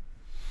Set.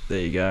 There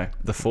you go.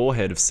 The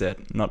forehead of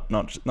Set,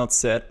 not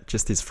Set,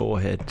 just his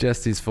forehead.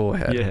 Just his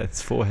forehead. Yeah,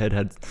 his forehead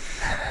had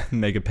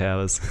mega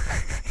powers.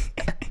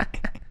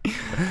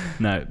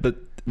 No, but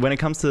when it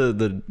comes to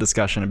the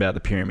discussion about the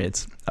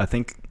pyramids, I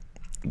think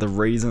the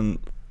reason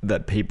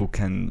that people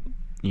can,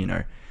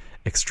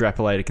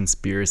 extrapolate a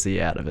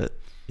conspiracy out of it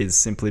is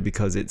simply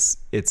because it's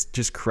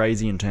just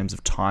crazy in terms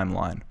of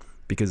timeline.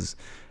 Because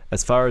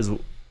as far as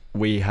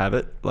we have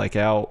it, like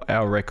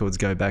our records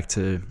go back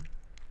to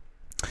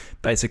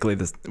basically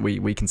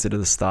we consider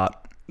the start,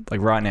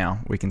 like right now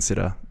we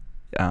consider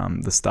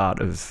the start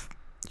of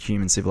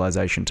human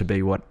civilization to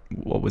be what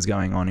was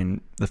going on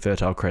in the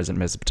Fertile Crescent,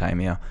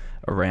 Mesopotamia,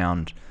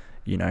 around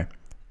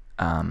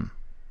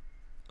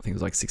I think it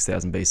was like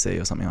 6,000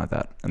 BC or something like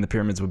that, and the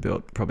pyramids were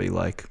built probably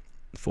like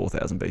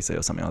 4,000 BC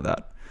or something like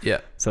that. Yeah.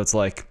 So it's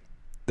like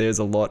there's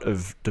a lot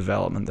of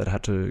development that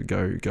had to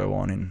go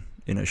on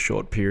in a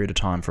short period of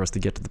time for us to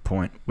get to the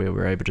point where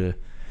we're able to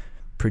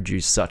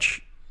produce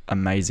such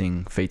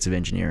amazing feats of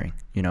engineering,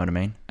 you know what I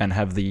mean? And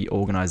have the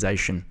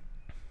organization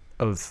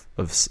of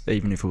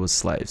even if it was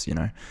slaves,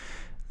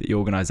 the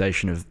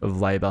organization of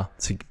labor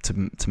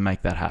to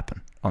make that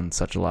happen on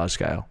such a large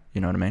scale,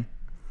 you know what I mean?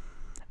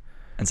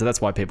 And so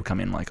that's why people come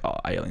in like, oh,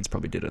 aliens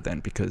probably did it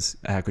then, because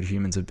how could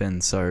humans have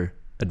been so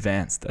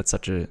advanced at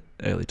such a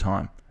early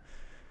time?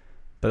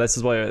 But this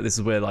is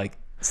where like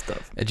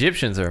stuff.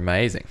 Egyptians are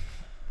amazing.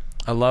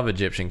 I love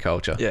Egyptian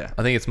culture. Yeah.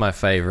 I think it's my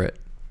favorite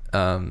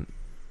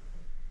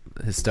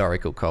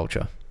historical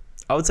culture.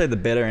 I would say the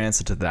better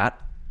answer to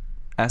that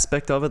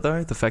aspect of it,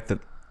 though, the fact that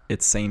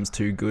it seems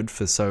too good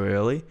for so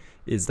early,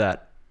 is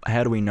that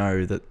how do we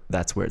know that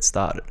that's where it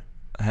started?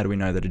 How do we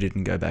know that it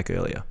didn't go back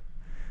earlier?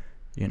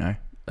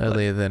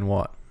 Earlier than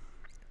what?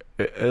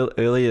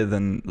 Earlier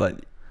than like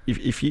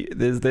if you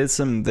there's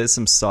some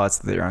sites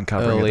that they're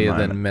uncovering earlier at the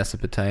moment. than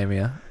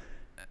Mesopotamia.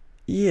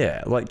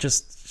 Yeah, like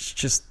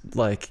just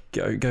like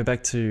go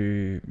back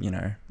to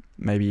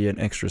maybe an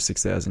extra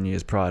 6,000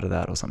 years prior to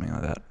that or something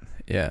like that.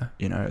 Yeah,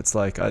 it's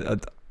like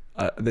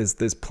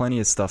there's plenty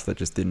of stuff that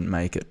just didn't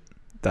make it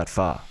that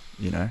far,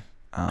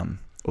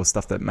 or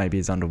stuff that maybe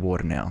is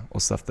underwater now,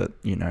 or stuff that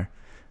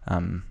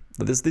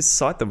but there's this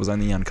site that was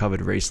only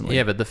uncovered recently.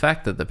 Yeah, but the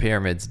fact that the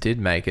pyramids did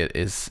make it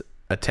is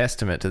a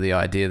testament to the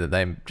idea that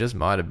they just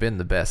might have been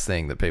the best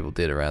thing that people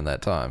did around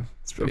that time.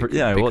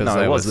 Yeah, well,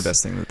 no, it was the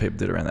best thing that people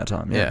did around that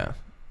time. Yeah.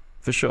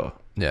 For sure.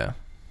 Yeah.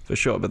 For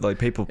sure. But like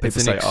people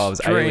say, oh, it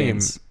was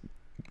aliens.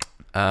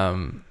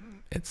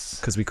 It's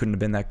because we couldn't have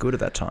been that good at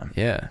that time.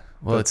 Yeah.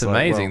 Well, it's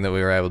amazing that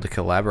we were able to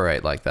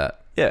collaborate like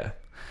that. Yeah.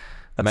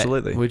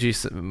 Absolutely. Would you?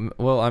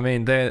 Well, I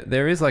mean,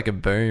 there is like a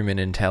boom in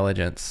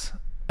intelligence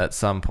at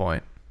some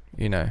point,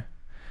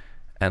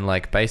 and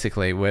like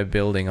basically we're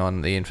building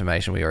on the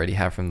information we already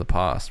have from the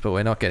past, but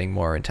we're not getting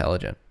more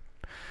intelligent.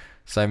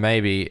 So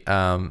maybe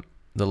the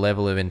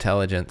level of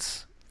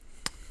intelligence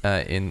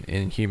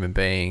in human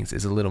beings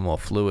is a little more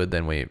fluid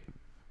than we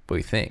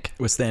think.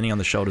 We're standing on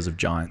the shoulders of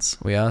giants.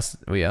 We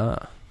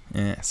are.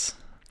 Yes.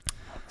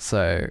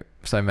 So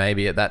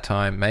maybe at that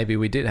time, maybe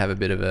we did have a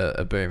bit of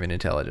a boom in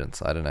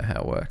intelligence. I don't know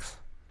how it works,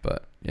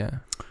 but yeah.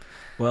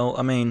 Well,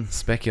 I mean,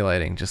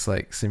 speculating, just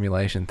like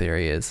simulation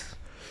theory is.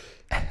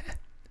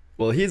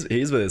 Well, here's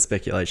where the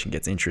speculation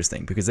gets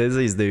interesting, because there's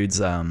these dudes.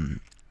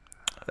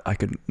 I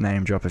could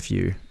name drop a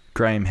few.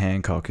 Graham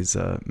Hancock is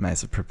a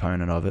massive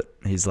proponent of it.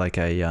 He's like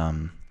a a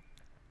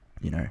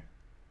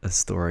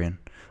historian.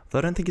 Although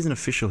I don't think he's an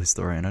official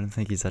historian. I don't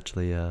think he's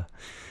actually.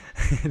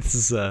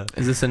 Is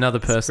this another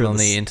person on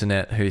the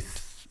internet who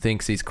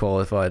thinks he's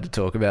qualified to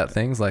talk about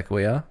things like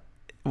we are?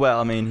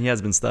 Well, I mean, he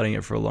has been studying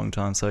it for a long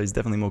time, so he's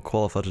definitely more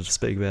qualified to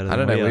speak about it. I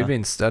don't know. We've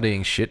been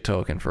studying shit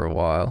talking for a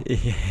while.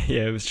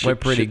 Yeah, we're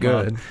pretty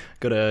good.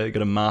 Got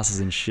a master's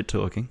in shit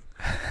talking.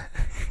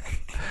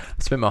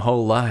 I spent my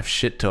whole life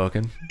shit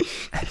talking.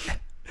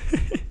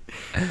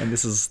 And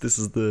this is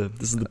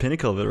the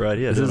pinnacle of it right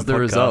here. This is the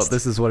result.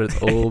 This is what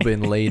it's all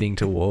been leading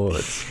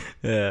towards.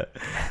 Yeah.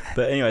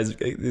 But anyways,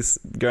 this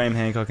Graham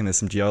Hancock, and there's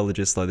some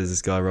geologists, like there's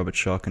this guy Robert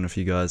Schoch and a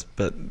few guys,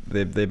 but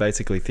they're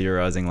basically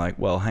theorizing like,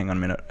 well, hang on a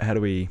minute, how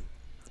do we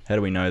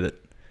know that,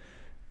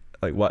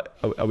 like, what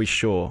are we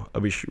sure?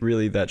 Are we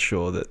really that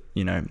sure that,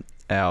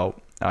 our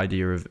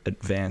idea of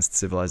advanced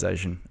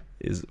civilization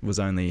did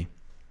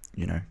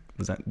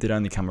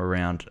only come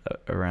around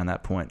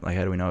that point? Like,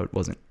 how do we know it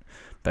wasn't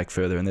back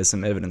further? And there's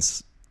some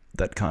evidence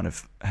that kind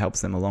of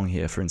helps them along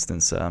here. For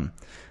instance,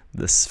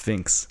 the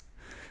Sphinx.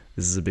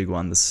 This is a big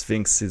one. The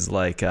Sphinx is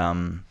like,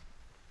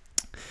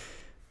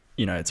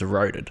 it's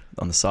eroded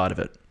on the side of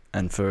it.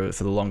 And for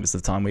the longest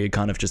of time, we had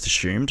kind of just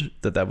assumed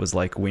that was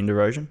like wind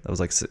erosion. That was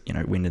like,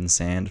 wind and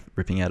sand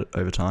ripping out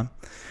over time.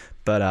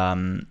 But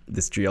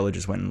this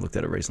geologist went and looked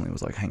at it recently and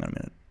was like, hang on a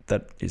minute.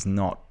 That is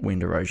not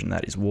wind erosion.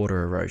 That is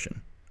water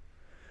erosion.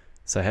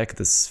 So how could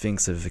the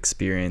Sphinx have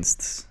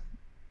experienced,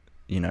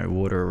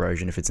 water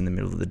erosion if it's in the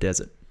middle of the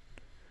desert?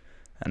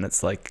 And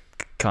it's like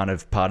kind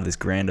of part of this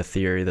grander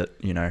theory that,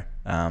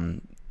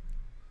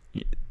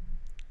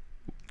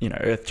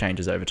 Earth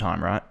changes over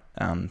time, right?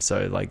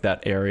 So like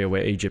that area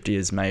where Egypt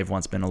is may have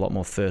once been a lot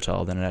more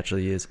fertile than it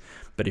actually is.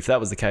 But if that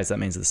was the case, that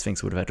means that the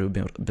Sphinx would have had to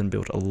have been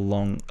built a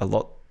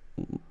lot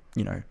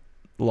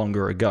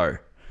longer ago,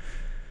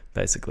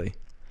 basically.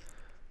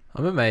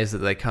 I'm amazed that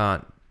they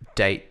can't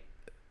date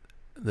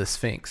the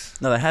Sphinx.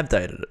 No, they have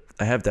dated it.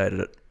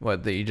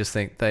 What, that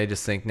they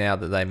just think now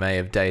that they may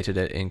have dated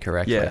it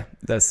incorrectly? Yeah,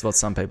 that's what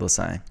some people are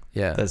saying.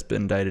 Yeah. That's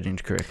been dated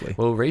incorrectly.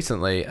 Well,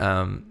 recently,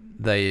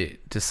 they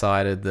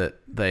decided that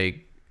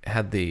they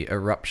had the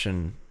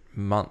eruption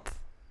month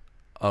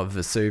of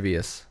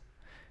Vesuvius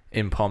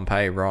in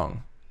Pompeii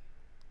wrong.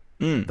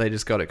 They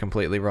just got it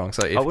completely wrong.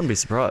 So I wouldn't be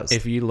surprised.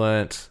 If you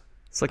learnt...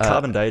 It's like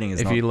carbon dating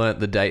If you learnt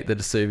the date that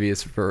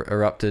Vesuvius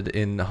erupted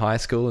in high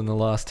school in the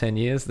last 10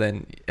 years,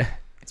 then...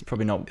 It's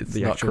probably not it's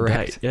the not actual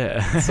correct. date.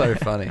 Yeah. It's so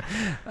funny.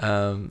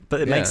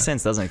 But it makes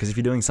sense, doesn't it? Because if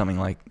you're doing something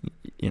like,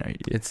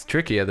 it's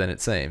trickier than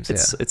it seems.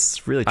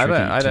 It's really tricky.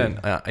 I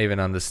don't even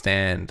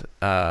understand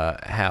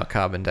how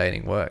carbon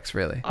dating works,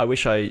 really. I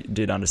wish I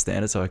did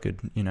understand it so I could,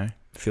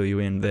 fill you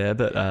in there,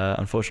 but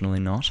unfortunately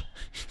not.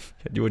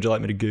 Would you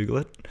like me to Google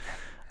it?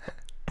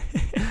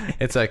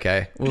 It's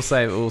okay. We'll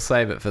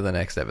save it for the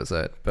next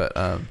episode. But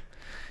I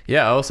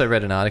also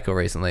read an article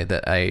recently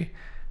that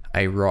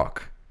a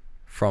rock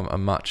from a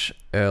much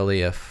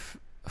earlier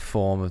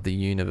form of the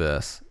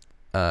universe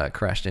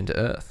crashed into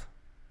Earth,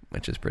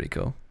 which is pretty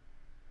cool.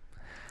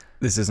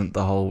 This isn't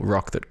the whole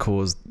rock that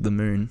caused the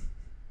moon.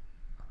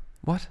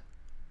 What?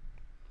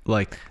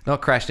 Like,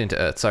 not crashed into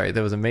Earth. Sorry,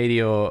 there was a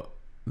meteor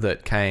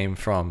that came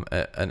from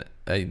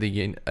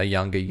a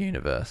younger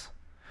universe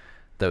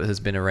that has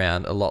been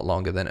around a lot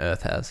longer than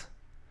Earth has,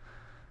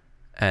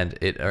 and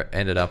it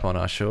ended up on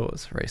our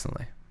shores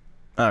recently.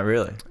 Oh,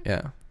 really?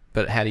 Yeah.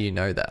 But how do you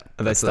know that?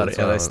 Are they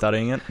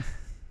studying it?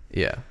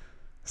 Yeah.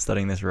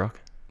 Studying this rock?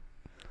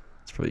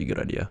 It's probably a good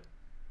idea.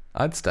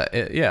 I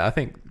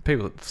think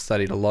people have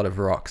studied a lot of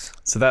rocks.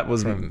 So that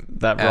was from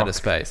that rock, outer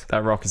space.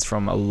 That rock is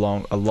from a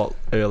lot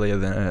earlier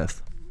than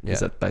Earth. Yeah.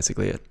 Is that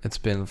basically it? It's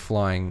been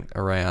flying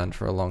around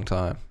for a long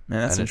time.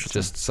 Man, that's and interesting.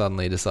 It just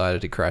suddenly decided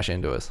to crash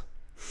into us.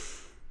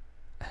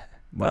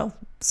 Well,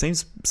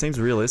 seems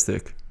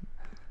realistic.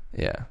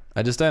 Yeah,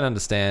 I just don't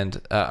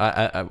understand.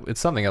 It's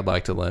something I'd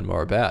like to learn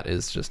more about.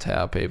 Is just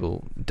how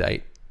people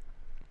date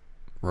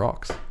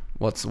rocks.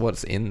 What's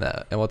in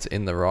that, and what's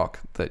in the rock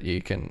that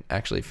you can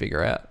actually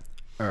figure out.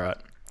 All right,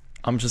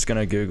 I'm just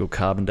gonna Google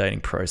carbon dating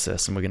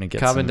process, and we're gonna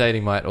get carbon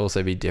dating might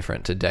also be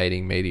different to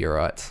dating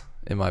meteorites.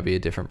 It might be a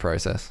different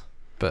process,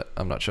 but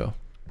I'm not sure.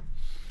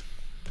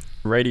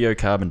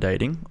 Radiocarbon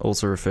dating,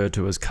 also referred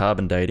to as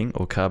carbon dating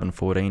or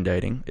carbon-14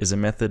 dating, is a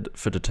method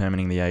for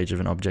determining the age of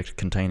an object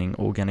containing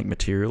organic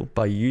material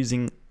by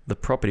using the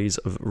properties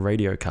of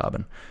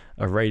radiocarbon,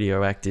 a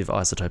radioactive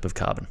isotope of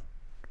carbon.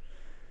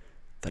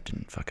 That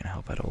didn't fucking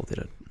help at all, did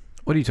it?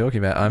 What are you talking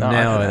about?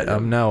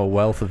 I'm now a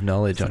wealth of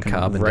knowledge on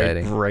carbon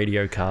dating.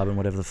 Radiocarbon,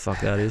 whatever the fuck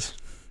that is.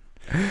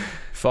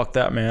 Fuck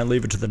that, man.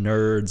 Leave it to the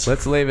nerds.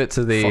 Let's leave it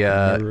to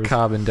the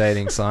carbon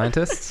dating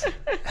scientists.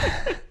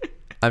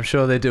 I'm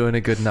sure they're doing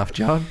a good enough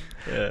job.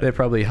 Yeah. They're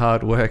probably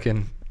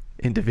hard-working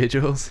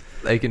individuals,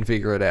 they can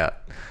figure it out.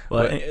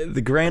 Well,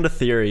 the grander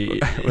theory...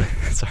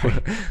 sorry.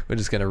 We're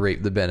just going to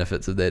reap the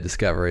benefits of their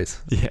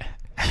discoveries. Yeah,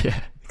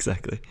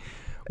 exactly.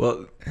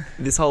 Well,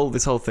 this whole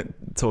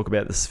talk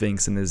about the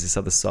Sphinx, and there's this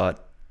other site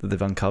that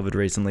they've uncovered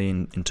recently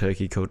in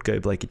Turkey called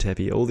Göbekli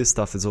Tepe. All this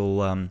stuff is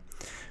all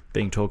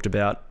being talked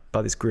about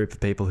by this group of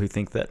people who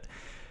think that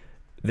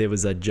there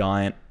was a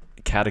giant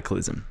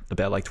cataclysm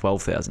about like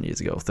 12,000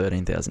 years ago or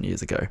 13,000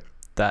 years ago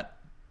that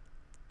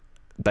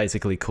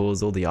basically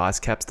caused all the ice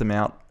caps to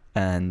melt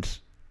and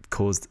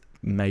caused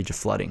major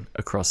flooding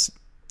across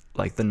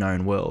like the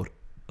known world,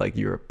 like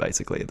Europe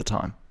basically at the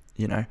time,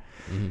 you know.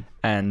 Mm-hmm.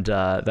 And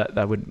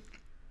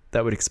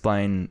that would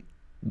explain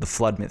the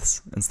flood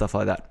myths and stuff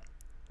like that,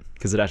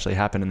 because it actually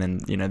happened, and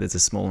then, you know, there's a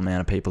small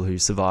amount of people who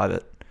survive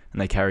it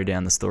and they carry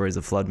down the stories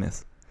of flood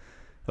myth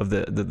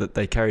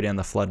they carry down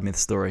the flood myth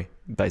story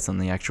based on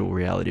the actual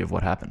reality of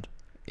what happened,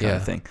 kind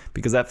of thing.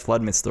 Because that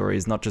flood myth story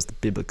is not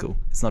just biblical,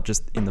 it's not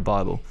just in the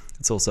Bible,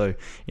 it's also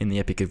in the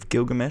Epic of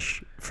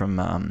Gilgamesh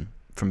from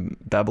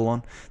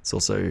Babylon. It's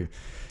also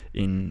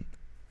in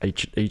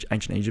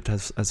ancient Egypt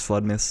has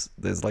flood myths.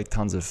 There's like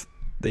tons of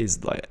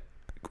these like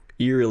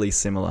eerily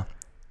similar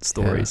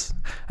stories.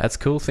 Yeah. That's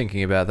cool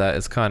thinking about that.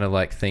 It's kind of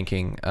like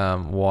thinking,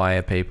 why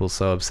are people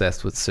so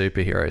obsessed with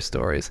superhero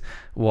stories?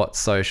 What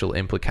social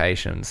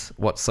implications,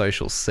 what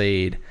social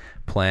seed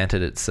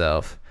planted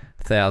itself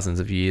thousands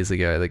of years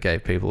ago that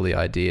gave people the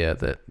idea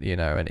that, you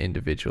know, an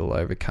individual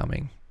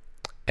overcoming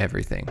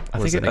everything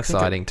was an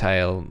exciting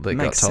tale that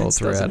got told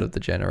throughout of the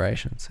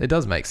generations. It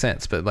does make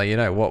sense, but like, you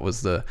know, what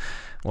was the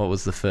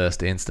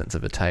first instance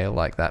of a tale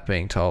like that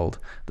being told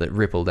that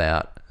rippled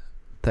out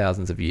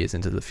thousands of years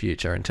into the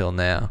future until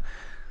now,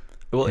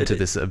 into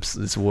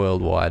this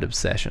worldwide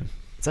obsession?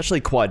 It's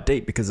actually quite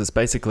deep, because it's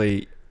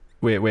basically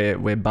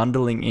we're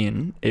bundling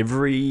in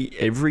every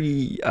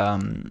what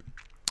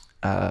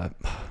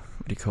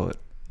do you call it,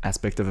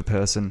 aspect of a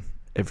person,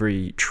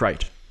 every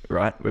trait,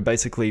 right? We're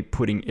basically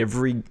putting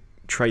every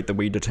trait that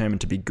we determine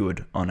to be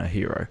good on a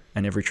hero,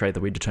 and every trait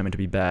that we determine to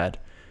be bad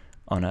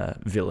on a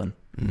villain.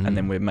 Mm-hmm. And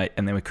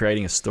then we're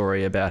creating a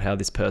story about how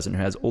this person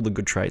who has all the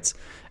good traits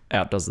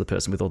outdoes the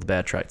person with all the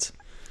bad traits.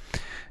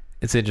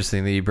 It's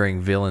interesting that you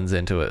bring villains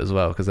into it as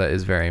well, because that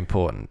is very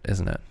important,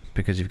 isn't it?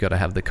 Because you've got to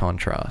have the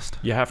contrast.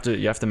 You have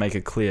to make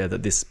it clear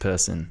that this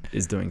person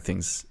is doing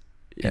things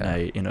in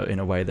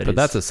a way that. But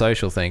that's a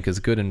social thing, because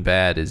good and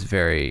bad is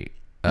very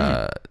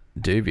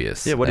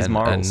dubious. Yeah, what is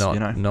morals?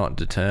 And not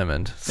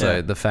determined.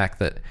 So the fact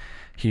that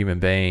human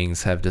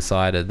beings have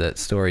decided that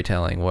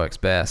storytelling works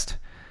best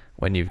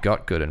when you've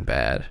got good and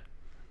bad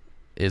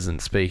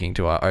isn't speaking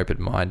to our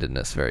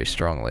open-mindedness very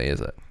strongly, is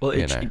it? Well,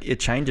 it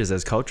changes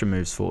as culture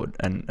moves forward,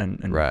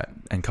 and right.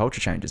 And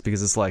culture changes,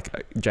 because it's like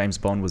James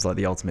Bond was like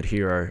the ultimate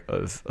hero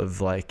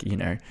of like, you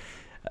know,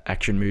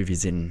 action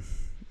movies in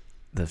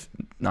the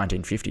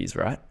 1950s,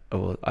 right?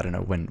 Or I don't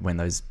know when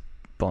those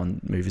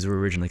Bond movies were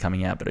originally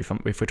coming out, but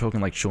if we're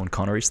talking like Sean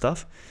Connery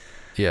stuff,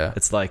 yeah,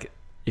 it's like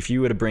if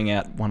you were to bring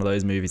out one of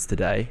those movies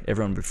today,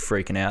 everyone would be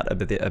freaking out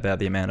about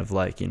the amount of,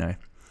 like, you know,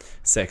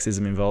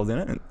 sexism involved in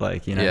it,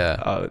 like, you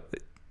know,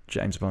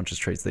 James Bond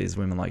just treats these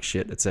women like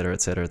shit, etc.,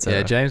 etc., etc.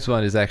 Yeah, James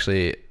Bond is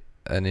actually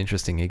an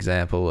interesting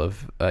example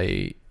of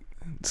a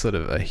sort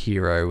of a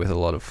hero with a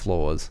lot of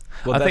flaws.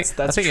 Well, I think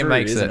true, it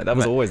makes isn't it? That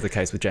was always the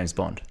case with James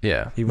Bond.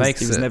 Yeah, he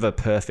was never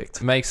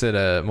perfect. Makes it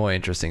a more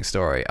interesting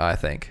story, I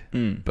think.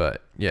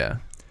 But yeah,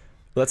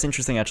 well, that's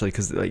interesting actually,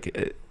 because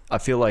like I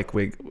feel like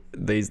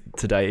in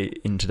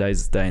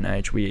today's day and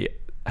age, we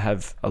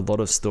have a lot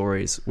of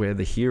stories where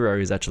the hero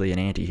is actually an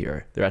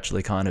anti-hero. They're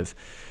actually kind of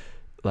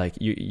like,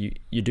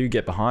 you do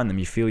get behind them,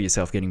 you feel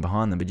yourself getting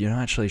behind them, but you're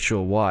not actually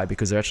sure why,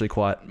 because they're actually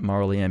quite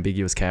morally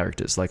ambiguous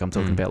characters. Like I'm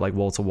talking about like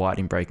Walter White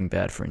in Breaking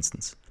Bad, for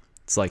instance.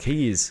 It's like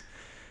he is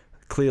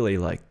clearly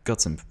like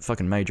got some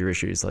fucking major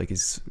issues. Like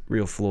he's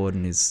real flawed,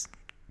 and his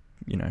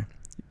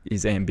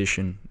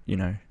ambition, you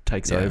know,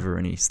 takes over,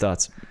 and he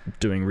starts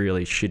doing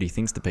really shitty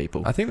things to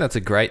people. I think that's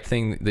a great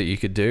thing that you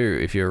could do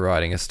if you're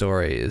writing a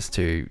story, is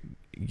to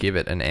give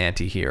it an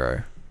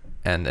anti-hero.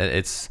 And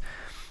it's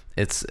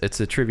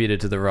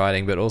attributed to the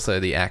writing, but also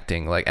the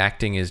acting. Like,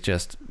 acting is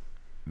just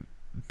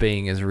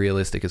being as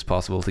realistic as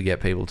possible to get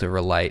people to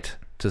relate,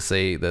 to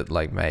see that,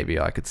 like, maybe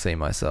I could see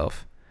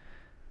myself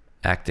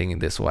acting in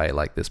this way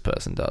like this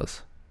person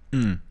does.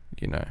 You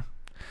know?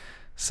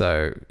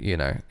 So, you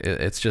know,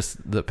 it's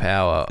just the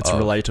power it's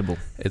relatable.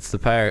 It's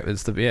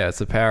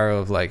the power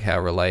of like how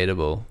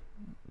relatable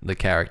the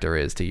character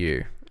is to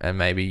you. And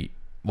maybe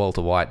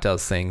Walter White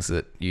does things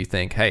that you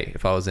think, hey,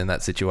 if I was in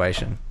that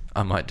situation,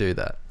 I might do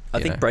that.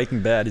 I think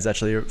Breaking Bad is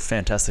actually a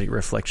fantastic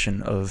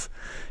reflection of,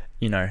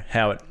 you know,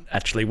 how it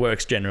actually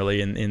works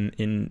generally in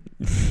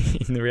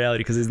the reality,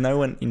 because there's no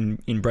one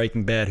in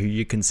Breaking Bad who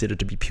you consider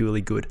to be purely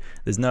good.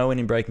 There's no one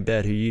in Breaking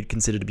Bad who you'd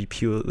consider to be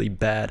purely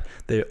bad.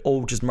 They're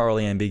all just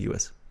morally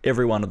ambiguous.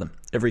 Every one of them,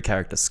 every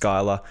character,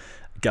 Skylar,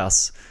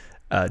 Gus,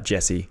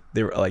 Jesse,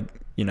 they're like,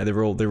 you know,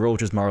 they're all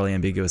just morally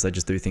ambiguous. They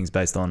just do things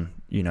based on,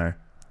 you know,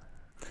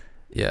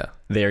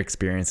 their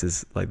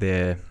experiences, like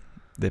their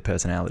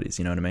personalities.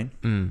 You know what I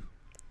mean?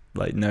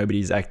 Like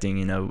nobody's acting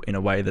in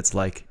a way that's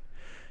like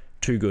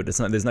too good.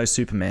 There's no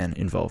Superman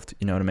involved.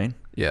 You know what I mean?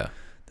 Yeah.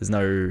 There's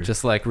no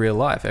just like real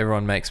life.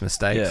 Everyone makes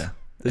mistakes. Yeah.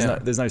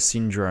 There's no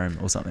syndrome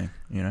or something.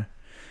 You know.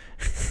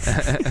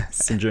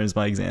 Syndrome's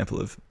my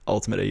example of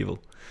ultimate evil.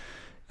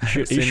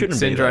 He shouldn't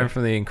Syndrome be,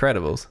 from The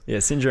Incredibles. Yeah,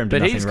 Syndrome.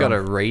 But he's got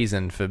a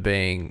reason for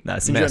being. No,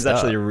 Syndrome's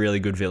actually a really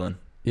good villain.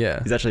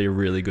 Yeah, he's actually a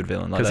really good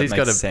villain. Because he's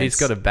got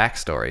a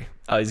backstory.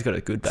 Oh, he's got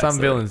a good backstory. Some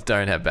villains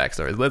don't have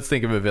backstories. Let's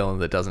think of a villain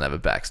that doesn't have a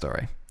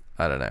backstory.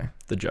 I don't know.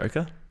 The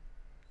Joker.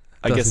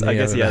 I guess he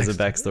has a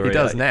backstory. He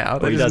does now.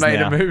 They just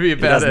made a movie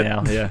about it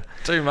now, yeah.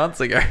 2 months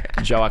ago.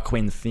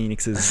 Joaquin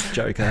Phoenix's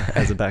Joker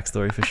has a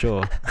backstory for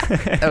sure.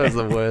 That was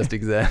the worst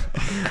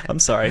example. I'm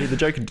sorry, the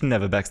Joker didn't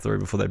have a backstory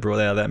before they brought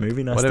out that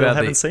movie, and I still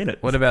haven't seen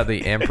it. What about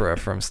the Emperor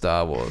from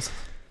Star Wars?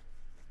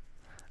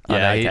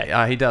 Yeah,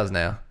 okay. He does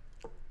now.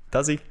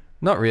 Does he?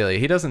 Not really.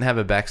 He doesn't have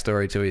a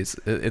backstory to his...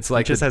 It's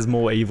like... He just has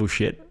more evil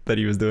shit that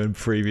he was doing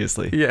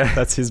previously. Yeah.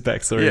 That's his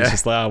backstory. Yeah. It's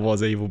just like, I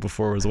was evil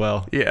before as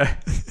well. Yeah.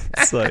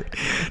 It's like,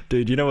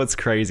 dude, you know what's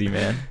crazy,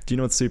 man? Do you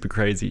know what's super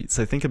crazy?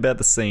 So think about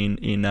the scene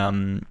in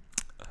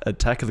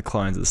Attack of the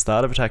Clones. At the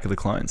start of Attack of the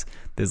Clones,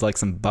 there's like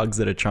some bugs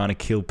that are trying to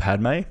kill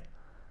Padme.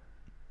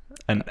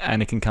 And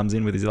Anakin comes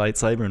in with his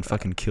lightsaber and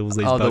fucking kills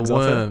these bugs the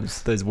worms.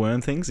 off it. Those worm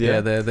things,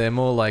 yeah. Yeah, they're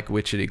more like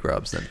witchetty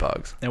grubs than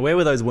bugs. Now, where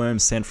were those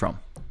worms sent from?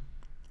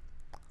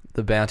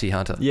 The bounty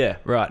hunter. Yeah,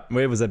 right.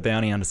 Where was that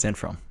bounty hunter sent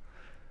from?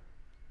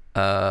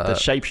 The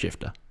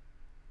shapeshifter.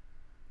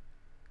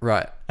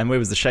 Right. And where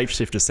was the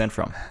shapeshifter sent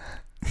from?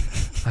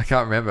 I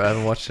can't remember. I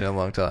haven't watched it in a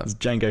long time. It's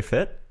Jango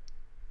Fett.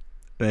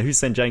 And who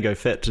sent Jango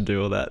Fett to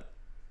do all that?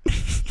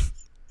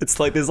 It's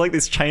like there's like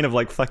this chain of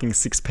like fucking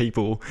 6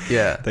 people.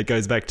 Yeah. That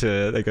goes back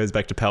to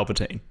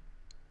Palpatine.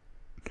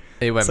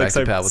 He went back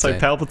to Palpatine. So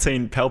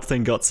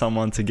Palpatine got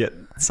someone to get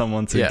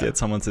someone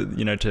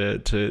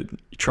to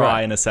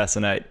try and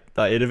assassinate.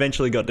 It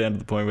eventually got down to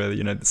the point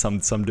where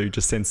some dude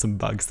just sends some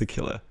bugs to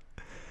kill her.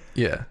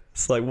 Yeah,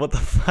 it's like, what the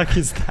fuck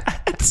is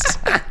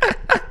that?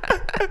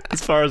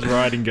 As far as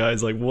writing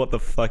goes, like, what the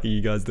fuck are you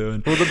guys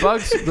doing? Well,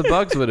 the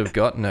bugs would have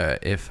gotten her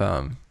if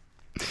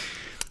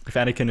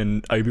Anakin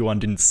and Obi-Wan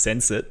didn't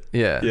sense it.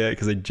 Yeah,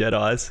 because they're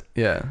Jedis.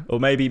 Yeah, or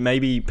maybe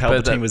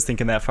Palpatine was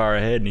thinking that far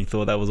ahead and he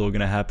thought that was all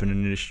going to happen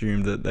and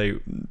assumed that they,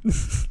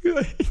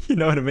 you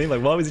know what I mean?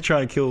 Like, why was he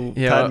trying to kill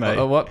Padme?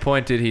 At what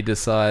point did he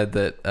decide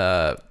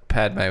that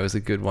Padme was a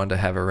good one to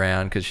have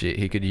around because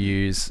he could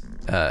use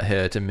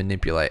her to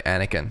manipulate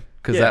Anakin?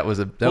 Because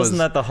wasn't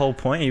that the whole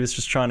point? He was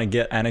just trying to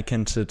get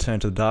Anakin to turn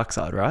to the dark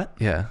side, right?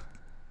 Yeah.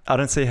 I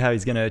don't see how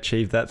he's going to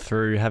achieve that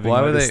through having.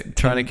 Why were they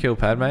trying to kill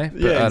Padme?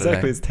 Yeah,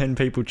 exactly. It's 10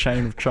 people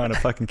chain trying to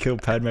fucking kill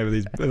Padme with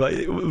these.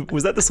 Like,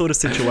 was that the sort of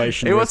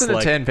situation? It wasn't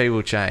a 10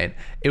 people chain.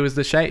 It was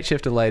the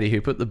shapeshifter lady who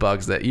put the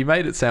bugs there. You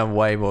made it sound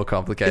way more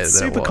complicated than it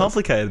was. It's super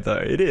complicated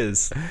though. It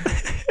is.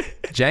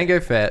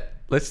 Jango Fett.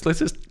 Let's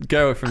just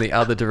go from the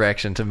other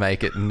direction to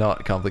make it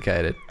not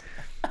complicated.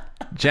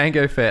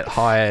 Jango Fett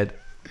hired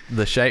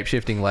the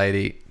shapeshifting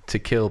lady to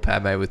kill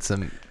Padme with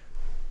some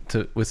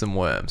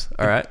worms.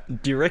 All right.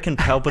 Do you reckon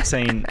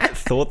Palpatine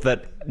thought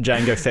that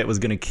Jango Fett was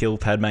going to kill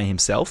Padme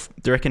himself?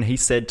 Do you reckon he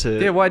said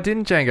to? Yeah. Why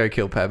didn't Jango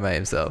kill Padme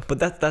himself? But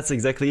that's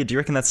exactly it. Do you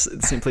reckon that's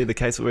simply the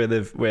case where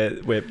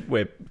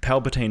where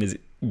Palpatine is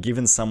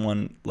given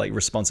someone like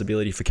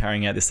responsibility for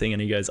carrying out this thing,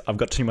 and he goes, "I've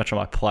got too much on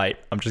my plate.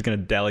 I'm just going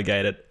to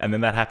delegate it," and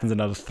then that happens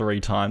another 3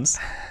 times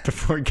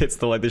before it gets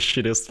to like the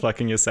shittest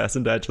fucking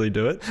assassin to actually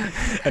do it,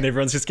 and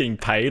everyone's just getting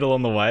paid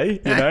along the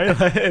way, you know,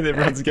 and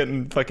everyone's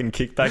getting fucking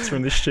kickbacks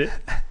from this shit.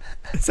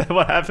 Is that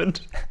what happened?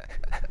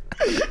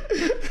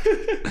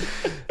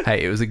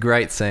 Hey, it was a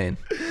great scene.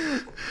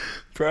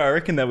 Bro, I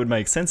reckon that would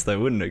make sense though,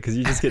 wouldn't it? Because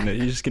you're just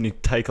going to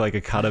take like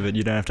a cut of it.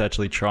 You don't have to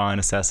actually try and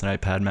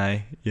assassinate Padme,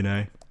 you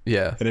know.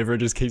 Yeah. And everyone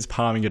just keeps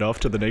palming it off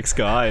to the next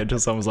guy until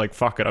someone's like,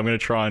 fuck it, I'm going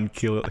to try and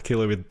kill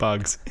her with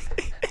bugs.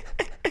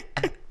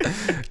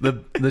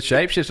 The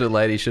shapeshifter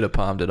lady should have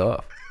palmed it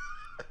off.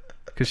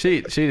 Because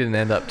she didn't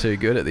end up too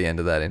good at the end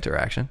of that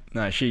interaction.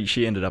 No,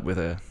 she ended up with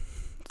her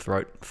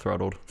throat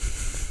throttled.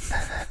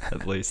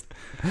 At least.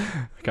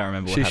 I can't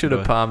remember what She should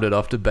have palmed it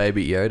off to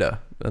Baby Yoda,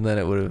 and then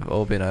it would have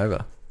all been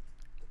over.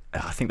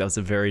 I think that was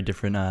a very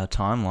different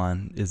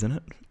timeline, isn't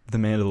it? The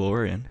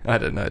Mandalorian. I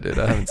don't know, dude.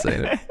 I haven't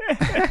seen it.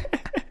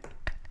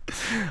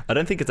 I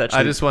don't think it's actually...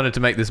 I just wanted to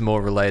make this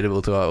more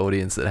relatable to our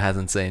audience that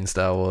hasn't seen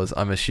Star Wars.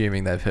 I'm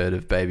assuming they've heard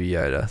of Baby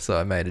Yoda, so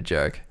I made a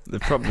joke.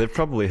 They've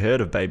probably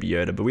heard of Baby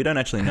Yoda, but we don't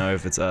actually know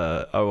if it's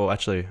I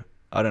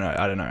don't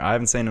know. I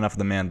haven't seen enough of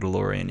The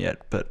Mandalorian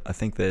yet, but I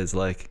think there's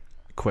like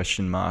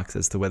question marks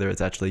as to whether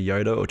it's actually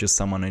Yoda or just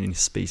someone in his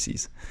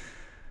species.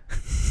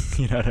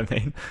 You know what I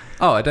mean?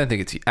 Oh, I don't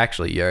think it's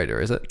actually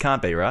Yoda, is it? It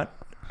can't be, right?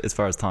 As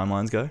far as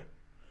timelines go?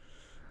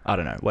 I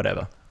don't know.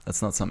 Whatever.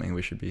 That's not something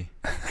we should be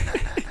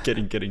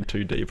getting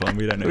too deep on.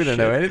 We don't know. We don't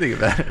know anything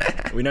about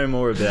it. We know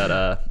more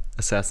about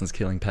assassins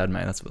killing Padme.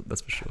 That's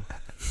for sure.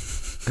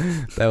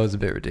 That was a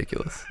bit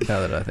ridiculous.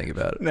 Now that I think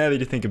about it. Now that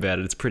you think about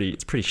it, it's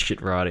pretty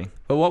shit writing.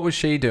 But what was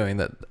she doing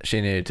that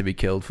she needed to be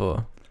killed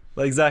for?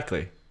 Well,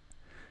 exactly.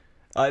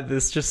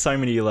 There's just so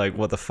many like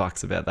what the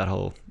fucks about that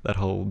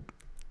whole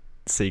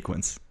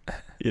sequence.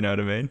 You know what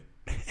I mean?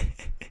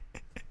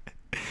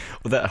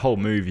 Well, that whole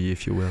movie,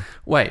 if you will.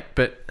 Wait,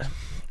 but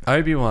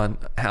Obi-Wan.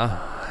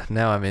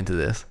 Now I'm into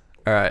this.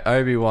 All right,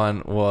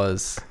 Obi-Wan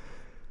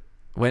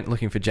went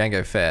looking for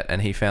Jango Fett,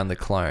 and he found the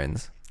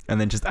clones, and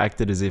then just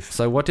acted as if.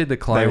 So what did the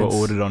clones? They were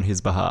ordered on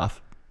his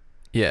behalf.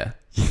 Yeah,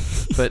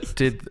 but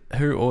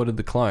who ordered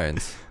the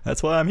clones?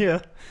 That's why I'm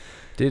here.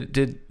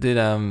 Did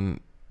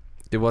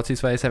what's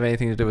his face have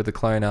anything to do with the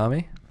clone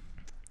army?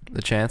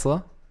 The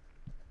Chancellor?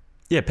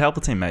 Yeah,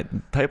 Palpatine, mate.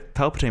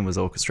 Palpatine was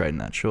orchestrating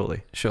that,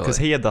 surely. Because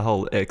he had the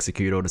whole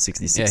execute Order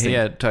 66 thing. He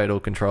had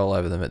total control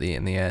over them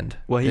in the end.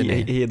 Well,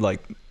 he had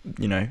like,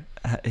 you know,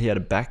 he had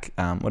a back,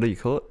 what do you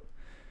call it?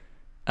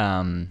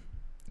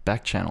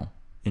 Back channel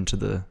into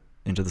the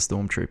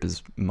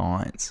stormtroopers'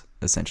 minds,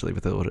 essentially,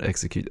 with the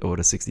execute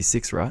Order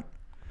 66, right?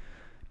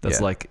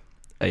 That's like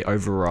an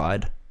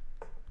override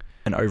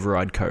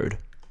code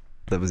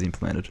that was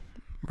implemented.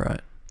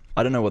 Right.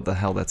 I don't know what the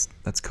hell that's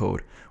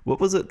called. What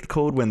was it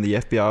called when the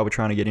FBI were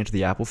trying to get into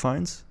the Apple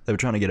phones? They were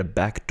trying to get a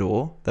back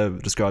door. They were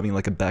describing it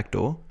like a back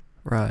door.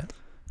 Right.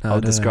 I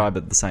would describe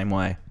it the same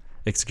way.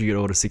 Execute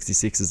Order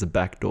 66 is a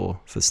back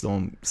door for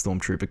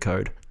Stormtrooper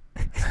code.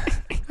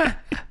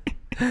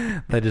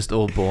 They're just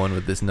all born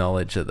with this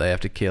knowledge that they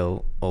have to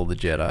kill all the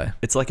Jedi.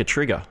 It's like a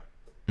trigger.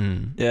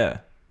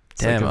 Yeah.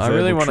 Damn, like I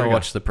really want to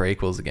watch the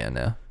prequels again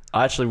now.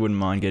 I actually wouldn't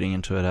mind getting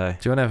into it, eh?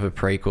 Do you want to have a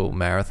prequel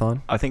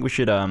marathon? I think we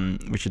should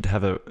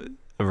have a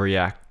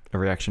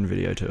reaction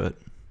video to it.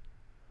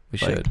 We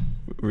should.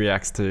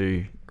 Reacts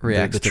to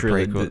the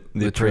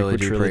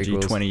trilogy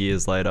prequels. 20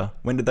 years later.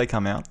 When did they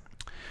come out?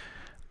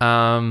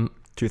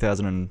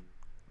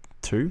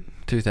 2002?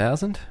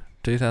 2000?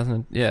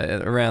 Yeah,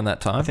 around that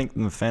time. I think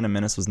The Phantom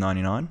Menace was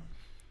 99.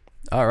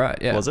 Oh, right,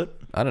 yeah. Was it?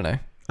 I don't know.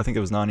 I think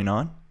it was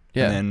 99.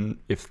 Yeah. And then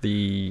if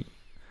the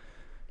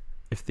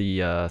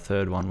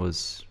third one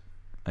was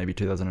maybe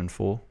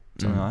 2004,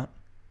 something like that,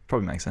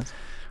 probably makes sense.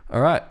 All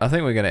right, I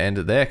think we're going to end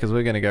it there because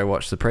we're going to go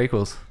watch the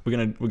prequels. We're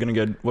gonna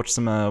go watch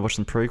some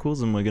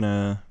prequels, and we're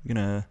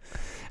gonna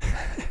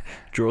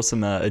draw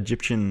some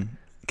Egyptian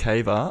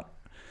cave art,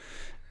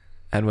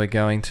 and we're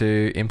going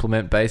to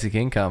implement basic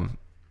income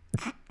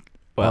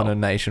on a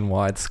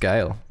nationwide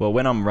scale. Well,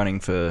 when I'm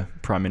running for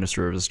Prime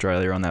Minister of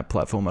Australia on that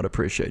platform, I'd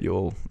appreciate you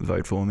all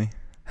vote for me.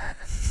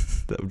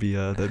 That'd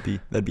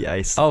be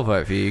ace. I'll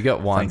vote for you. You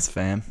got one. Thanks,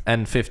 fam.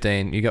 And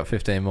 15. You got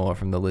 15 more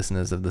from the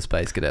listeners of the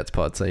Space Cadets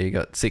pod. So you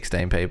got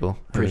 16 people.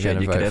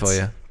 Appreciate you, vote cadets. For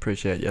you.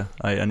 Appreciate you.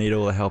 I need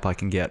all the help I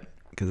can get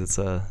because it's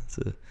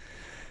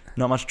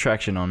not much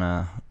traction on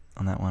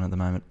that one at the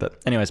moment.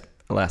 But anyways,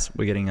 alas,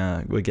 we're getting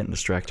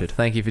distracted.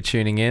 Thank you for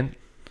tuning in.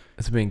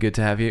 It's been good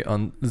to have you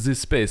on the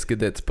Space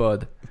Cadets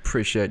pod.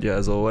 Appreciate you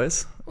as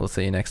always. We'll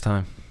see you next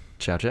time.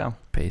 Ciao, ciao.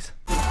 Peace.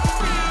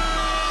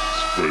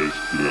 Space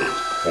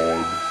Cadets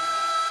pod.